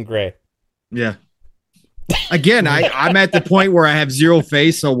play Jean Grey. Yeah. Again, I'm at the point where I have zero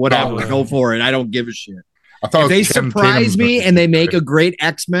faith, so whatever. Go for it. I don't give a shit. I thought If they Channing surprise Tatum's me gonna and they be make great. a great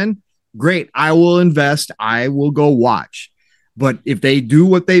X-Men, great. I will invest. I will go watch. But if they do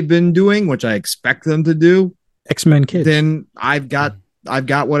what they've been doing, which I expect them to do, X-Men kids. then I've got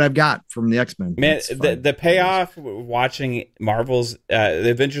what I've got from the X-Men. Man, That's fine. the payoff watching Marvel's the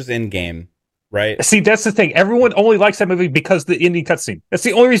Avengers Endgame, right? See, that's the thing. Everyone only likes that movie because the ending cutscene. That's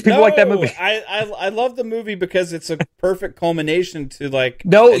the only reason people like that movie. I love the movie because it's a perfect culmination to like.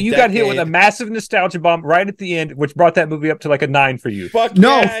 No, a you got hit with a decade. massive nostalgia bomb right at the end, which brought that movie up to like a 9 for you. Fuck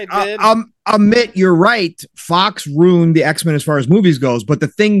No, yeah, I did. admit you're right. Fox ruined the X-Men as far as movies goes, but the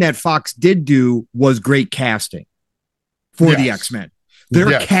thing that Fox did do was great casting for the Yes. X-Men. Their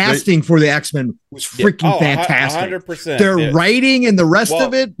Yes, casting for the X-Men was freaking fantastic. 100%. Their writing and the rest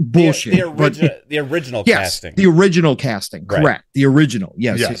of it, bullshit. The original yes, casting. the original casting, Right. correct. The original,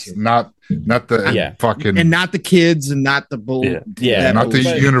 yes, Yes, yes. not the fucking And not the kids and not the bull. Yeah, not the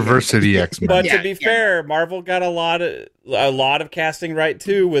but- University X-Men. But Yeah, to be fair, Marvel got a lot of casting right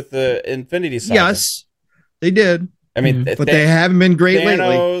too with the Infinity Saga. Yes, they did. I mean, But they haven't been great lately.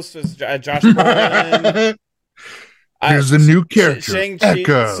 Thanos was Josh Brolin. Here's a new character, Shang-Chi,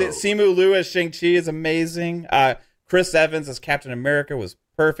 Echo. Simu Liu as Shang-Chi is amazing. Chris Evans as Captain America was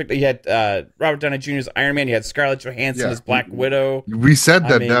perfect. You had Robert Downey Jr. as Iron Man. You had Scarlett Johansson Yeah. as Black Widow. We said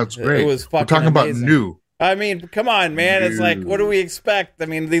that. I mean, That's great. it was We're fucking talking amazing. about new. I mean, come on, man. It's like, Dude. what do we expect? I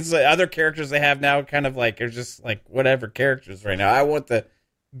mean, these other characters they have now kind of like are just like whatever characters right now. I want the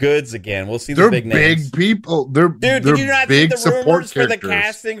goods again. We'll see They're the big names. people. Dude, did you not see big the support rumors for the characters.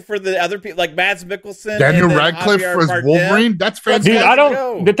 casting for the other people, like Mads Mikkelsen, Daniel and then Radcliffe Javier as Bardem? Wolverine? That's fantastic. Dude, I go.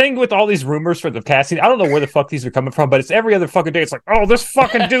 don't. The thing with all these rumors for the casting, I don't know where the fuck these are coming from, but it's every other fucking day. It's like, oh, this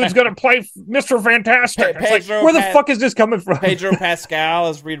fucking dude's gonna play Mr. Fantastic. It's like, where the fuck is this coming from? Pedro Pascal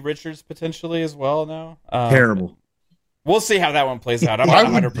as Reed Richards potentially as well now. Terrible. We'll see how that one plays out. I'm Why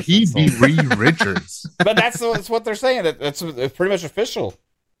not 100% would he be sold. Reed Richards? But that's what they're saying. It's pretty much official.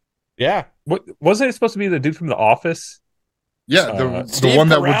 Yeah. What, wasn't it supposed to be the dude from The Office? Yeah, the Steve one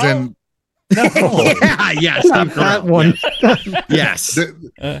that was Carell? in Yeah, yes, Not that one. yes. the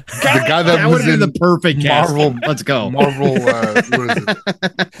guy that That was would have in been the perfect Marvel. casting. Let's go. Marvel. What is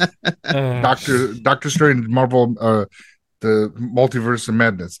it? Doctor Strange. Marvel. The Multiverse of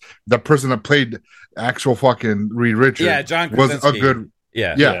Madness. The person that played actual fucking Reed Richards. Yeah, John was a Krasinski. good.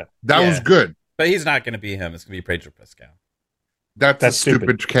 Yeah. Yeah, that was Yeah. good. But he's not going to be him. It's going to be Pedro Pascal. That's a stupid.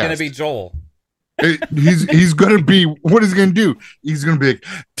 stupid It's going to cast. be Joel. He's gonna be. What is he gonna do? He's gonna be like,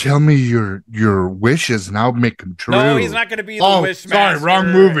 "Tell me your wishes, and I'll make them true." No, he's not going to be the Oh, Wish sorry, Master.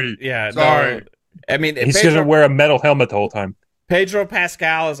 wrong movie. Yeah, Sorry. No. I mean, He's Pedro, gonna wear a metal helmet the whole time. Pedro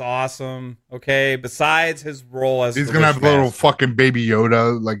Pascal is awesome. Okay, besides his role as He's the gonna have a little Wishmaster. fucking baby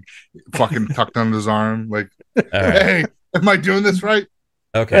Yoda, like fucking tucked under his arm. Like, All right. hey, am I doing this right?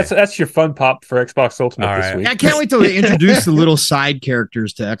 Okay. That's your fun pop for Xbox Ultimate All this right. week. I can't wait till they introduce the little side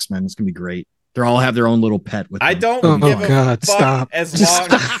characters to X-Men. It's gonna be great. They all have their own little pet with them. I don't Oh, give a God, fuck stop. as Just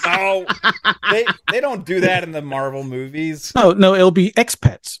long as they don't do that in the Marvel movies. No, it'll be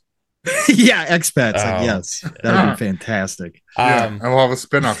X-Pets. yeah, X-Pets. Oh, yes, shit. that would be fantastic. Yeah, and we'll have a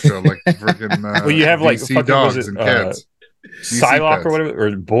spin-off show like freaking. Well, you have like DC fucking, dogs was it, and cats. Psylocke pets. or whatever,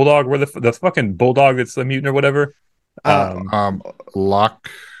 or Bulldog, where the fucking Bulldog that's the mutant or whatever.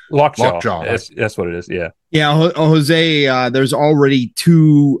 Lockjaw. That's what it is. Yeah. Yeah, Jose. There's already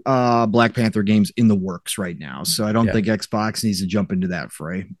 2 Black Panther games in the works right now, so I don't Yeah. think Xbox needs to jump into that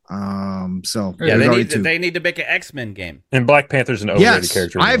fray. So Yeah, there's already they need to make an X-Men game. And Black Panther's an overrated Yes,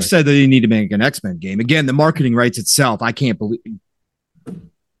 character. I've anyway. said that they need to make an X-Men game. Again, the marketing rights itself, I can't believe.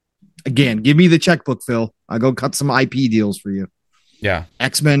 Again, give me the checkbook, Phil. I'll go cut some IP deals for you. Yeah.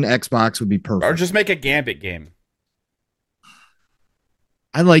 X-Men Xbox would be perfect. Or just make a Gambit game.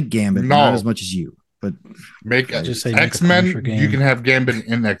 I like Gambit, No. not as much as you, but Make Just say make a X-Men. Punisher game. You can have Gambit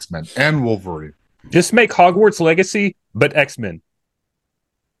in X-Men and Wolverine. Just make Hogwarts Legacy, but X-Men.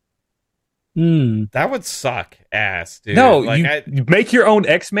 That would suck ass, dude. No, like you make your own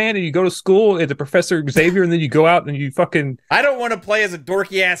X-Man and you go to school at the Professor Xavier, and then you go out and you fucking. I don't want to play as a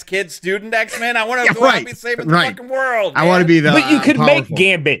dorky ass kid student X-Men. I want to Yeah, go out right, and be saving the right. fucking world. I want to be the. But you could make powerful.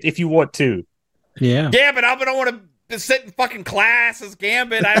 Gambit if you want to. Yeah. Yeah, but I don't want to sit in fucking class as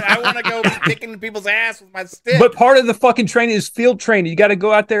Gambit. I want to go be kicking people's ass with my stick. But part of the fucking training is field training. You got to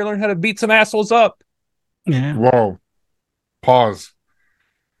go out there and learn how to beat some assholes up. Yeah. Whoa. Pause.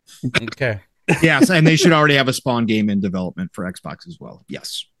 Okay. Yes, and they should already have a Spawn game in development for Xbox as well.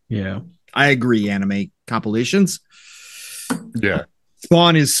 Yes, Yeah. I agree. Anime compilations. Yeah.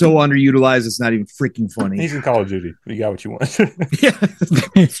 Spawn is so underutilized; it's not even freaking funny. He's in Call of Duty. You got what you want. Yeah,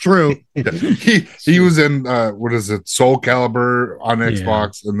 it's true. Yeah. He was in what is it, Soul Calibur on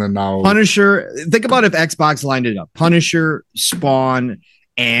Xbox, and then now Punisher. Think about if Xbox lined it up: Punisher, Spawn,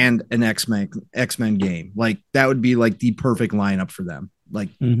 and an X-Men game. Like that would be like the perfect lineup for them. Like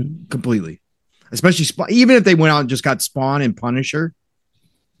completely. Especially even if they went out and just got Spawn and Punisher,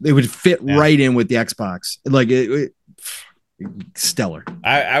 they would fit right in with the Xbox. Like stellar.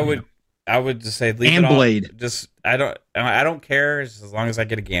 I would just say leave And it on. Blade. Just I don't care as long as I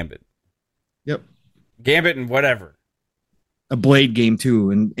get a Gambit. Yep. Gambit and whatever. A Blade game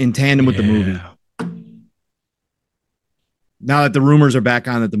too, in tandem with the movie. Now that the rumors are back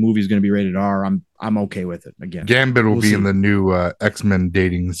on that the movie is going to be rated R, I'm okay with it again. Gambit will We'll be see. in the new X-Men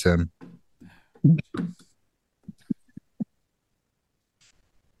dating sim.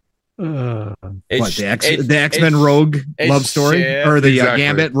 What the X-Men Rogue it's love story shit. or the Exactly.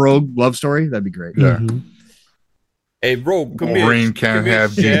 Gambit Rogue love story? That'd be great. Yeah. A Rogue Wolverine can't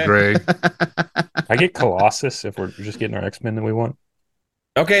have Jean Grey. I get Colossus if we're just getting our X-Men that we want.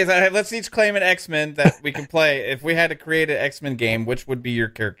 Okay, so let's each claim an X-Men that we can play. If we had to create an X-Men game, which would be your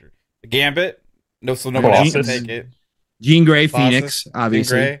character? The Gambit? No, so nobody else can Colossus. take it. Jean Grey, Colossus, Phoenix,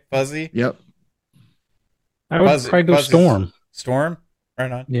 obviously. Jean Grey, Fuzzy. Yep. I would probably go Fuzzy's- Storm. Storm? Or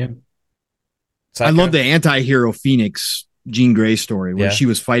not? Yeah. I love the anti-hero Phoenix Jean Grey story where Yeah. she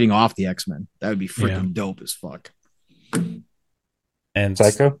was fighting off the X-Men. That would be freaking Yeah. dope as fuck. And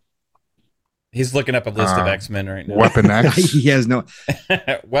Psycho. he's looking up a list of X-Men right now. Weapon X. He has no.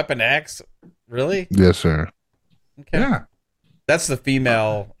 Weapon X? Really? Yes, sir. Okay. Yeah. That's the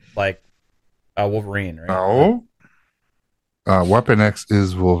female, like, Wolverine, right? No. Weapon X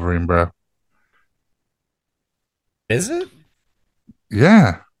is Wolverine, bro. Is it?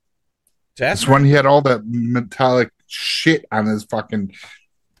 Yeah. It's Jasper? when he had all that metallic shit on his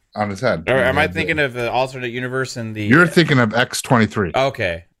head. Or am I thinking of the alternate universe in the... You're thinking of X-23.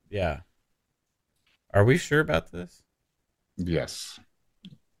 Okay, yeah. Are we sure about this? Yes.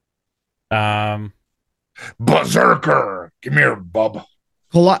 Berserker! Come here, bub.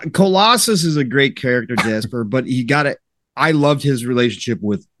 Colossus is a great character, Jasper, but I loved his relationship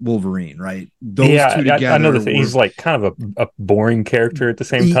with Wolverine, right? Those two together. I know he's like kind of a boring character at the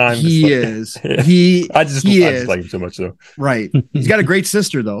same time. He is. I just like him so much though. Right. He's got a great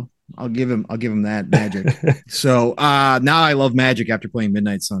sister though. I'll give him that Magic. So now I love Magic after playing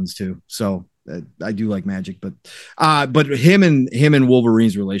Midnight Suns too. So I do like Magic, but him and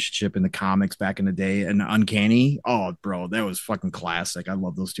Wolverine's relationship in the comics back in the day and Uncanny, oh bro, that was fucking classic. I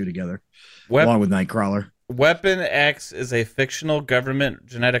love those two together, along with Nightcrawler. Weapon X is a fictional government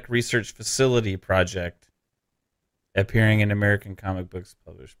genetic research facility project appearing in American comic books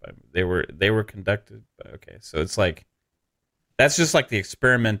published by they were conducted. Okay, so it's like that's just like the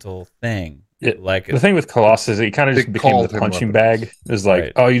experimental thing. Like the thing with Colossus, he kind of just became the punching bag. It's like,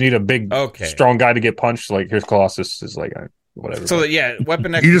 right. Oh, you need a big, strong guy to get punched. Like here's Colossus. Is like whatever. So yeah,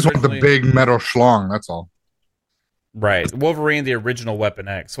 Weapon X. You just want the big metal schlong. That's all. Right, Wolverine, the original Weapon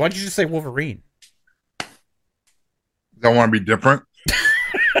X. Why did you just say Wolverine? Don't want to be different.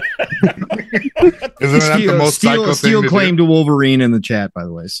 Isn't that the most psycho thing Steel claim to Wolverine in the chat, by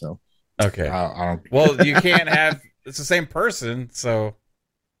the way. So okay. Well, you can't have. It's the same person. So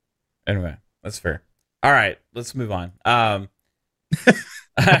anyway, that's fair. All right, let's move on. Fun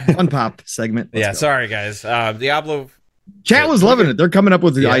pop segment. Let's go. Sorry guys. Diablo. Chat was loving it. They're coming up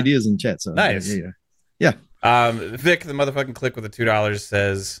with the ideas in chat. So nice. Yeah. Vic, the motherfucking click with the $2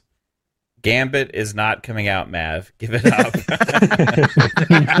 says. Gambit is not coming out, Mav. Give it up.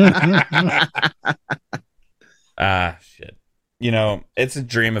 Shit. It's a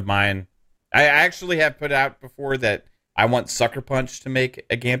dream of mine. I actually have put out before that I want Sucker Punch to make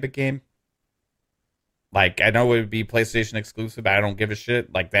a Gambit game. Like, I know it would be PlayStation exclusive, but I don't give a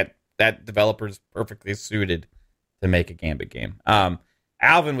shit. Like, that developer's perfectly suited to make a Gambit game.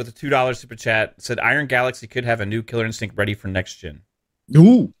 Alvin with a $2 super chat said Iron Galaxy could have a new Killer Instinct ready for next gen.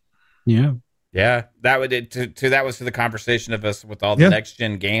 Ooh. Yeah, that was to the conversation of us with all the next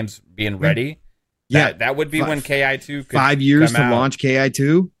gen games being ready. Yeah, that would be when KI2 could 5 years to launch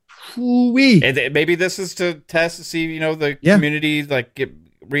KI2. And maybe this is to test to see the community like get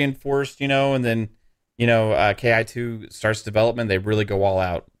reinforced, and then KI2 starts development. They really go all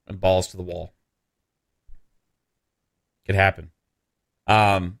out and balls to the wall. Could happen.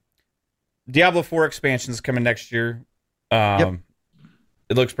 Diablo 4 expansion is coming next year.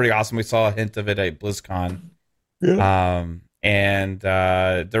 It looks pretty awesome. We saw a hint of it at BlizzCon. Yeah. And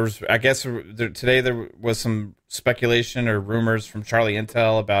there was, I guess, today there was some speculation or rumors from Charlie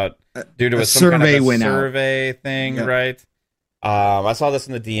Intel about due to some kind of a survey thing, right? I saw this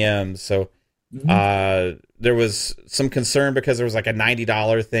in the DMs. So there was some concern because there was like a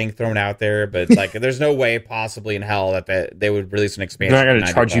 $90 thing thrown out there, but like there's no way possibly in hell that they would release an expansion. They're not going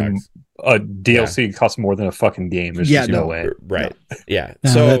to charge you a DLC costs more than a fucking game. There's just no way. Right. No. Yeah.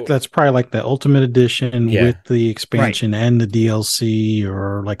 No, so that's probably like the Ultimate Edition with the expansion and the DLC,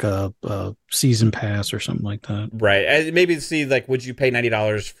 or like a season pass or something like that. Right. And maybe see like, would you pay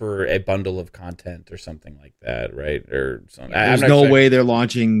 $90 for a bundle of content or something like that? Right. Or something. There's no way they're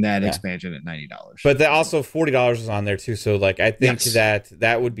launching that expansion at $90. But also $40 is on there too. So like, I think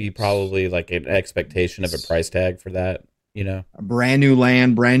that would be probably like an expectation of a price tag for that. A brand new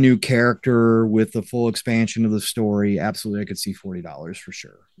land, brand new character with the full expansion of the story. Absolutely, I could see $40 for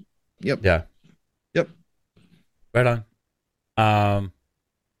sure. Yep. Yeah. Yep. Right on.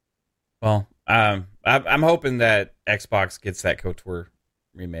 Well, I'm hoping that Xbox gets that KOTOR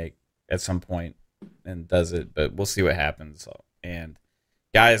remake at some point and does it, but we'll see what happens. And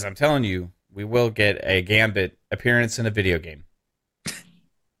guys, I'm telling you, we will get a Gambit appearance in a video game.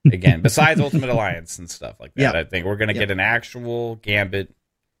 Again, besides Ultimate Alliance and stuff like that, I think we're going to get an actual Gambit.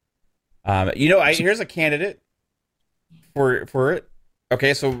 Here's a candidate for it.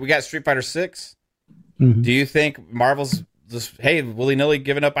 Okay, so we got Street Fighter 6. Mm-hmm. Do you think Marvel's just willy-nilly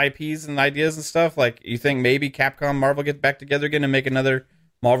giving up IPs and ideas and stuff? Like, you think maybe Capcom Marvel get back together again and make another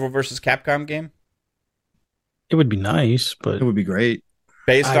Marvel versus Capcom game? It would be nice, but it would be great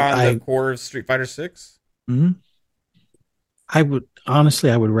based on the core of Street Fighter 6. Mm-hmm. I would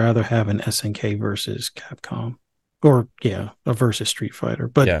rather have an SNK versus Capcom, or a versus Street Fighter.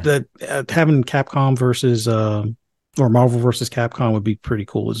 But having Capcom versus or Marvel versus Capcom would be pretty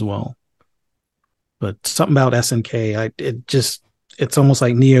cool as well. But something about SNK, it's almost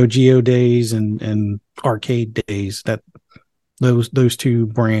like Neo Geo days and arcade days. That those two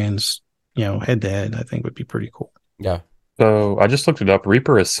brands, head to head, I think would be pretty cool. Yeah. So I just looked it up.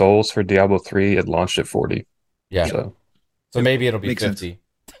 Reaper is Souls for Diablo 3. It launched at 40. Yeah. So maybe it'll be Makes 50.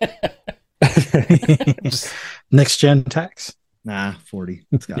 Next gen tax. Nah, 40.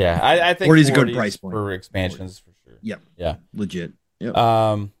 Yeah, I think 40 is a good price point for expansions 40. For sure. Yep. Yeah. Legit. Yep.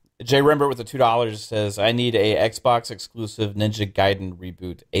 Jay Rembert with the $2 says, I need a Xbox exclusive Ninja Gaiden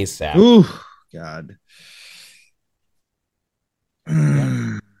reboot ASAP. Ooh, God.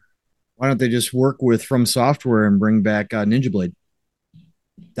 Why don't they just work with From Software and bring back Ninja Blade?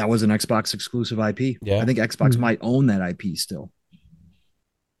 That was an Xbox exclusive IP. Yeah. I think Xbox might own that IP still.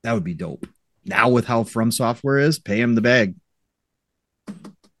 That would be dope. Now with how From Software is, pay him the bag.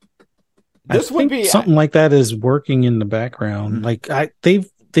 This would be something like that is working in the background. Mm-hmm. Like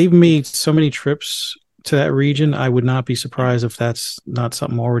they've made so many trips to that region. I would not be surprised if that's not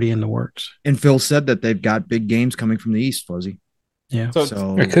something already in the works. And Phil said that they've got big games coming from the East, Fuzzy. Yeah.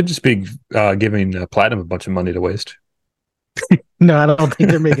 So it could just be giving Platinum a bunch of money to waste. No, I don't think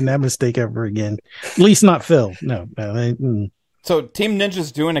they're making that mistake ever again. At least not Phil. No. So Team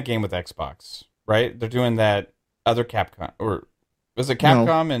Ninja's doing a game with Xbox, right? They're doing that other Capcom, or was it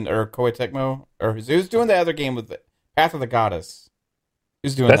Capcom or Koei Tecmo, or who's doing the other game with the Path of the Goddess?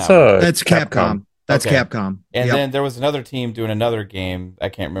 Who's doing that's Capcom. That's okay. Capcom. And then there was another team doing another game. I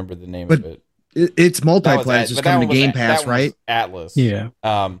can't remember the name of it. It's multiplat. It's just coming to Game Pass, right? Atlas. Yeah.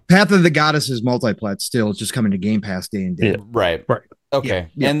 Path of the Goddess is multiplat still. It's just coming to Game Pass day and day. Yeah. Right. Okay.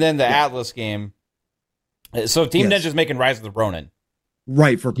 Yeah. And then the Atlas game. So Team Ninja's making Rise of the Ronin.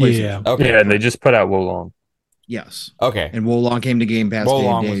 Right, for PlayStation. Yeah. Okay. Yeah, and they just put out Wolong. Yes. Okay. And Wolong came to Game Pass day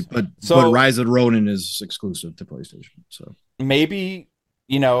and day. But Rise of the Ronin is exclusive to PlayStation. So maybe,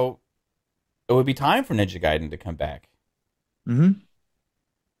 it would be time for Ninja Gaiden to come back. Mm-hmm.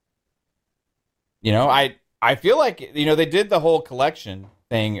 I feel like, they did the whole collection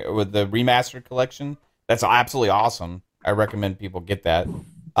thing with the remastered collection. That's absolutely awesome. I recommend people get that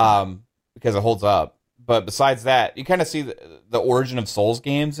because it holds up. But besides that, you kind of see the origin of Souls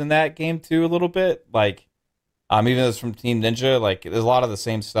games in that game too a little bit. Like, even though it's from Team Ninja, like there's a lot of the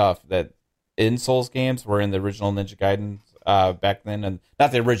same stuff that in Souls games were in the original Ninja Gaiden back then, and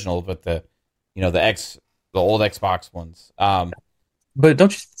not the original, but the old Xbox ones. But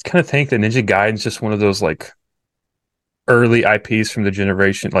don't you kind of think that Ninja Gaiden's just one of those like early IPs from the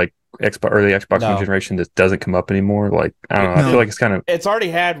generation, like early Xbox One generation that doesn't come up anymore? Like, I don't know. I feel like it's already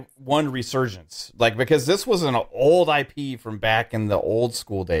had one resurgence, like because this was an old IP from back in the old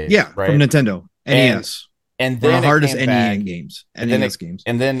school days. Yeah, right? From Nintendo, NES, and then the hardest NES games, NES games,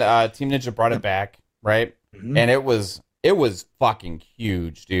 and then Team Ninja brought it back, right? Mm-hmm. And it was fucking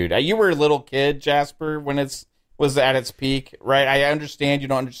huge, dude. You were a little kid, Jasper, when was at its peak, right? I understand you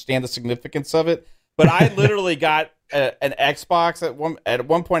don't understand the significance of it, but I literally got an Xbox at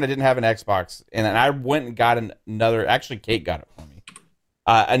one point. I didn't have an Xbox, and I went and got another. Actually, Kate got it for me.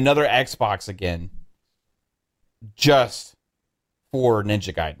 Another Xbox again, just for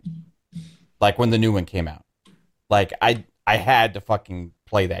Ninja Gaiden. Like when the new one came out, like I had to fucking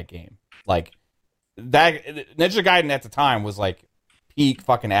play that game. Like that Ninja Gaiden at the time was like peak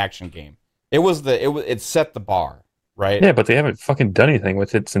fucking action game. It set the bar, right? Yeah, but they haven't fucking done anything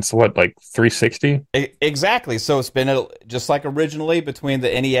with it since what, like 360? Exactly. So it's been just like originally between the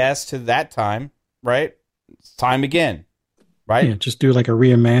NES to that time, right? It's time again, right? Yeah, just do like a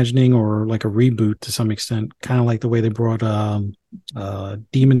reimagining or like a reboot to some extent, kind of like the way they brought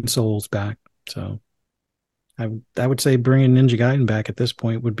Demon Souls back. So I would say bringing Ninja Gaiden back at this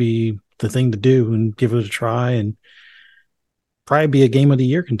point would be the thing to do and give it a try and probably be a Game of the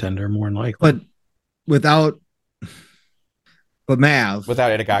Year contender more than likely. But Mav,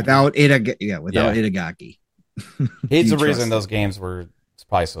 without Itagaki, Itagaki. He's the reason those games were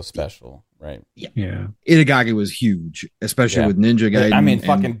probably so special, right? Yeah. Itagaki was huge, especially with Ninja Gaiden. I mean,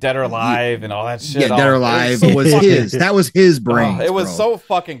 fucking Dead or Alive and all that shit. Yeah, Dead or Alive was his. That was his brain. It was so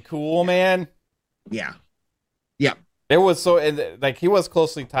fucking cool, man. Yeah. It was so like he was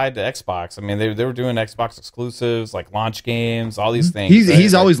closely tied to Xbox. I mean, they were doing Xbox exclusives, like launch games, all these things.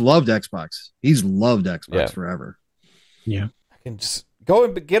 He's always loved Xbox. He's loved Xbox forever. Yeah, I can just go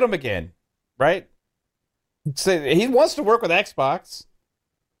and get him again, right? So he wants to work with Xbox.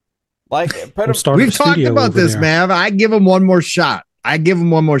 Like, we've talked about this, Mav. I give him one more shot. I give him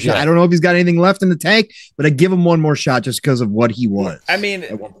one more shot. Yeah. I don't know if he's got anything left in the tank, but I give him one more shot just because of what he was. I mean,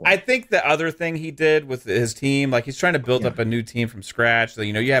 I think the other thing he did with his team, like he's trying to build up a new team from scratch. So,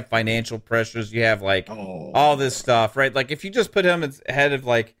 you have financial pressures, you have like all this stuff, right? Like if you just put him as head of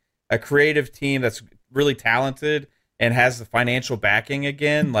like a creative team that's really talented and has the financial backing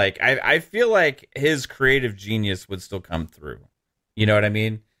again, like I feel like his creative genius would still come through. You know what I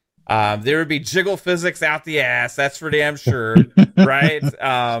mean? There would be jiggle physics out the ass. That's for damn sure, right?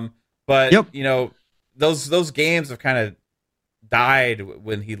 But those games have kind of died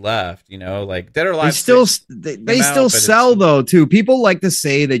when he left. Like Dead or Alive. They still sell though too. People like to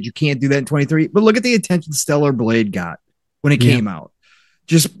say that you can't do that in 23, but look at the attention Stellar Blade got when it came out.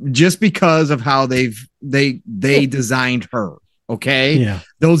 Just because of how they designed her. Okay,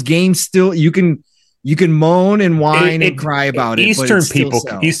 those games still you can moan and whine and cry about it. Eastern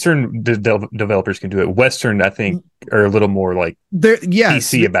developers can do it. Western, I think, are a little more like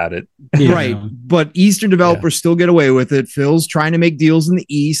PC about it. Right. But Eastern developers still get away with it. Phil's trying to make deals in the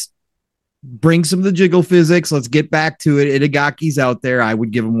East. Bring some of the jiggle physics. Let's get back to it. Itagaki's out there. I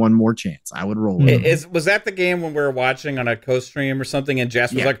would give him one more chance. I would roll it. Was that the game when we were watching on a co-stream or something and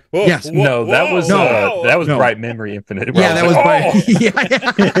Jasper was like, whoa, yes. Whoa, that was Bright Memory Infinite. That was Bright.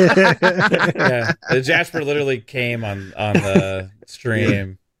 Yeah. Jasper literally came on the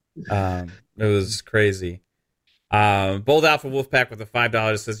stream. It was crazy. Bold Alpha Wolfpack with a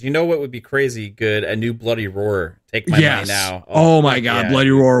 $5 says, what would be crazy good? A new Bloody Roar. Take my money now. Oh my God.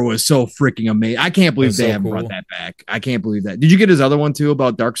 Bloody Roar was so freaking amazing. I can't believe they haven't brought that back. I can't believe that. Did you get his other one too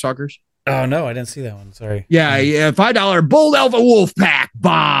about Darkstalkers? Oh no, I didn't see that one. Sorry. Yeah. $5 Bold Alpha Wolfpack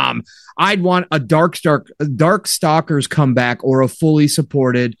bomb. I'd want a Darkstalkers comeback or a fully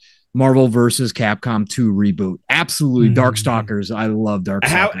supported Marvel versus Capcom 2 reboot. Absolutely. Darkstalkers. I love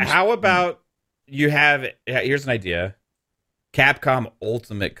Darkstalkers. How about here's an idea. Capcom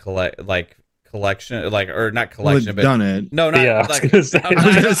Ultimate collection, or not collection, but done it. No, not I was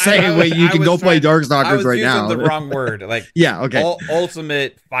gonna say, you can go play Darkstalkers right now. The wrong word.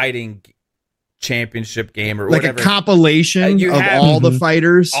 Ultimate fighting championship game or like whatever. A compilation of all the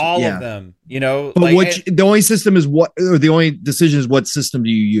fighters, all of them. But the only system is the only decision is what system do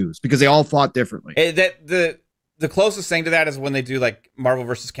you use because they all fought differently. The closest thing to that is when they do like Marvel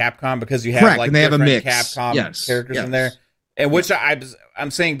versus Capcom because you have and they have a mix Capcom characters in there, and which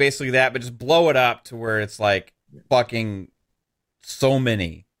I'm saying basically that, but just blow it up to where it's like fucking so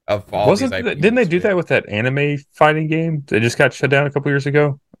many of all. Didn't they do that with that anime fighting game? They just got shut down a couple years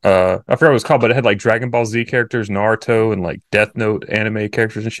ago. I forgot what it was called, but it had like Dragon Ball Z characters, Naruto, and like Death Note anime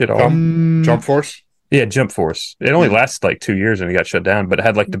characters and shit. Jump Force. Yeah, Jump Force. It only lasted like 2 years and it got shut down, but it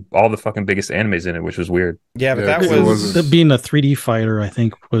had like all the fucking biggest animes in it, which was weird. Yeah, but that was being a 3D fighter, I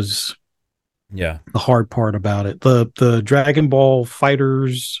think, was the hard part about it. The Dragon Ball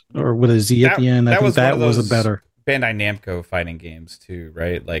Fighters or with a Z at the end, I think that was a better Bandai Namco fighting games too,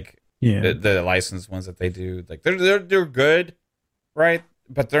 right? Like the licensed ones that they do, like they're good, right?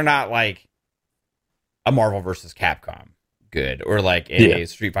 But they're not like a Marvel versus Capcom good or like a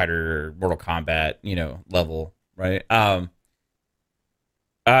Street Fighter or Mortal Kombat, level, right? Alvin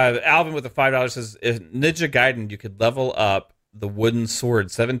with the $5 says, if Ninja Gaiden, you could level up the wooden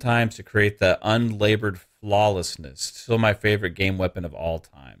sword 7 times to create the unlabored flawlessness. Still my favorite game weapon of all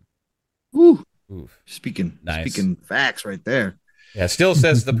time. Oof. Speaking facts right there. Yeah, still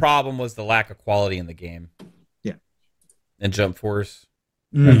says the problem was the lack of quality in the game. Yeah. And Jump Force.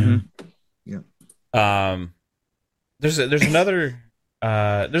 Mm-hmm. Yeah. There's another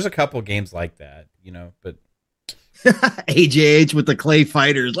there's a couple games like that, but AJH with the Clay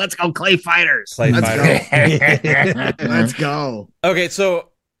Fighters. Let's go, Clay Fighters. Let's go. Okay, so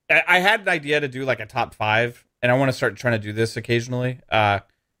I had an idea to do like a top 5, and I want to start trying to do this occasionally.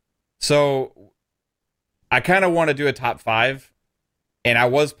 So I kind of want to do a top 5, and I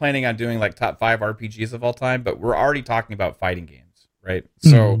was planning on doing like top 5 RPGs of all time, but we're already talking about fighting games, right?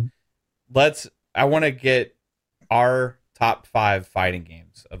 So I want to get our top 5 fighting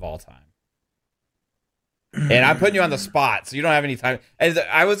games of all time. And I'm putting you on the spot, so you don't have any time. And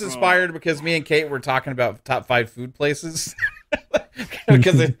I was inspired because me and Kate were talking about top 5 food places.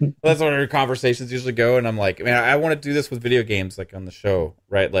 Because that's where our conversations usually go. And I'm like, man, I want to do this with video games, like on the show,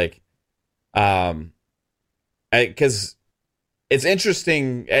 right? Like, because it's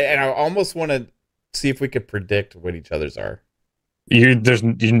interesting, and I almost want to see if we could predict what each other's are.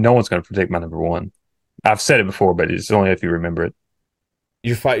 No one's going to predict my number 1. I've said it before, but it's only if you remember it.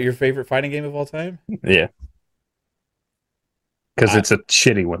 Your favorite fighting game of all time? Yeah. Because it's a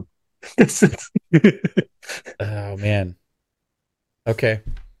shitty one. Oh, man. Okay.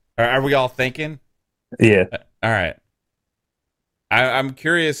 Are we all thinking? Yeah. All right. I'm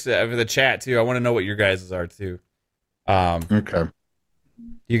curious for the chat too. I want to know what your guys' are too. Okay.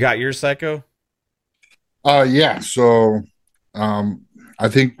 You got your Psycho? Yeah. So, I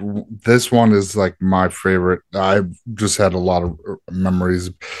think this one is like my favorite. I've just had a lot of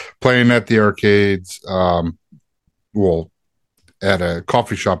memories playing at the arcades. Well, at a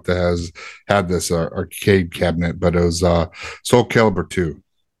coffee shop that has had this arcade cabinet, but it was Soul Calibur 2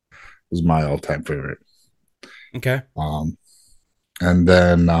 was my all-time favorite. Okay. And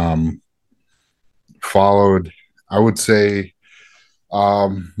then followed, I would say,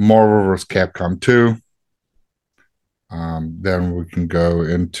 Marvel vs. Capcom 2. Then we can go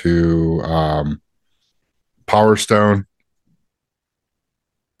into Power Stone,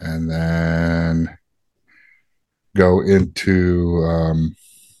 and then go into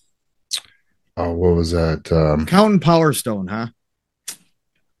what was that? Counting Power Stone, huh?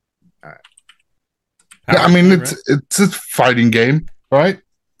 Yeah, I mean it's a fighting game, right?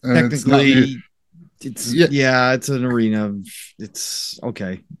 And Technically, it's an arena. It's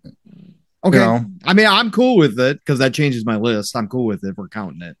okay. Okay. You know, I mean, I'm cool with it because that changes my list. I'm cool with it. We're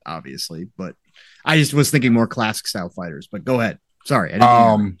counting it, obviously, but I just was thinking more classic style fighters. But go ahead. Sorry,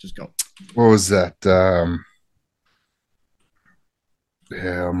 I didn't just go. What was that?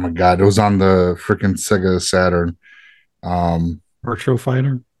 Yeah, oh my god, it was on the freaking Sega Saturn. Virtual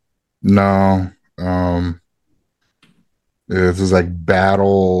Fighter. No, it was like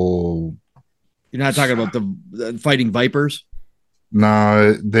Battle. You're not talking about the fighting Vipers?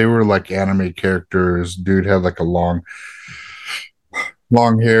 No, they were like anime characters. Dude had like a long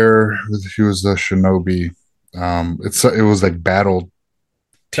hair. He was a shinobi. It was like Battle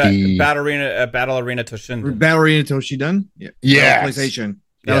Battle Arena Toshinden. Battle Arena Toshinden? Yeah. PlayStation.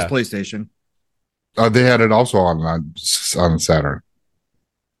 That was PlayStation. They had it also on Saturn.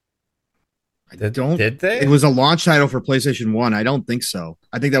 Did they? It was a launch title for PlayStation 1. I don't think so.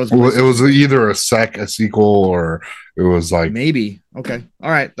 I think that was. Well, it was either a sequel, or it was like maybe. Okay, all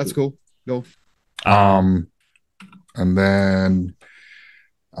right, that's cool. Go. And then,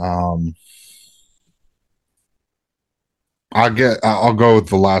 I'll go with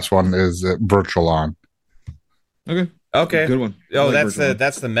the last one. Is Virtual On? Okay, good one. Oh, like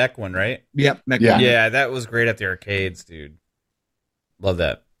that's the mech one, right? Yep, mech. Yeah, yeah, that was great at the arcades, dude. Love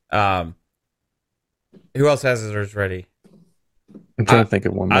that. Who else has theirs ready? I'm trying to think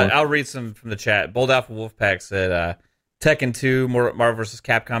of one more. I'll read some from the chat. Bold Alpha Wolfpack said Tekken 2, Marvel vs.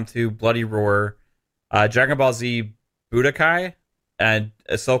 Capcom 2, Bloody Roar, Dragon Ball Z Budokai, and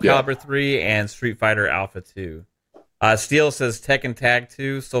Soul Calibur 3, and Street Fighter Alpha 2. Steel says Tekken Tag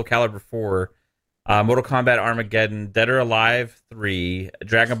 2, Soul Calibur 4, Mortal Kombat Armageddon, Dead or Alive 3,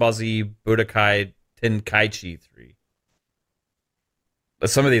 Dragon Ball Z Budokai Tenkaichi 3.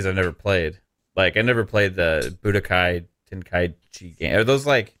 Some of these I've never played. Like, I never played the Budokai Tenkaichi game. Are those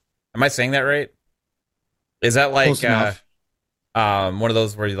like, am I saying that right? Is that like one of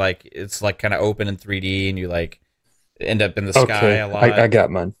those where you like, it's like kind of open in 3D and you like end up in the sky a lot? I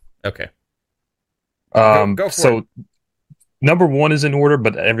got mine. Okay. Go for so it. Number one is in order,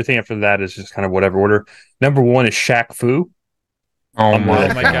 but everything after that is just kind of whatever order. Number one is Shaq Fu. Oh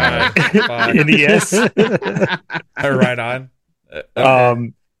my god. NES. Right on.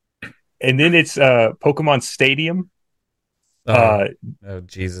 Okay. And then it's Pokemon Stadium. Oh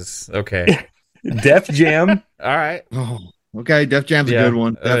Jesus. Okay. Def Jam. All right. Oh, okay. Def Jam's a good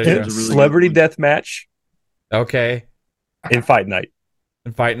one. Def Jam's a really Celebrity good one. Deathmatch. Okay. And Fight Night.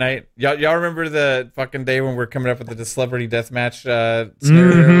 And Fight Night. Y'all remember the fucking day when we're coming up with the celebrity deathmatch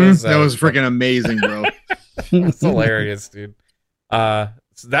scenarios? That was freaking amazing, bro. It's hilarious, dude. So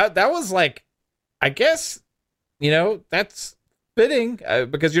that was like, I guess, that's fitting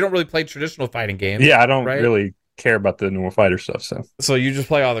because you don't really play traditional fighting games. Yeah, I don't really care about the normal fighter stuff. So you just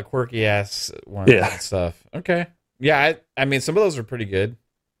play all the quirky ass ones and stuff. Okay. Yeah, I mean, some of those are pretty good.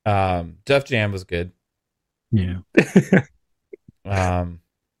 Def Jam was good. Yeah.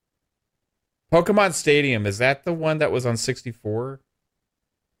 Pokemon Stadium, is that the one that was on 64?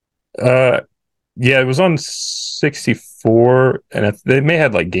 Yeah, it was on 64, and they may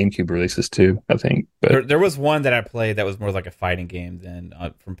have like GameCube releases too, I think. But there was one that I played that was more like a fighting game than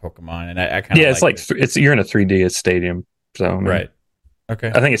from Pokemon, and I kind of it's like it's you're in a 3D it's Stadium, so I mean, right.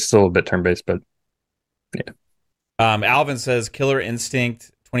 Okay, I think it's still a bit turn based, but yeah. Alvin says Killer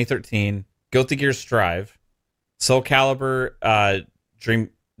Instinct 2013, Guilty Gear Strive, Soul Calibur, Dream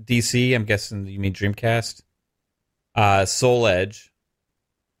DC. I'm guessing you mean Dreamcast. Soul Edge,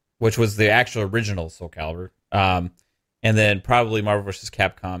 which was the actual original Soul Calibur. And then probably Marvel vs.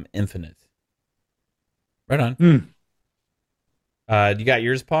 Capcom Infinite. Right on. You got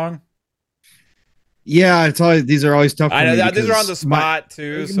yours, Pong? Yeah, it's always these are always tough. For I know me these are on the spot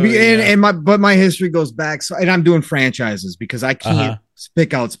too. So, and my history goes back. So, and I'm doing franchises because I can't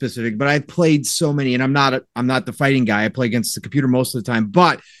pick out specific. But I played so many, and I'm not the fighting guy. I play against the computer most of the time.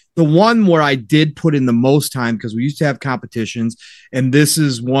 But the one where I did put in the most time because we used to have competitions, and this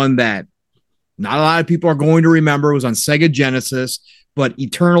is one that not a lot of people are going to remember. It was on Sega Genesis, but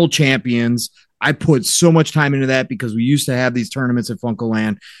Eternal Champions. I put so much time into that because we used to have these tournaments at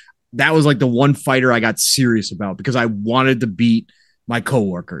Funkoland. That was like the one fighter I got serious about because I wanted to beat my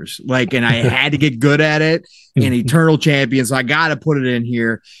coworkers. And I had to get good at it in Eternal Champions. So I got to put it in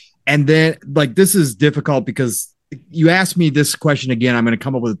here. And then this is difficult because you ask me this question again, I'm going to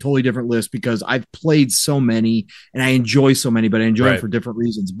come up with a totally different list because I've played so many and I enjoy so many, but I enjoy them for different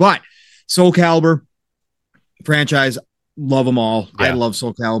reasons. But Soul Calibur franchise, love them all. Yeah. I love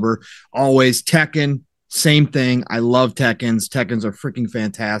Soul Calibur. Always. Tekken, same thing. I love Tekkens. Tekkens are freaking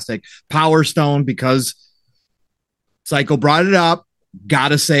fantastic. Power Stone, because Psycho brought it up.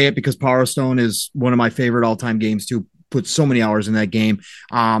 Gotta say it because Power Stone is one of my favorite all-time games too. Put so many hours in that game.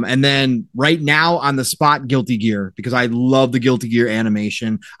 And then right now on the spot, Guilty Gear, because I love the Guilty Gear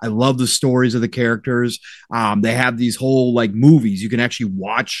animation. I love the stories of the characters. They have these whole movies you can actually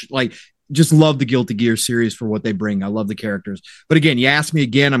watch. Just love the Guilty Gear series for what they bring. I love the characters. But again, you ask me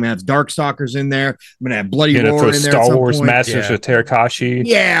again, I'm going to have Darkstalkers in there. I'm going to have Bloody Roar in there. Star Wars Masters with Terakashi.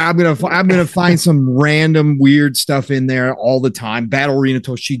 Yeah, I'm gonna find some random weird stuff in there all the time. Battle Arena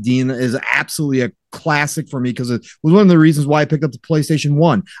Toshidina is absolutely a classic for me because it was one of the reasons why I picked up the PlayStation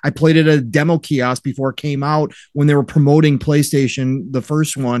 1. I played it at a demo kiosk before it came out when they were promoting PlayStation, the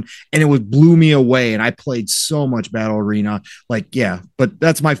first one, and it blew me away. And I played so much Battle Arena. But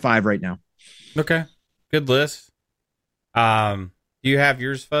that's my 5 right now. Okay. Good list. Do you have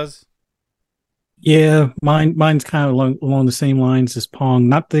yours, Fuzz? Yeah, mine's kind of along the same lines as Pong.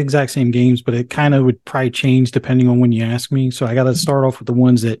 Not the exact same games, but it kind of would probably change depending on when you ask me. So I got to start off with the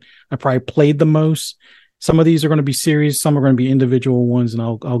ones that I probably played the most. Some of these are going to be series, some are going to be individual ones, and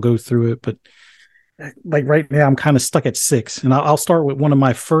I'll go through it. But right now, I'm kind of stuck at 6, and I'll start with one of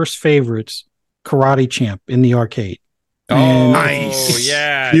my first favorites, Karate Champ in the arcade. Oh, nice!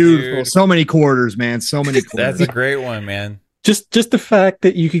 Yeah, beautiful. Dude. So many quarters, man. So many quarters. That's a great one, man. Just the fact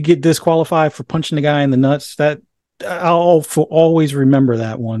that you could get disqualified for punching the guy in the nuts, that I'll always remember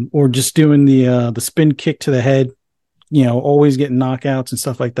that one. Or just doing the spin kick to the head, always getting knockouts and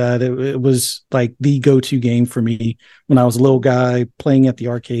stuff like that. It was like the go-to game for me when I was a little guy playing at the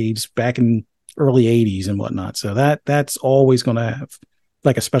arcades back in early 80s and whatnot. So that's always going to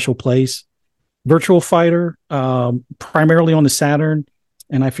have a special place. Virtual Fighter, primarily on the Saturn,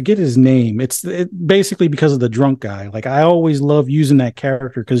 and I forget his name. It's basically because of the drunk guy. I always love using that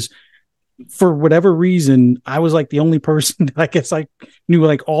character because for whatever reason, I was the only person I guess I knew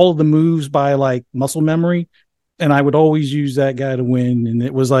all of the moves by muscle memory, and I would always use that guy to win. And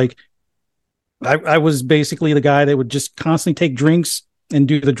it was I was basically the guy that would just constantly take drinks and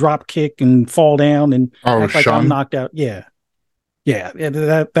do the drop kick and fall down and act like I'm knocked out. Yeah,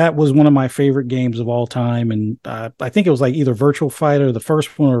 that was one of my favorite games of all time, and I think it was either Virtual Fighter, the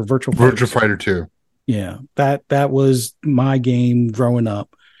first one, or Virtual Fighter 2. Yeah, that was my game growing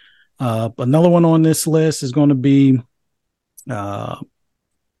up. Another one on this list is going to be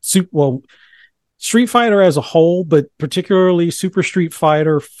Street Fighter as a whole, but particularly Super Street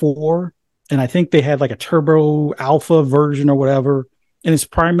Fighter 4, and I think they had a Turbo Alpha version or whatever, and it's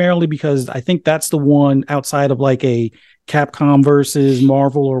primarily because I think that's the one outside of a Capcom versus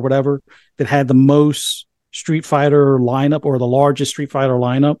Marvel or whatever that had the most Street Fighter lineup or the largest Street Fighter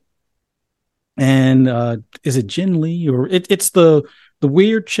lineup. And is it Jin Lee or it's the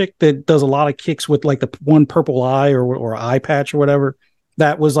weird chick that does a lot of kicks with the one purple eye or eye patch or whatever.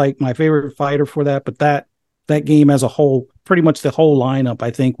 That was my favorite fighter for that. But that game as a whole, pretty much the whole lineup,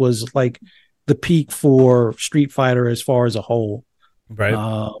 I think was the peak for Street Fighter as far as a whole.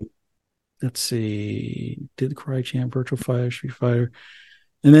 Right. Let's see. Did the Karate Champ, Virtual Fighter, Street Fighter,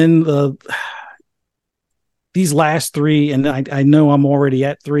 and then these last 3. And I know I'm already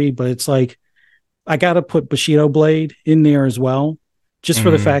at 3, but it's I got to put Bushido Blade in there as well, just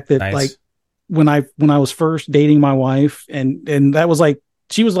for the fact that nice. when I was first dating my wife, and that was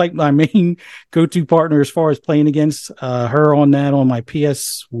she was my main go-to partner as far as playing against her on my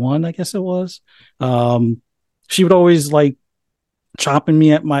PS1, I guess it was. She would always chopping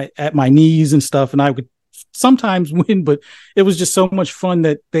me at my knees and stuff, and I would sometimes win, but it was just so much fun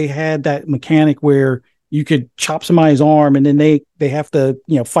that they had that mechanic where you could chop somebody's arm and then they have to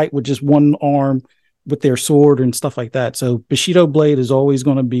fight with just one arm with their sword and stuff like that. So Bushido Blade is always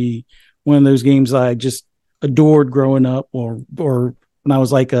going to be one of those games I just adored growing up, or when I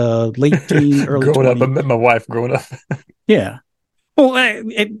was like a late teen, early growing 20. up, I met my wife growing up. Yeah. Well,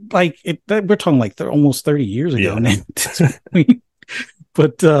 we're talking like almost 30 years ago now.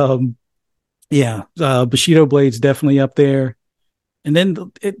 But yeah, Bushido Blade's definitely up there. And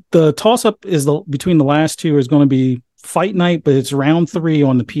then the toss up is between the last two is going to be Fight Night, but it's round 3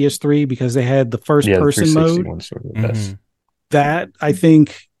 on the PS3 because they had the first person mode. That I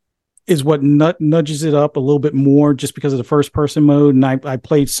think is what nudges it up a little bit more just because of the first person mode. And I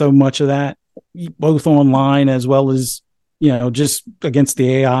played so much of that, both online as well as, just against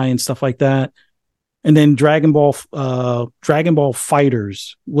the AI and stuff like that. And then Dragon Ball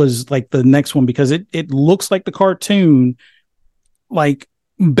Fighters was like the next one because it looks like the cartoon, like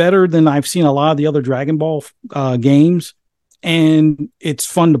better than I've seen a lot of the other Dragon Ball games. And it's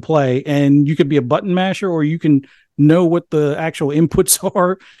fun to play. And you could be a button masher or you can know what the actual inputs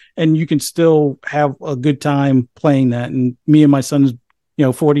are and you can still have a good time playing that. And me and my sons,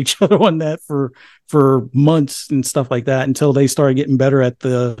 fought each other on that for months and stuff like that until they started getting better at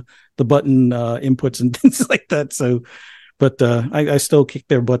the button inputs and things like that. So, but I still kick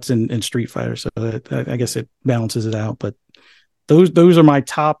their butts in Street Fighter. So I guess it balances it out. But those are my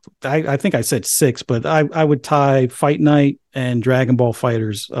top. I think I said 6, but I would tie Fight Night and Dragon Ball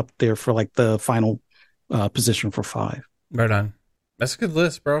Fighters up there for like the final position for 5. Right on. That's a good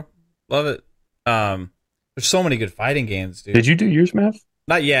list, bro. Love it. There's so many good fighting games, dude. Did you do yours, Matt?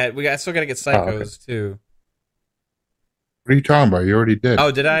 Not yet. I still got to get Psychos too. What are you talking about? You already did.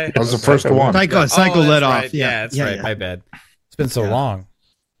 Oh, did I? That was the first one. Psycho let right. off. Yeah, that's right. My bad. It's been so long.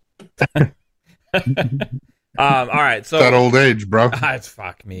 All right. So that old age, bro. It's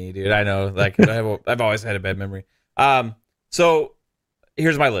fuck me, dude. I know. Like I've always had a bad memory. So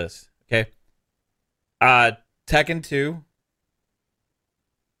here's my list. Okay. Tekken 2.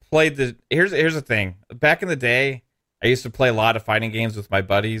 Here's the thing. Back in the day, I used to play a lot of fighting games with my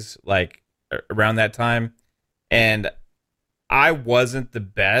buddies, like around that time, and I wasn't the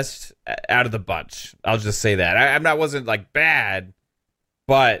best out of the bunch. I'll just say that. I wasn't like bad,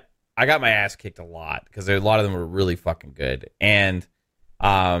 but I got my ass kicked a lot because a lot of them were really fucking good, and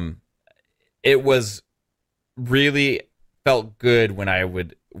it was really felt good when I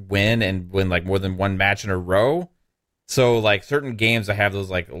would win and win like more than one match in a row. So like certain games, I have those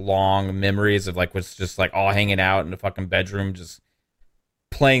like long memories of like what's just like all hanging out in the fucking bedroom, just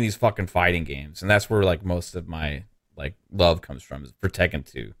playing these fucking fighting games, and that's where like most of my like love comes from is for Tekken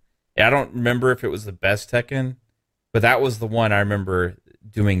 2. Yeah, I don't remember if it was the best Tekken, but that was the one I remember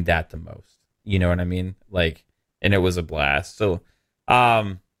doing that the most. You know what I mean? Like, and it was a blast. So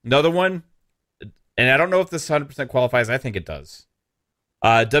another one, and I don't know if this 100% qualifies. I think it does.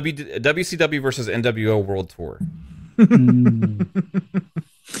 WCW versus NWO World Tour. Okay.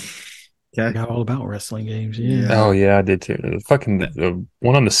 I got all about wrestling games. Yeah. Oh yeah, I did too. The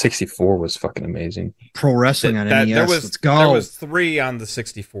one on the 64 was fucking amazing. Pro wrestling on NES. Let's go. There was 3 on the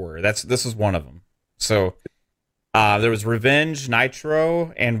 64. This is one of them. So there was Revenge,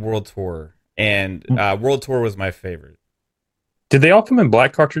 Nitro, and World Tour. And World Tour was my favorite. Did they all come in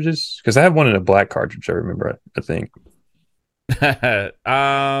black cartridges? Because I have one in a black cartridge. I remember. I think.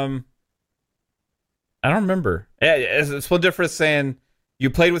 I don't remember. Yeah, it's so different saying you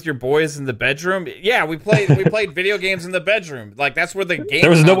played with your boys in the bedroom. Yeah, we played video games in the bedroom. Like that's where the game.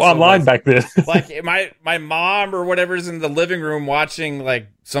 There was no online back then. Like my mom or whatever's in the living room watching like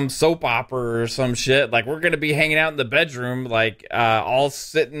some soap opera or some shit. Like we're gonna be hanging out in the bedroom, like all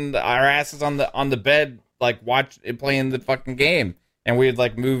sitting our asses on the bed, like playing the fucking game, and we'd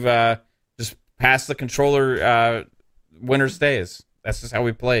like move just past the controller. Winner stays. That's just how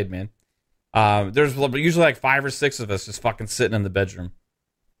we played, man. There's usually like 5 or 6 of us just fucking sitting in the bedroom.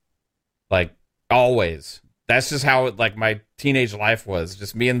 Like, always. That's just how like my teenage life was.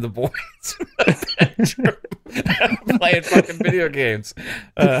 Just me and the boys in the bedroom playing fucking video games.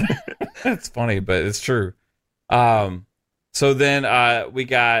 It's funny, but it's true. So then we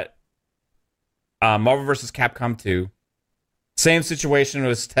got Marvel vs. Capcom 2. Same situation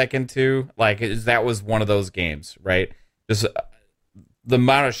with Tekken 2. Like, that was one of those games, right? Just the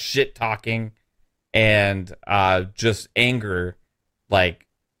amount of shit talking and just anger, like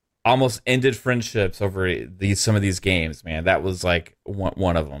almost ended friendships over some of these games, man. That was like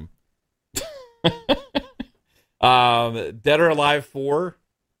one of them. Dead or Alive 4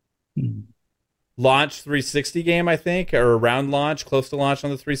 launch 360 game, I think, or around launch, close to launch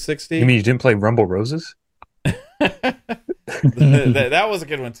on the 360. You mean you didn't play Rumble Roses? that was a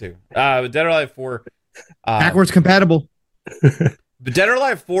good one too. Dead or Alive 4 backwards compatible. But Dead or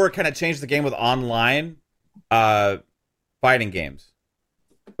Alive 4 kind of changed the game with online fighting games.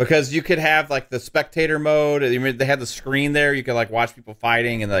 because you could have like the spectator mode. They had the screen there. You could like watch people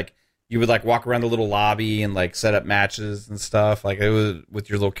fighting, and like you would like walk around the little lobby and like set up matches and stuff. Like it was with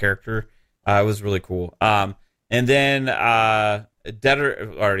your little character. It was really cool. And then Dead. I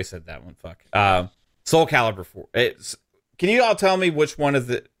already said that one. Fuck. Soul Calibur 4. Can you all tell me which one of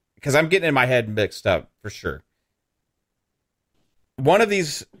the? Because I'm getting in my head mixed up for sure. One of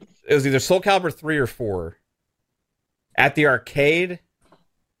these, it was either Soul Calibur 3 or 4. At the arcade,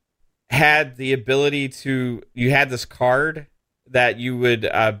 had the ability to. You had this card that you would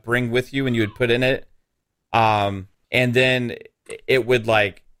bring with you and you would put in it, and then it would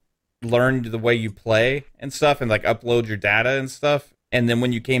like learn the way you play and stuff, and like upload your data and stuff. And then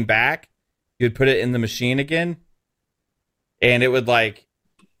when you came back, you'd put it in the machine again, and it would like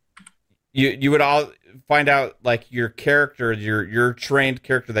you would all find out like your character, your trained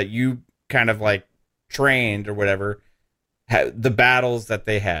character that you kind of like trained or whatever, the battles that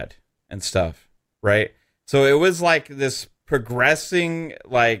they had and stuff, right? So it was like this progressing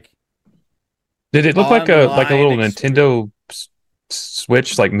like. Did it look like a little Nintendo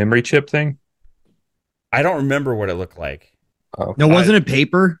Switch like memory chip thing? I don't remember what it looked like. Oh. No, wasn't it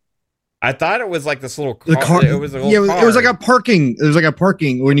paper? I thought it was like this little The car. It was a little it was like a parking. It was like a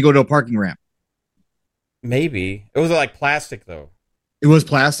parking when you go to a parking ramp. Maybe it was like plastic though. It was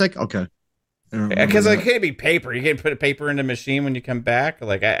plastic. Okay. Because it can't be paper. You can't put paper in the machine when you come back.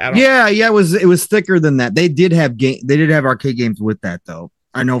 Like I don't. Yeah. It was thicker than that. They did have arcade games with that though.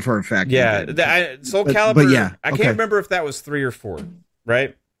 I know for a fact. Yeah, Soul Calibur. But yeah, I can't remember if that was 3 or 4.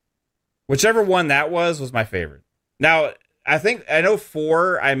 Right. Whichever one that was my favorite. Now I know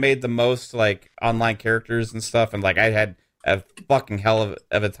 4. I made the most like online characters and stuff, and like I had a fucking hell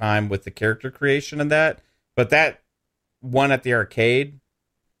of a time with the character creation and that. But that one at the arcade,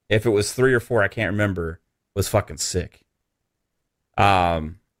 if it was 3 or 4, I can't remember, was fucking sick.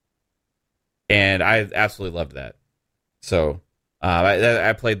 And I absolutely loved that. So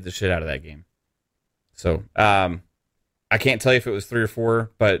I played the shit out of that game. So I can't tell you if it was 3 or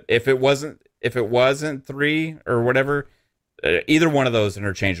 4, but if it wasn't 3 or whatever, either one of those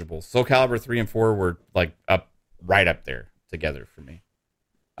interchangeable. Soul Calibur 3 and 4 were like right up there together for me.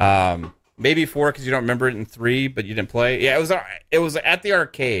 Maybe 4 because you don't remember it in 3, but you didn't play. Yeah, it was at the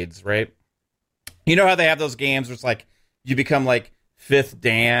arcades, right? You know how they have those games where it's like you become like 5th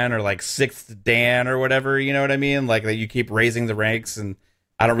Dan or like 6th Dan or whatever, you know what I mean? Like that you keep raising the ranks, and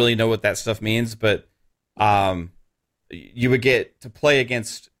I don't really know what that stuff means, but you would get to play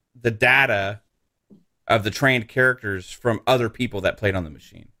against the data of the trained characters from other people that played on the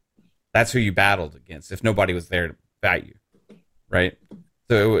machine. That's who you battled against if nobody was there to fight you, right?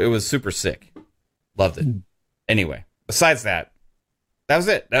 So it was super sick. Loved it. Anyway, besides that was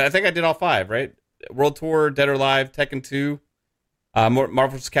it. I think I did all 5, right? World Tour, Dead or Alive, Tekken 2, Marvel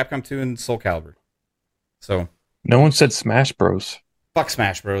vs. Capcom 2, and Soul Calibur. So no one said Smash Bros. Fuck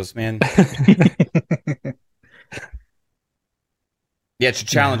Smash Bros, man. Yeah, it's a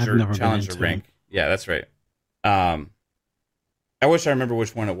challenger rank. Yeah, that's right. I wish I remember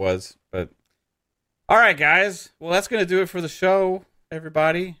which one it was, but all right, guys. Well, that's going to do it for the show,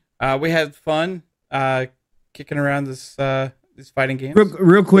 everybody. We had fun kicking around these fighting games.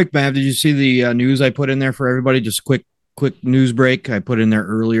 Real quick, Mav, did you see the news I put in there for everybody? Just quick news break I put in there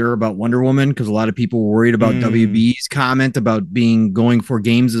earlier about Wonder Woman, because a lot of people were worried about WB's comment about going for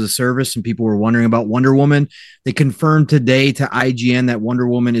games as a service, and people were wondering about Wonder Woman. They confirmed today to IGN that Wonder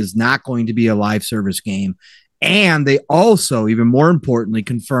Woman is not going to be a live service game. And they also, even more importantly,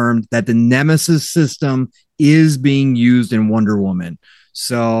 confirmed that the Nemesis system is being used in Wonder Woman.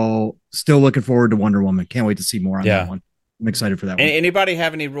 So still looking forward to Wonder Woman. Can't wait to see more on that one. I'm excited for that one. Anybody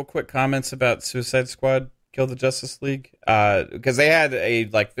have any real quick comments about Suicide Squad Kill the Justice League? Because they had a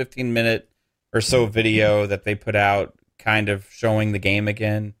like 15-minute or so video that they put out kind of showing the game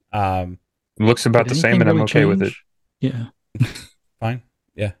again. It looks about the same, and I'm okay with it. Yeah. Fine.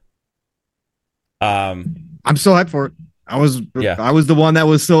 Yeah. I'm still hyped for it. I was the one that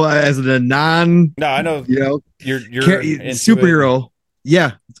was still as a non. No, I know. You're It. superhero.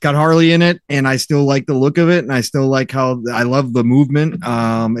 Yeah, it's got Harley in it, and I still like the look of it, and I still like how I love the movement.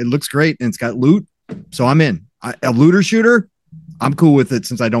 It looks great, and it's got loot, so I'm in. A looter shooter, I'm cool with it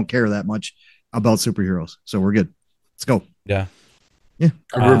since I don't care that much about superheroes. So we're good. Let's go. Yeah.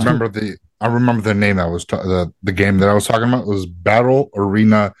 I remember the name that was the game that I was talking about was Battle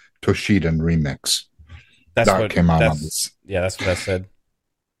Arena Toshiden Remix. That came out on this. Yeah, that's what I said.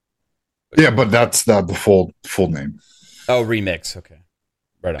 Yeah, but that's the full name. Oh, remix. Okay.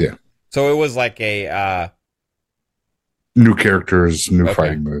 Right on. Yeah. So it was like a new characters, new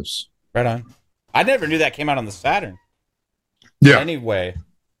fighting moves. Right on. I never knew that came out on the Saturn. Yeah. Anyway,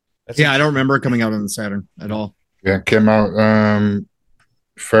 Yeah, I don't remember it coming out on the Saturn at all. Yeah, it came out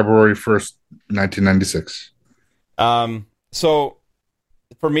February 1st, 1996. So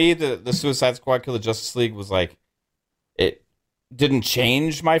for me, the Suicide Squad Kill the Justice League was like, it didn't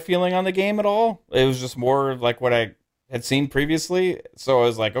change my feeling on the game at all. It was just more like what I had seen previously. So I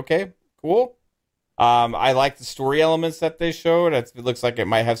was like, okay, cool. I like the story elements that they showed. It looks like it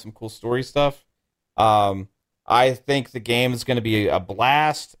might have some cool story stuff. I think the game is going to be a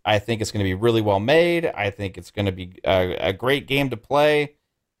blast. I think it's going to be really well made. I think it's going to be a great game to play.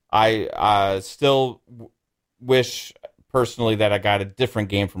 I still wish personally that I got a different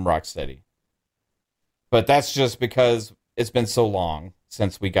game from Rocksteady. But that's just because it's been so long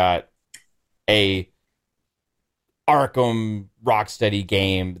since we got a Arkham Rocksteady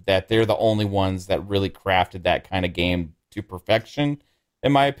game that they're the only ones that really crafted that kind of game to perfection,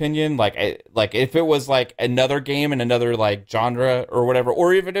 in my opinion. Like if it was like another game in another like genre or whatever,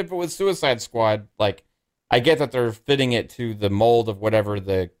 or even if it was Suicide Squad, like I get that they're fitting it to the mold of whatever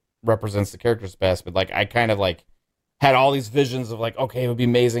represents the characters best, but like I kind of like had all these visions of like, okay, it would be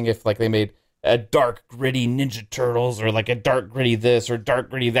amazing if like they made a dark gritty Ninja Turtles or like a dark gritty this or dark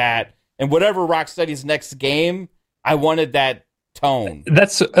gritty that, and whatever Rocksteady's next game, I wanted that tone.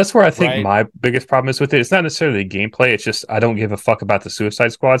 That's where I think my biggest problem is with it. It's not necessarily the gameplay. It's just I don't give a fuck about the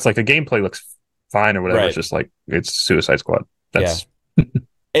Suicide Squad. It's like the gameplay looks fine or whatever. Right. It's just like it's Suicide Squad. That's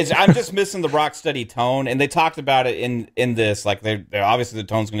I'm just missing the Rocksteady tone, and they talked about it in this. Like they're obviously the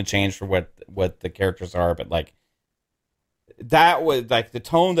tone's going to change for what the characters are, but like that was like the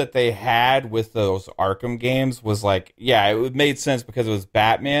tone that they had with those Arkham games was like, yeah, it made sense because it was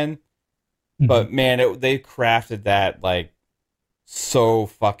Batman. But man, they crafted that like so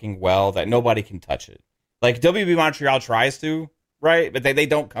fucking well that nobody can touch it. Like WB Montreal tries to, right? But they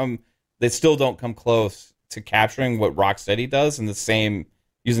don't come. They still don't come close to capturing what Rocksteady does in the same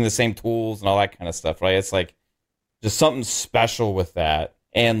using the same tools and all that kind of stuff, right? It's like just something special with that.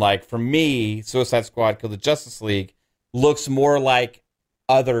 And like for me, Suicide Squad Kill the Justice League looks more like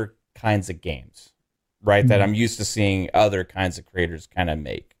other kinds of games, right? That I'm used to seeing other kinds of creators kind of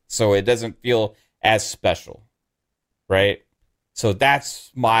make. So it doesn't feel as special, right? So that's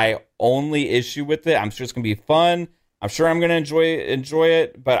my only issue with it. I'm sure it's going to be fun. I'm sure I'm going to enjoy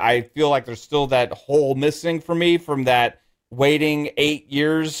it, but I feel like there's still that hole missing for me from that waiting 8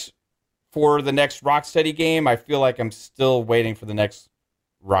 years for the next Rocksteady game. I feel like I'm still waiting for the next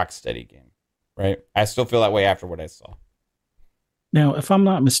Rocksteady game, right? I still feel that way after what I saw. Now, if I'm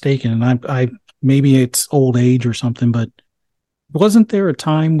not mistaken, and I maybe it's old age or something, but wasn't there a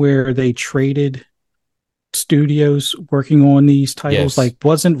time where they traded studios working on these titles? Yes. Like,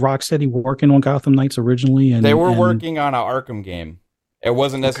 wasn't Rocksteady working on Gotham Knights originally? And they were working on an Arkham game. It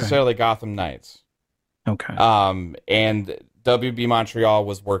wasn't necessarily Gotham Knights. Okay. And WB Montreal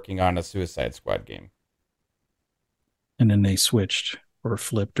was working on a Suicide Squad game. And then they switched or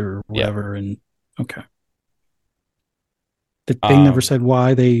flipped or whatever. And okay. They never said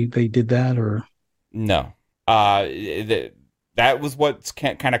why they did that, or no. That was what's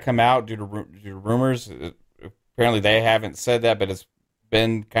kind of come out due to rumors. Apparently, they haven't said that, but it's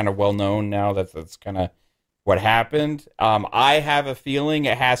been kind of well known now that that's kind of what happened. I have a feeling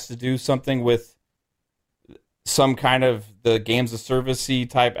it has to do something with some kind of the games of service-y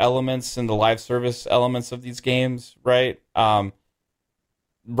type elements and the live service elements of these games, right?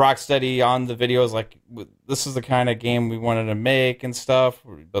 Rocksteady on the video is like, this is the kind of game we wanted to make and stuff,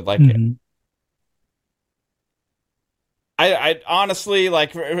 but like. I honestly,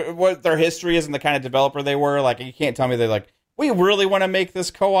 like, what their history is and the kind of developer they were, like, you can't tell me they're like, we really want to make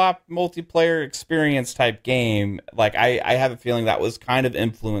this co-op multiplayer experience type game. Like, I have a feeling that was kind of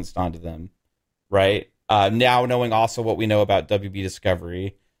influenced onto them, right? Now knowing also what we know about WB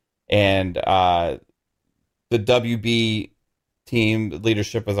Discovery and the WB team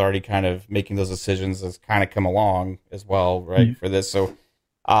leadership was already kind of making those decisions has kind of come along as well, right, for this. So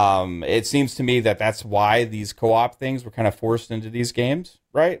it seems to me that that's why these co-op things were kind of forced into these games,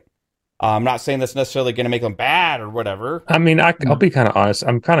 right? I'm not saying that's necessarily going to make them bad or whatever. I mean, I'll be kind of honest.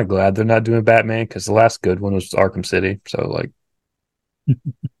 I'm kind of glad they're not doing Batman because the last good one was Arkham City. So, like,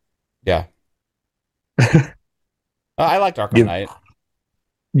 yeah, I liked Arkham Knight.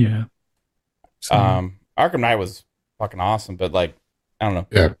 Yeah, Arkham Knight was fucking awesome, but like, I don't know.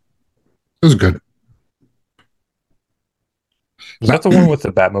 Yeah, it was good. Was that the one with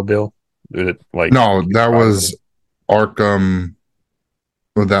the Batmobile? Like, no, that was Arkham.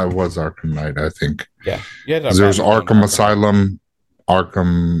 Well, that was Arkham Knight, I think. Yeah. There's Arkham Asylum,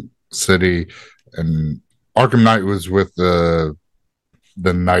 Arkham City, and Arkham Knight was with the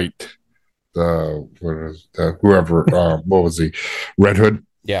Knight, whoever, what was he? Red Hood.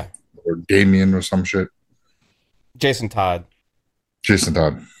 Yeah. Or Damien or some shit. Jason Todd. Jason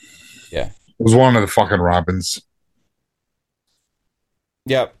Todd. Yeah. It was one of the fucking Robins.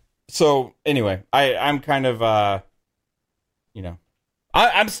 Yep. So anyway, I'm kind of you know,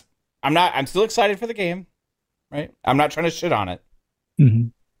 I'm still excited for the game, right? I'm not trying to shit on it. Mm-hmm.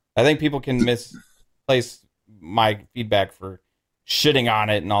 I think people can misplace my feedback for shitting on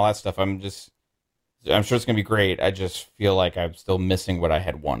it and all that stuff. I'm sure it's gonna be great. I just feel like I'm still missing what I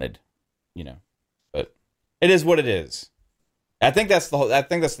had wanted, But it is what it is. I think that's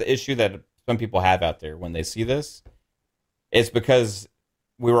the issue that some people have out there when they see this. It's because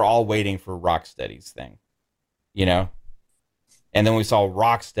we were all waiting for Rocksteady's thing, And then we saw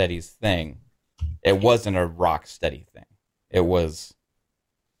Rocksteady's thing. It wasn't a Rocksteady thing. It was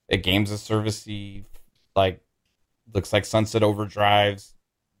a games of servicey, like, looks like Sunset Overdrive's,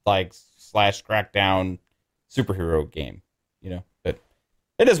 like, / Crackdown superhero game, But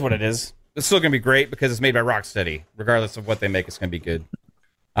it is what it is. It's still going to be great because it's made by Rocksteady. Regardless of what they make, it's going to be good.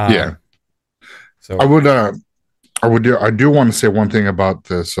 Yeah. So I do want to say one thing about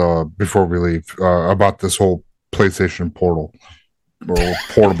this before we leave about this whole PlayStation Portal or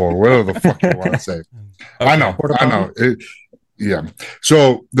portable or whatever the fuck you want to say. Okay. I know. Yeah.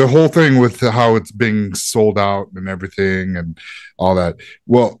 So the whole thing with how it's being sold out and everything and all that.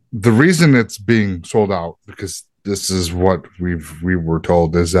 Well, the reason it's being sold out, because this is what we were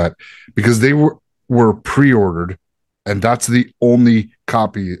told, is that because they were pre-ordered and that's the only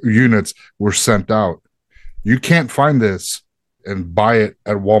copy units were sent out. You can't find this and buy it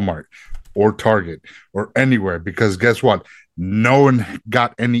at Walmart or Target or anywhere because guess what? No one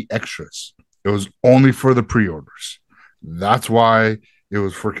got any extras. It was only for the pre-orders. That's why it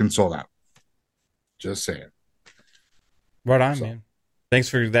was freaking sold out. Just saying. Right on, man. Thanks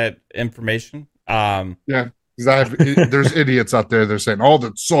for that information. Yeah, because there's idiots out there. They're saying, "Oh,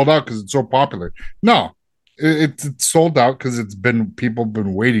 that's sold out because it's so popular." No, it's sold out because people have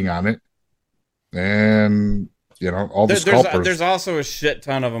been waiting on it, and all the scalpers. There's also a shit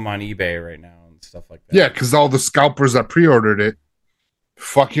ton of them on eBay right now and stuff like that. Yeah, because all the scalpers that pre-ordered it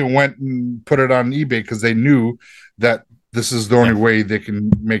fucking went and put it on eBay because they knew that this is the only way they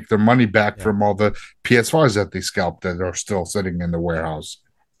can make their money back from all the PS5s that they scalped that are still sitting in the warehouse.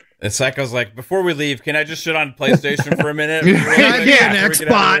 And Psycho's like, before we leave, can I just shit on PlayStation for a minute? Can I be an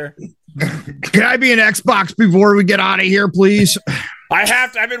Xbox? Can I be an Xbox before we get out of here, please?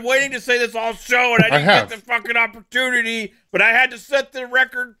 I've been waiting to say this all show, and I didn't get the fucking opportunity, but I had to set the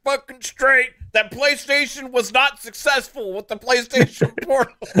record fucking straight that PlayStation was not successful with the PlayStation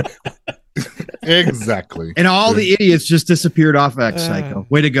Portal. Exactly. And all the idiots just disappeared off X, Psycho.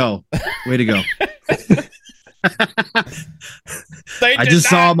 Way to go. Way to go. I just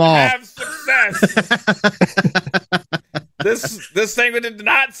saw them all. Have success. This thing did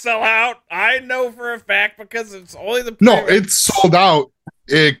not sell out. I know for a fact because it's only the no. It's sold out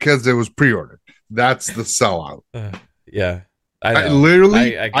because it was pre-ordered. That's the sellout. Yeah,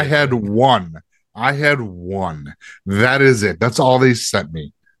 I had one. I had one. That is it. That's all they sent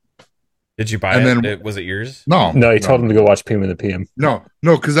me. Did you buy it? Then, was it yours? No. He told him to go watch PM in the PM. No,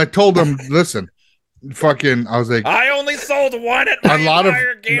 because I told him, listen. Fucking, I was like, I only sold one at my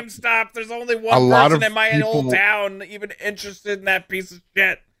entire GameStop. There's only one person in my old town even interested in that piece of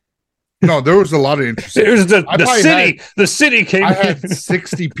shit. No, there was a lot of interest. There's the city came. I had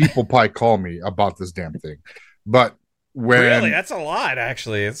 60 people probably call me about this damn thing, but really, that's a lot.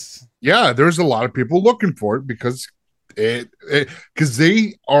 Actually, there's a lot of people looking for it because because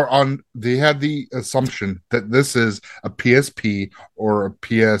they had the assumption that this is a PSP or a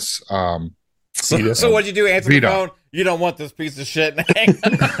PS. So what'd you do? Answer Vita. The phone? You don't want this piece of shit.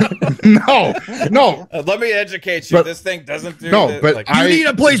 No. Let me educate you. But, this thing doesn't do. No, this. but you need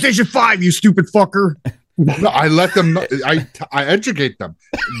a PlayStation 5, you stupid fucker. No, I let them know. I educate them.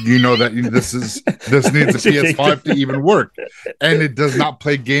 You know that this needs a PS5 to even work, and it does not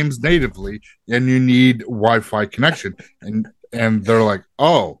play games natively, and you need Wi-Fi connection. And they're like,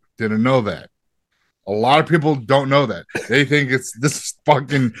 "Oh, didn't know that." A lot of people don't know that. They think it's this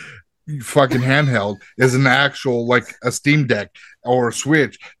fucking handheld is an actual like a Steam Deck or a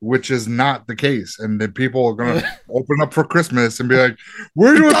Switch, which is not the case. And then people are gonna open up for Christmas and be like,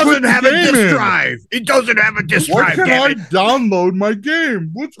 "Where do I put have a disk drive? It doesn't have a disk drive. Why can't I download my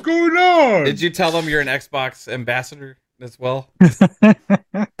game? What's going on?" Did you tell them you're an Xbox ambassador as well?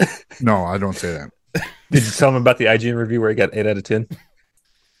 No, I don't say that. Did you tell them about the IGN review where it got 8 out of 10?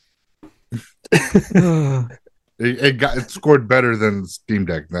 It scored better than Steam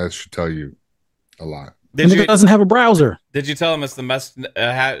Deck. That should tell you a lot. It doesn't have a browser. Did you tell them it's the must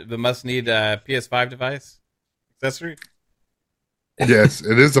need PS5 device accessory? Yes,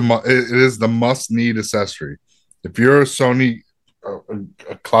 it is it is the must need accessory. If you're a Sony,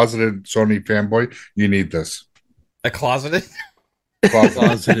 a closeted Sony fanboy, you need this. A closeted?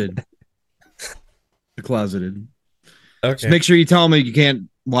 Closeted. Closeted. Okay. Just make sure you tell me you can't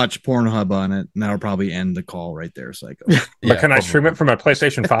watch Pornhub on it, and that'll probably end the call right there, Psycho. But can I stream it from my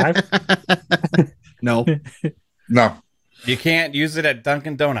PlayStation 5? No. No, You can't use it at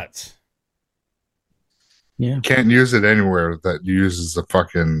Dunkin' Donuts. Yeah. can't use it anywhere that uses the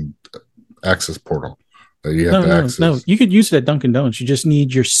fucking access portal that you have to access. No. You could use it at Dunkin' Donuts. You just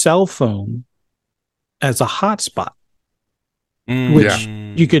need your cell phone as a hotspot, which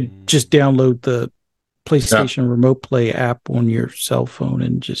you could just download the PlayStation Remote Play app on your cell phone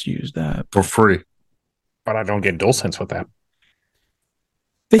and just use that for free. But I don't get DualSense with that.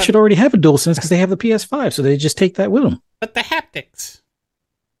 They should already have a DualSense because they have the PS5, so they just take that with them. But the haptics.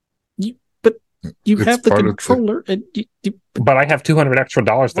 You It's have the part of controller. But I have $200 extra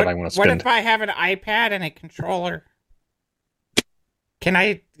that I want to What spend. if I have an iPad and a controller? Can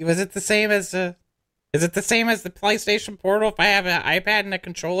I? Was it the same as the? Is it the same as the PlayStation Portal if I have an iPad and a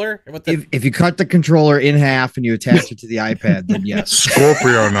controller? With the, If you cut the controller in half and you attach it to the iPad, then yes.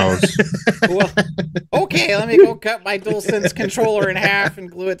 Scorpio knows. well, okay, let me go cut my DualSense controller in half and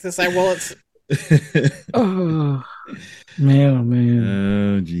glue it to the side. Well, it's Oh man, oh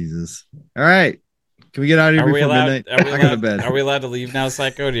man. Oh Jesus! All right, can we get out of here are we before allowed? midnight? Are we I go to allowed, bed. are we allowed to leave now,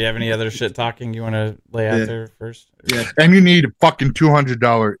 Psycho? Do you have any other shit talking you want to lay out there first? Yeah. And you need a fucking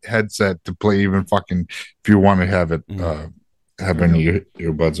 $200 headset to play even fucking if you want to have it have any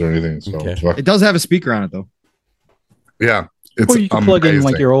earbuds or anything. So Okay. It does have a speaker on it though. yeah, it's Or you can plug in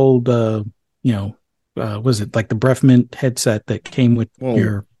like amazing. your old, was it like the Breathmint headset that came with Whoa.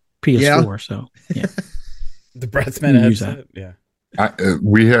 your PS4? So yeah, The Breathman Use headset. Yeah.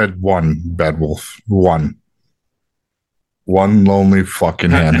 We had one Bad Wolf, one lonely fucking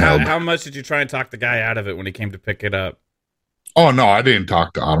handheld. How much did you try and talk the guy out of it when he came to pick it up? Oh no, I didn't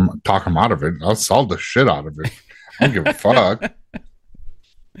talk him out of it. I'll sell the shit out of it. I don't give a fuck.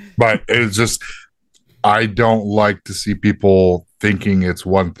 But it's just I don't like to see people thinking it's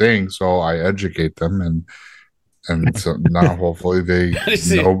one thing, so I educate them and so now hopefully they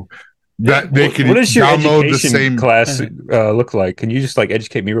know that they can What does your download the education same class look like? Can you just like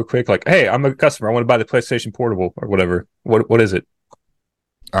educate me real quick? Like, hey, I'm a customer. I want to buy the PlayStation Portable or whatever. What is it?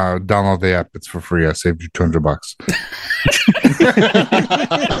 download the app. It's for free. I saved you $200.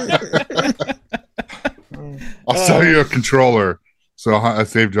 I'll sell you a controller. So I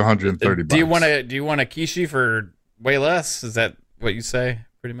saved you $130. Do you want a Kishi for way less? Is that what you say?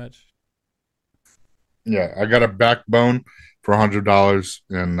 Pretty much. Yeah, I got a backbone for $100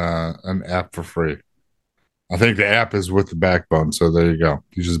 and an app for free. I think the app is with the backbone, so there you go.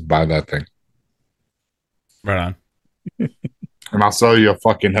 You just buy that thing, Right on. and I'll sell you a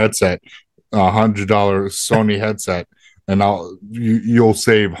fucking headset, $100 Sony headset, and you'll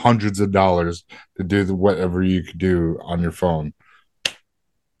save hundreds of dollars to do whatever you could do on your phone.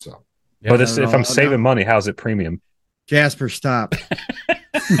 So, Yeah, But if I'm saving money, how's it premium? Jasper, stop.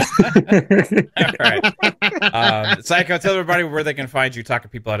 All right. Psycho, tell everybody where they can find you, talking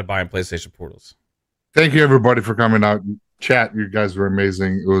people how to buy on PlayStation Portals. thank you everybody for coming out. Chat, you guys were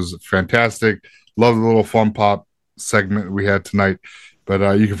amazing. It was fantastic. Love the little fun pop segment we had tonight.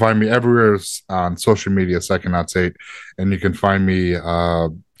 But you can find me everywhere on social media, Psychonauts8, and you can find me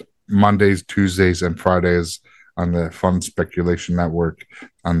Mondays, Tuesdays, and Fridays on the Fun Speculation Network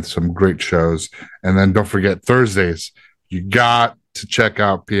on some great shows. And then don't forget Thursdays. You got to check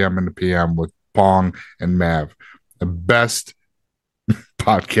out PM and the PM with Pong and Mav, the best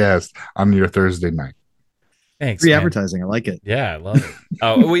podcast on your Thursday night. Thanks. Free man. advertising. I like it. Yeah, I love it.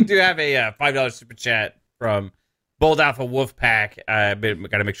 Oh, we do have a $5 super chat from Bold Alpha Wolfpack. I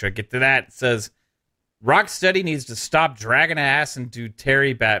got to make sure I get to that. It says, Rocksteady needs to stop dragging ass and do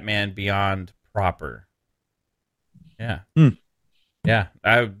Terry Batman Beyond proper. Yeah. Yeah.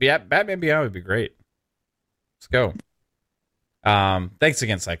 Batman Beyond would be great. Let's go. Thanks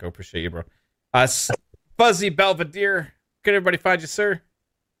again, Psycho. Appreciate you, bro. Fuzzy Belvedere. Can everybody find you, sir?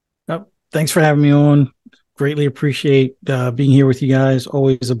 Oh, thanks for having me on. Greatly appreciate being here with you guys.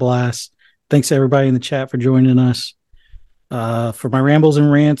 Always a blast. Thanks to everybody in the chat for joining us. For my rambles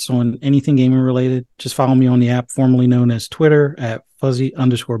and rants on anything gaming related, just follow me on the app formerly known as Twitter at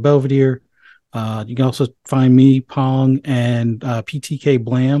fuzzy_Belvedere. You can also find me, Pong, and PTK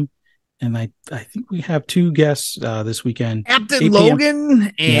Blam. And I think we have two guests this weekend. Captain 8 p.m.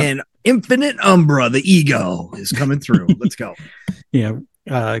 Logan and Infinite Umbra, the ego, is coming through. Let's go. Yeah.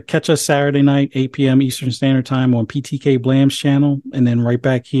 Catch us Saturday night, 8 p.m. Eastern Standard Time on PTK Blam's channel. And then right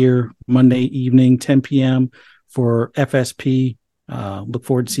back here Monday evening, 10 p.m. for FSP look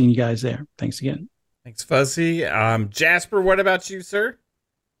forward to seeing you guys there. Thanks again. Thanks, Fuzzy. Jasper, what about you, sir?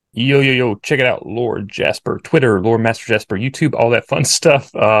 Yo. Check it out. Lord Jasper, Twitter, Lord Master Jasper, YouTube, all that fun stuff.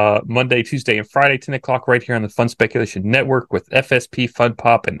 Monday, Tuesday, and Friday, 10 o'clock, right here on the Fun Speculation Network with FSP, Fun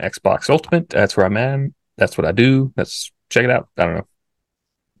Pop, and Xbox Ultimate. That's where I'm at. That's what I do. Check it out. I don't know.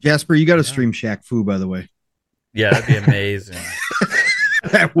 Jasper, you got to stream Shaq Fu, by the way. Yeah, that'd be amazing.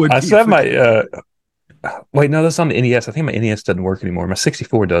 That would. I still have my. Wait, no, that's on the NES. I think my NES doesn't work anymore. My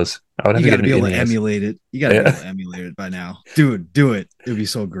 64 does. I would have You to got to get be an able to NES. emulate it. You got to be able to emulate it by now. Dude, do it. It would be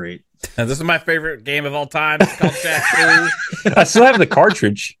so great. This is my favorite game of all time. It's called Shaq Fu. I still have the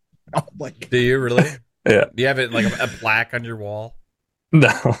cartridge. Oh my God. Do you really? Yeah. Do you have it like a plaque on your wall?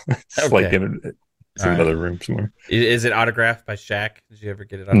 No, it's Okay. like it's in All another room somewhere. Is it autographed by Shaq? Did you ever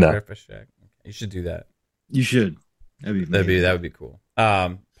get it autographed by Shaq? You should do that. You should. That'd be amazing. That would be cool.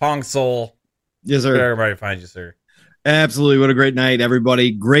 Pong Soul. Yes, sir. Where everybody find you, sir? Absolutely. What a great night,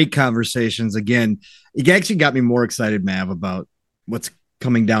 everybody. Great conversations. Again, it actually got me more excited, Mav, about what's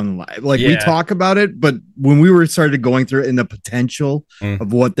coming down the line. Like, we talk about it, but when we were started going through it and the potential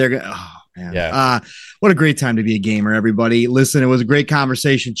of what they're going to, oh, man. Yeah. What a great time to be a gamer, everybody. Listen, it was a great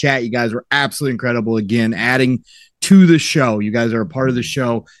conversation. Chat, you guys were absolutely incredible. Again, adding to the show. You guys are a part of the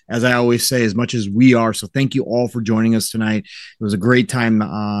show, as I always say, as much as we are. So thank you all for joining us tonight. It was a great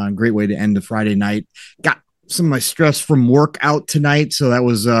time, great way to end the Friday night. Got some of my stress from work out tonight, so that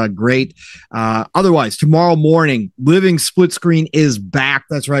was great. Otherwise, tomorrow morning, Living Split Screen is back.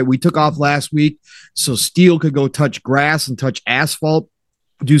 That's right. We took off last week, so Steel could go touch grass and touch asphalt,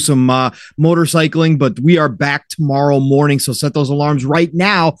 do some motorcycling, but we are back tomorrow morning. So set those alarms right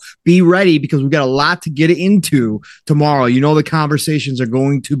now. Be ready, because we've got a lot to get into tomorrow. You know, the conversations are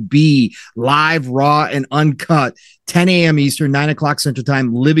going to be live, raw, and uncut. 10 a.m. Eastern, 9 o'clock Central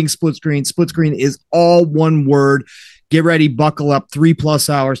Time, Living Split Screen. Split Screen is all one word. Get ready, buckle up, 3+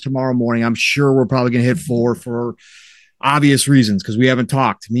 hours tomorrow morning. I'm sure we're probably going to hit 4 for obvious reasons, because we haven't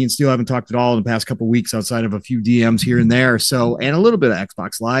talked. Me and Steel haven't talked at all in the past couple of weeks, outside of a few DMs here and there. So, and a little bit of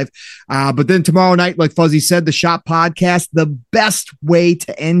Xbox Live. But then tomorrow night, like Fuzzy said, the Shop Podcast, the best way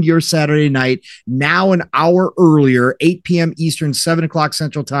to end your Saturday night, now an hour earlier, 8 p.m. Eastern, 7 o'clock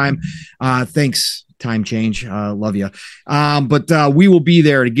Central Time. Thanks. Time change. Love you. But we will be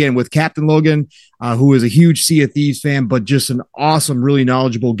there again with Captain Logan, who is a huge Sea of Thieves fan, but just an awesome, really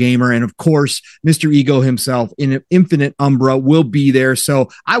knowledgeable gamer. And of course, Mr. Ego himself in Infinite Umbra will be there. So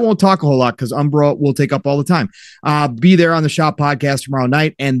I won't talk a whole lot, because Umbra will take up all the time. Be there on the Shop Podcast tomorrow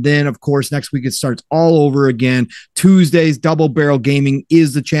night. And then, of course, next week it starts all over again. Tuesdays, Double Barrel Gaming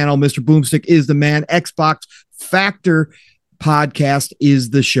is the channel. Mr. Boomstick is the man. Xbox Factor Podcast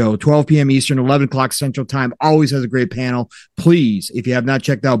is the show. 12 p.m. Eastern, 11 o'clock Central Time. Always has a great panel. Please, if you have not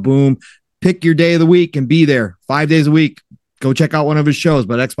checked out Boom, pick your day of the week and be there 5 days a week. Go check out one of his shows.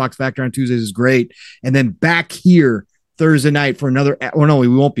 But Xbox Factor on Tuesdays is great. And then back here Thursday night for another. Well, no, we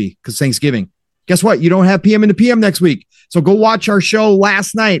won't be, because Thanksgiving. Guess what? You don't have PM into PM next week. So go watch our show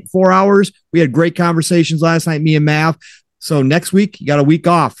last night, 4 hours. We had great conversations last night, me and Mav. So next week, you got a week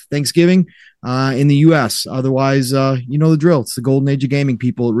off. Thanksgiving. In the U.S. Otherwise, you know the drill. It's the golden age of gaming,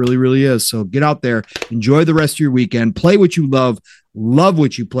 people. It really, really is. So get out there, enjoy the rest of your weekend, play what you love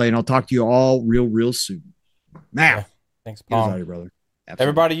what you play, and I'll talk to you all real soon. Matt, thanks, Paul. Here, brother. Absolutely.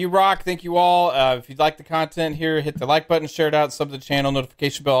 Everybody, you rock. Thank you all. If you'd like the content here, hit the like button, share it out, sub to the channel,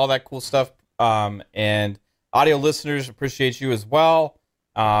 notification bell, all that cool stuff. And audio listeners, appreciate you as well.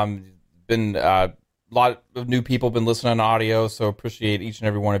 Been a lot of new people been listening on audio, so appreciate each and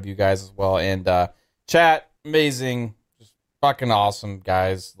every one of you guys as well. And chat, amazing, just fucking awesome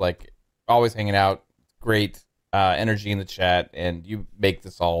guys. Like, always hanging out, great energy in the chat, and you make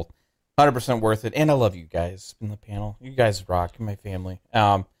this all 100% worth it. And I love you guys in the panel. You guys rock. You're my family.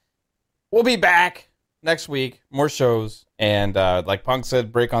 We'll be back next week, more shows, and like Punk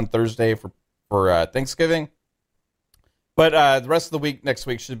said, break on Thursday for Thanksgiving. But the rest of the week, next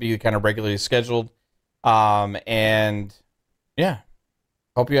week, should be kind of regularly scheduled. And yeah,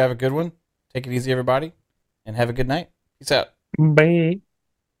 hope you have a good one. Take it easy, everybody, and have a good night. Peace out. Bye.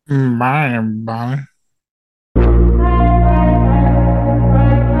 Bye, bye.